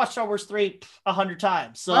you, but I've watched Star Wars 3 100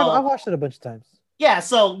 times. So I've watched it a bunch of times. Yeah,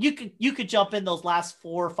 so you could jump in those last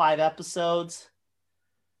 4 or 5 episodes.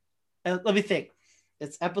 And let me think.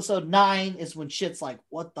 It's episode 9 is when shit's like,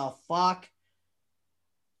 what the fuck?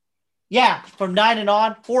 Yeah, from 9 and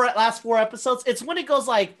on, last 4 episodes. It's when it goes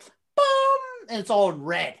like, boom, and it's all in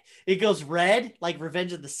red. It goes red, like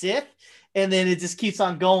Revenge of the Sith, and then it just keeps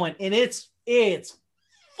on going. And it's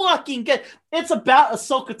fucking good. It's about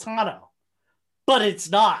Ahsoka Tano, but it's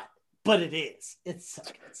not. But it is. It's so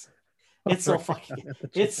good. It's so fucking good.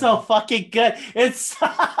 It's so fucking good. I'm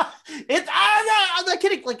not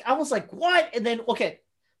kidding. Like, I was like, what? And then, okay.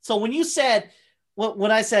 So when you said,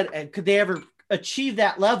 when I said, could they ever achieve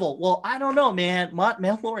that level? Well, I don't know, man.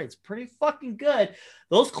 Mandalorian's pretty fucking good.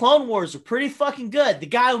 Those Clone Wars are pretty fucking good. The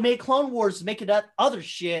guy who made Clone Wars is making that other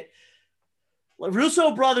shit.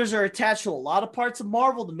 Russo brothers are attached to a lot of parts of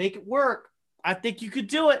Marvel to make it work. I think you could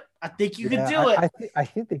do it. I think you could do it. I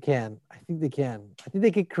think they can. I think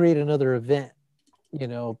they could create another event,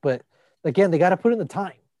 but again, they got to put in the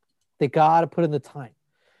time.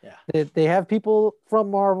 Yeah. They have people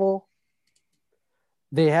from Marvel.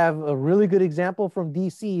 They have a really good example from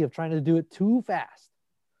DC of trying to do it too fast,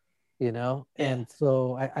 Yeah. And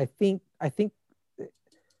so I think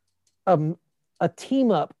a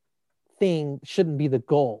team up thing shouldn't be the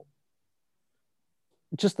goal.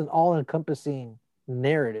 Just an all-encompassing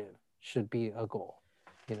narrative should be a goal.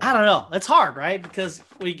 I don't know. It's hard, right? Because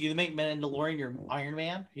you make Mandalorian your Iron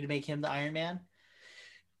Man. You make him the Iron Man.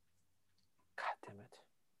 God damn it.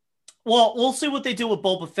 Well, we'll see what they do with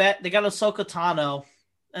Boba Fett. They got Ahsoka Tano,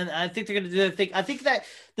 and I think they're going to do the thing. I think that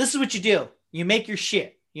this is what you do. You make your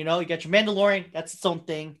shit. You got your Mandalorian. That's its own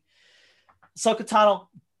thing. Ahsoka Tano,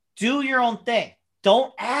 do your own thing.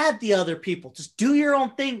 Don't add the other people. Just do your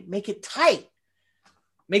own thing. Make it tight.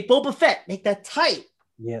 Make Boba Fett. Make that tight.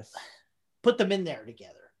 Yes. Put them in there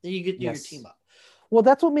together. Then you get your team up. Well,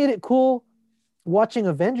 that's what made it cool watching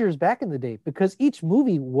Avengers back in the day, because each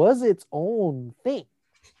movie was its own thing.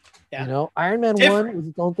 Yeah. Iron Man 1 was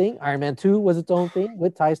its own thing. Iron Man 2 was its own thing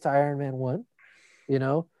with ties to Iron Man 1.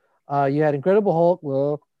 You had Incredible Hulk.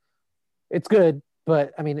 Well, it's good,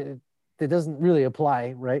 but I mean, it doesn't really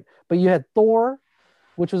apply, right? But you had Thor,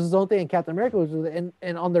 which was his own thing, and Captain America was,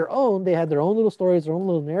 and on their own, they had their own little stories, their own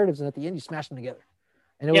little narratives, and at the end, you smashed them together.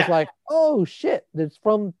 And it was Yeah, like, oh shit,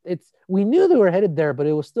 we knew they were headed there, but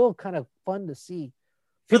it was still kind of fun to see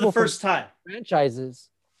for the people from first time. franchises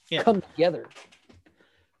Yeah. come together.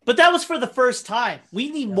 But that was for the first time.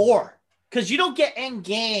 We need Yeah. more because you don't get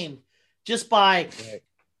Endgame just by Right.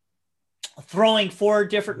 throwing 4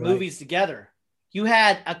 different Right. movies together. You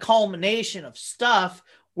had a culmination of stuff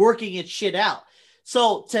working its shit out.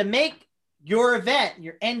 So to make your event,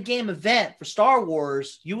 your Endgame event for Star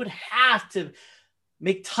Wars, you would have to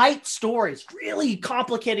make tight stories, really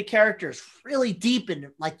complicated characters, really deep,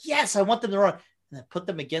 and like, yes, I want them to run, and then put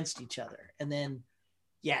them against each other, and then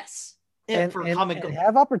yes, And, for and, comic and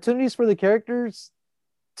have opportunities for the characters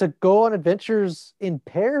to go on adventures in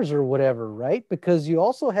pairs or whatever, right? Because you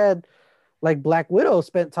also had like Black Widow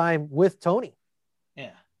spent time with Tony,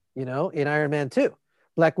 yeah, in Iron Man 2.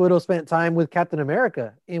 Black Widow spent time with Captain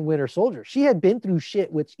America in Winter Soldier. She had been through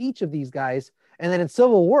shit with each of these guys. And then in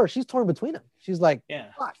Civil War, she's torn between them. She's like, yeah.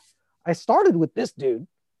 fuck, I started with this dude.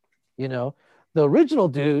 The original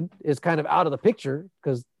dude is kind of out of the picture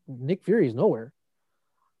because Nick Fury is nowhere.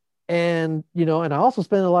 And, and I also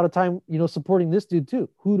spend a lot of time, supporting this dude too.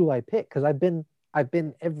 Who do I pick? Because I've been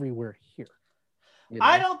everywhere here.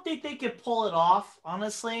 I don't think they could pull it off,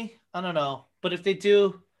 honestly. I don't know. But if they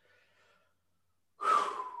do,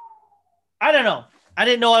 I don't know. I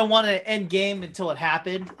didn't know I wanted an end game until it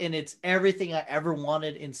happened, and it's everything I ever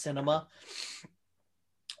wanted in cinema.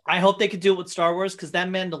 I hope they could do it with Star Wars because that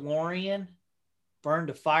Mandalorian burned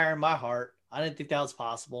a fire in my heart. I didn't think that was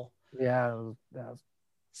possible. Yeah.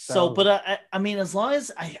 But I mean, as long as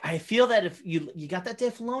I feel that if you got that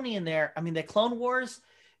Dave Filoni in there, I mean, that Clone Wars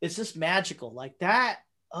is just magical. Like that,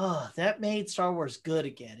 that made Star Wars good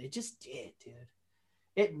again. It just did, dude.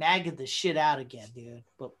 It magged the shit out again, dude.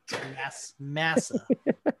 But Massa,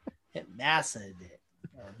 Massa did.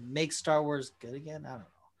 Make Star Wars good again. I don't know.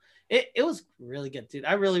 It was really good, dude.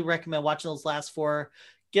 I really recommend watching those last 4.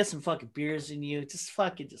 Get some fucking beers in you. Just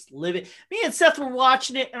live it. Me and Seth were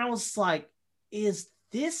watching it, and I was like, is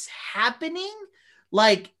this happening?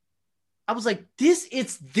 Like, I was like,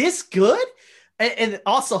 it's this good? And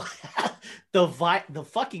also the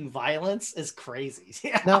fucking violence is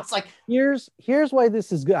crazy. Now, it's like, here's why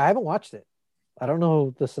this is good. I haven't watched it. I don't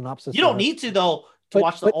know the synopsis. You don't need to though to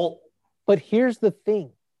watch the old. But here's the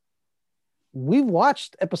thing. We've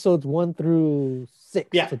watched episodes 1 through 6.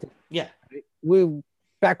 Yeah. Today, yeah. Right? We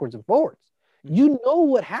backwards and forwards. Mm-hmm. You know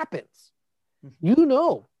what happens.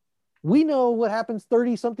 Mm-hmm. We know what happens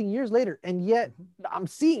 30 something years later. And yet I'm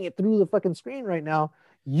seeing it through the fucking screen right now.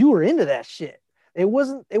 You were into that shit. It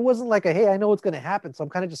wasn't like hey, I know what's going to happen. So I'm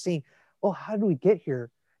kind of just seeing, oh, how did we get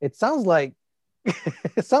here? It sounds like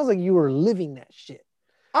you were living that shit.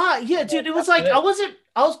 Yeah, dude. It was like, I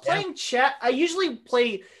was playing chess. I usually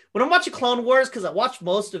play when I'm watching Clone Wars, because I watched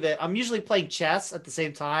most of it. I'm usually playing chess at the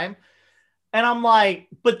same time. And I'm like,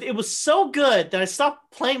 but it was so good that I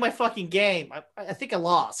stopped playing my fucking game. I think I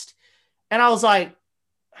lost. And I was like,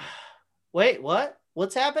 wait, what?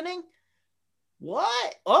 What's happening?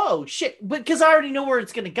 What? Oh, shit. Because I already know where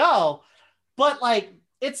it's going to go. But like,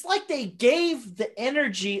 it's like they gave the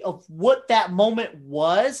energy of what that moment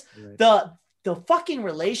was, right. The fucking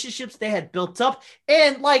relationships they had built up.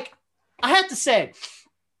 And like, I have to say,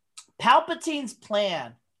 Palpatine's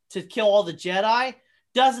plan to kill all the Jedi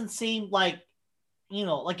doesn't seem like,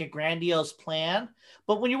 like a grandiose plan.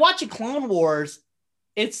 But when you're watching Clone Wars,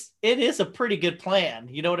 it is a pretty good plan.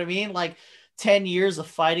 You know what I mean? Like 10 years of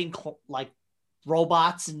fighting like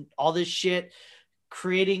robots and all this shit,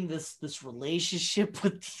 creating this relationship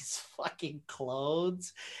with these fucking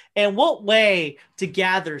clones. And what way to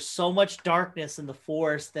gather so much darkness in the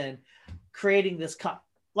Force than creating this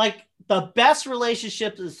like the best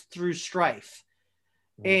relationship is through strife.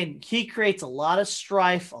 And he creates a lot of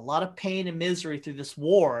strife, a lot of pain and misery through this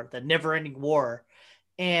war, the never-ending war.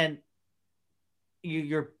 And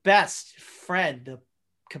your best friend, the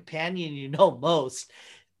companion you know most,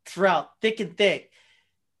 throughout thick and thick,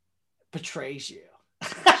 betrays you.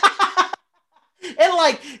 And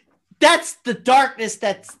like, that's the darkness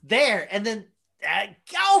that's there. And then that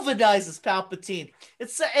galvanizes Palpatine.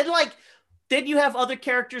 And like, then you have other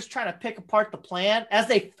characters trying to pick apart the plan as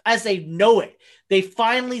they know it. They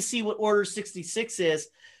finally see what Order 66 is.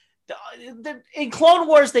 In Clone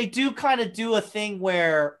Wars, they do kind of do a thing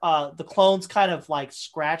where the clones kind of like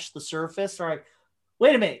scratch the surface. They're like,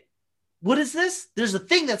 wait a minute, what is this? There's a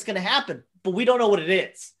thing that's going to happen, but we don't know what it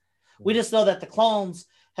is. We just know that the clones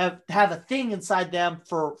have a thing inside them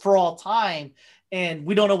for all time. and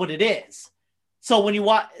we don't know what it is. So when you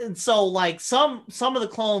watch, and so like some of the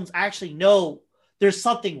clones actually know there's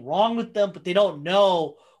something wrong with them, but they don't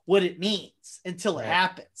know what it means until it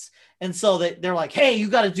happens. And so they're like, hey, you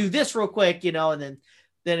got to do this real quick, you know, and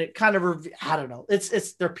then it kind of, I don't know.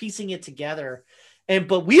 It's they're piecing it together.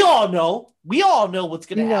 But we all know what's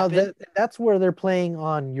going to happen. That's where they're playing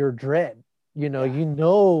on your dread. You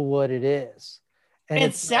know what it is. And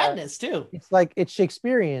it's sadness too. It's like, it's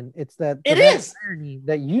Shakespearean. It's that it is irony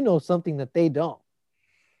that something that they don't.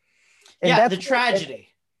 And that's the tragedy.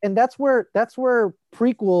 And that's where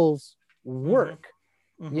prequels work.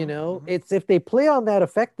 Mm-hmm. It's if they play on that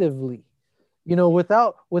effectively,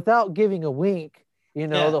 without giving a wink, the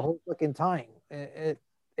whole fucking time.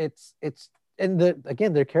 It's and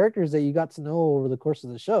they're characters that you got to know over the course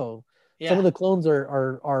of the show. Yeah. Some of the clones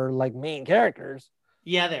are like main characters.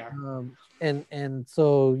 Yeah, they are. And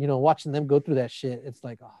so watching them go through that shit, it's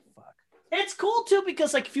like, oh fuck. It's cool too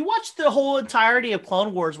because like if you watch the whole entirety of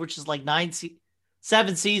Clone Wars, which is like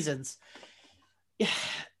 7 seasons,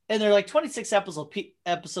 and they're like 26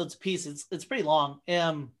 episodes a piece. It's pretty long.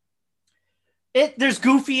 There's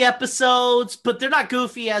goofy episodes, but they're not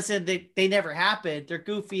goofy as in they never happened. They're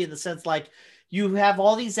goofy in the sense like you have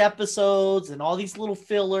all these episodes and all these little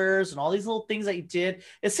fillers and all these little things that you did.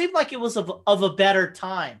 It seemed like it was of a better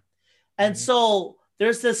time. And so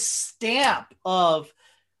there's this stamp of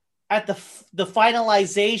at the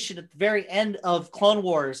finalization at the very end of Clone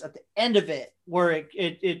Wars, at the end of it, where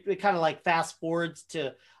it kind of like fast forwards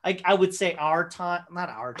to, I would say our time, not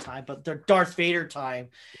our time, but the Darth Vader time.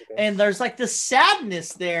 Okay. And there's like this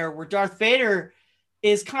sadness there where Darth Vader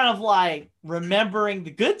is kind of like remembering the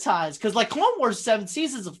good times. Cause like Clone Wars 7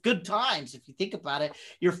 seasons of good times. If you think about it,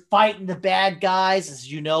 you're fighting the bad guys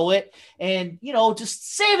as you know it. And,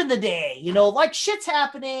 just saving the day, like shit's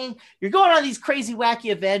happening. You're going on these crazy,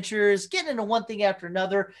 wacky adventures, getting into one thing after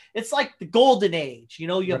another. It's like the golden age, you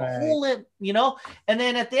have a whole, and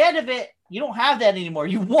then at the end of it, you don't have that anymore.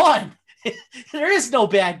 You won. There is no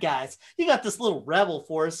bad guys. You got this little rebel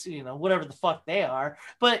force, whatever the fuck they are,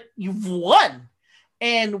 but you've won.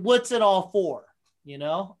 And what's it all for?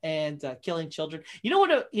 And killing children.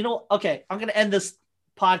 Okay, I'm going to end this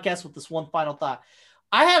podcast with this one final thought.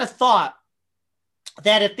 I had a thought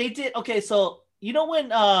that if they did, okay, so when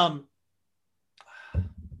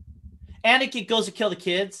Anakin goes to kill the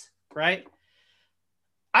kids, right?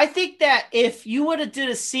 I think that if you would have did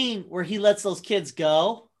a scene where he lets those kids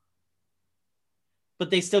go, but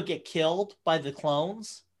they still get killed by the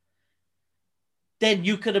clones, then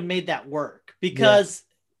you could have made that work because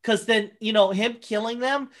then, him killing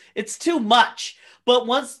them, it's too much. But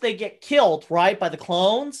once they get killed, right, by the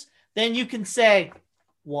clones, then you can say,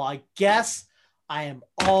 well, I guess I am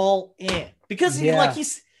all in because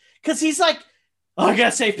he's like, oh, I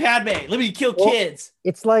gotta save Padme. Let me kill kids.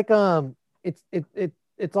 It's like,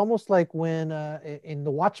 it's almost like when in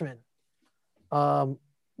The Watchmen,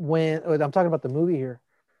 when I'm talking about the movie here.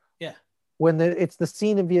 Yeah. When it's the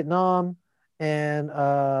scene in Vietnam and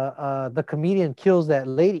the comedian kills that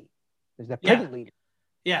lady. There's that pregnant lady.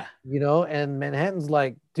 Yeah. And Manhattan's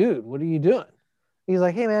like, dude, what are you doing? He's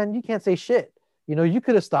like, hey man, you can't say shit. You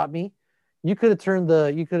could have stopped me. You could have turned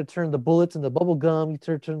the bullets into bubble gum. You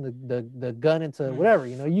could have turned the gun into whatever,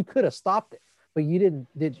 you could have stopped it, but you didn't,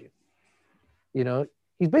 did you?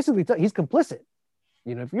 He's basically he's complicit.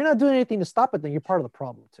 If you're not doing anything to stop it, then you're part of the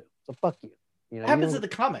problem too. So fuck you. What happens in the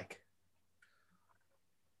comic?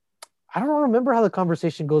 I don't remember how the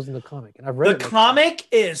conversation goes in the comic, and I've read the comic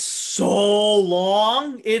is so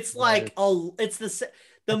long. It's like it's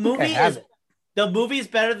the movie is the movie is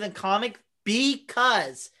better than comic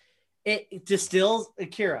because it distills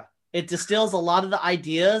Akira. It distills a lot of the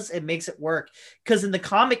ideas and makes it work. Because in the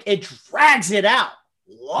comic, it drags it out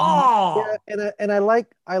long. Yeah, and I like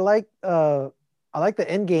the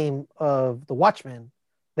end game of the Watchmen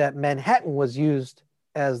that Manhattan was used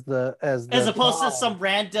as opposed to some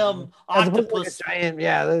random octopus giant.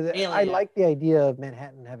 Yeah, alien. I like the idea of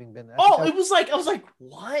Manhattan having been. I was like,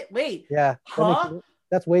 what? Wait, yeah,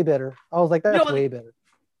 that's way better. I was like, that's way better.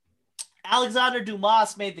 Alexander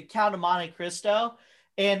Dumas made The Count of Monte Cristo,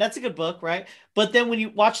 and that's a good book, right? But then when you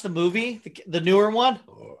watch the movie, the newer one,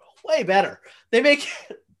 way better. They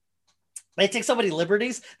take so many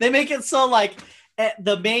liberties. They make it so like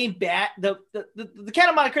the main the Count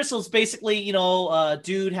of Monte Cristo is basically, a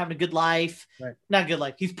dude having a good life, right? Not a good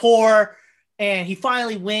life. He's poor and he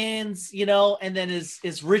finally wins, and then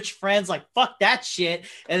his rich friends like, fuck that shit.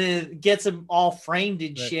 And then it gets him all framed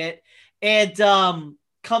and shit. And,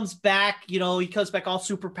 comes back, you know, he comes back all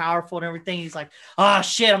super powerful and everything. He's like, oh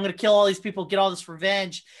shit, I'm gonna kill all these people, get all this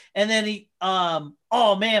revenge. And then he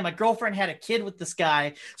oh man, my girlfriend had a kid with this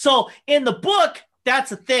guy. So in the book,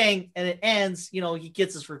 that's a thing, and it ends, you know, he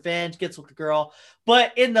gets his revenge, gets with the girl.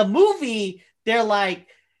 But in the movie, they're like,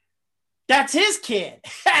 that's his kid.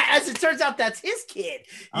 As it turns out, that's his kid.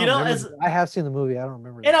 You know, I have seen the movie. I don't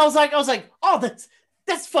remember. And I was like, oh,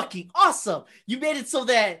 that's fucking awesome. You made it so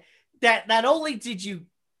that not only did you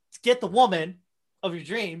get the woman of your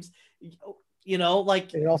dreams, you know,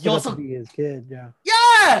 like it also has to be his kid.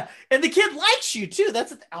 Yeah. And the kid likes you too.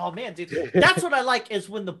 Oh man, dude. That's what I like, is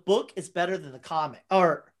when the book is better than the comic,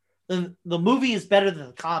 or the movie is better than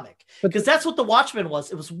the comic. Because that's what The Watchmen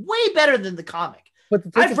was. It was way better than the comic. But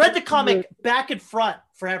I've read the comic back and front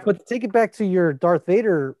forever. But to take it back to your Darth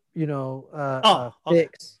Vader, you know,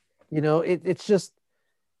 fix, you know, it's just,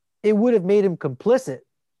 it would have made him complicit,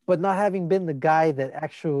 but not having been the guy that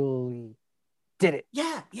actually did it.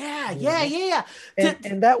 Yeah.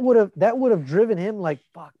 And that would have driven him like,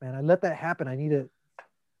 fuck, man, I let that happen. I need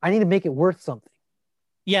to make it worth something.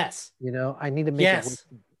 Yes. You know, I need to make it worth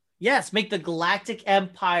something. Yes, make the Galactic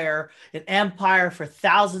Empire an empire for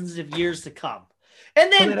thousands of years to come.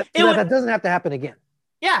 And then that doesn't have to happen again.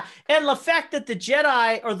 Yeah. And the fact that the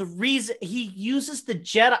Jedi, or the reason he uses the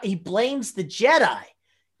Jedi, he blames the Jedi.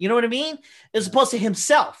 You know what I mean? As opposed to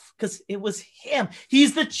himself, because it was him.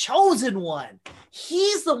 He's the chosen one.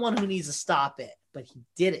 He's the one who needs to stop it, but he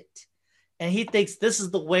did it. And he thinks this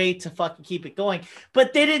is the way to fucking keep it going.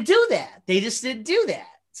 But they didn't do that. They just didn't do that.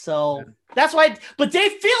 So that's why. But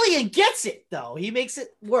Dave Fillion gets it, though. He makes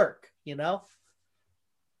it work, you know?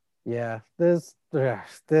 Yeah. There's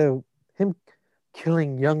him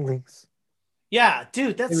killing younglings. Yeah,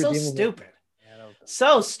 dude, that's so stupid.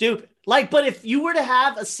 So stupid. Like, but if you were to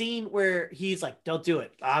have a scene where he's like, don't do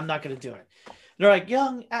it, I'm not going to do it. They're like,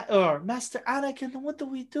 young or Master Anakin, what do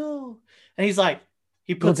we do? And he's like,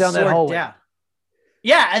 he puts down the sword down.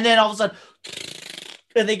 Yeah, and then all of a sudden,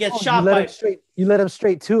 and they get shot by. You let him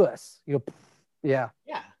straight to us. Yeah.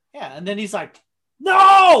 And then he's like,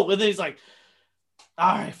 no, and then he's like,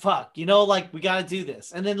 all right, fuck, you know, like, we got to do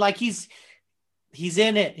this. And then like he's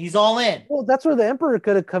in it. He's all in. Well, that's where the Emperor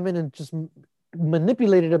could have come in and just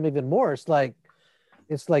manipulated him even more. It's like,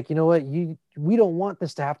 you know what, we don't want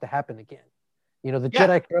this to have to happen again. You know, the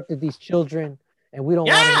Jedi corrupted these children, and we don't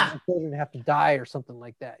want the children to have to die or something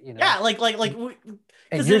like that. You know,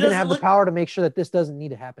 and you're gonna have the power to make sure that this doesn't need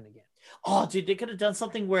to happen again. Oh, dude, they could have done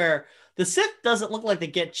something where the Sith doesn't look like they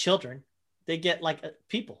get children. They get like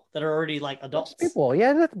people that are already like adults. People,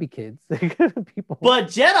 yeah, they have to be kids. They get people. But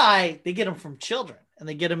Jedi, they get them from children, and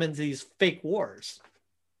they get them into these fake wars.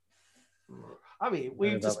 I mean,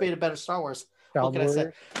 we just made a better Star Wars. What can I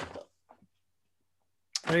say?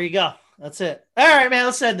 There you go. That's it. All right, man.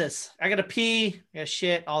 Let's end this. I gotta pee. I gotta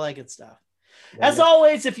shit. All that good stuff. As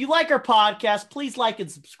always, if you like our podcast, please like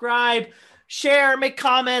and subscribe, share, make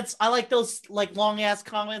comments. I like those like long ass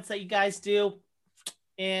comments that you guys do.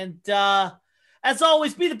 And as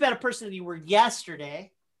always, be the better person than you were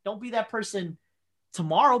yesterday. Don't be that person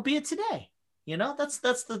tomorrow. Be it today. You know, that's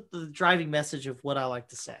the driving message of what I like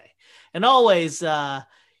to say. And always, head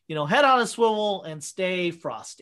on a swivel and stay frosty.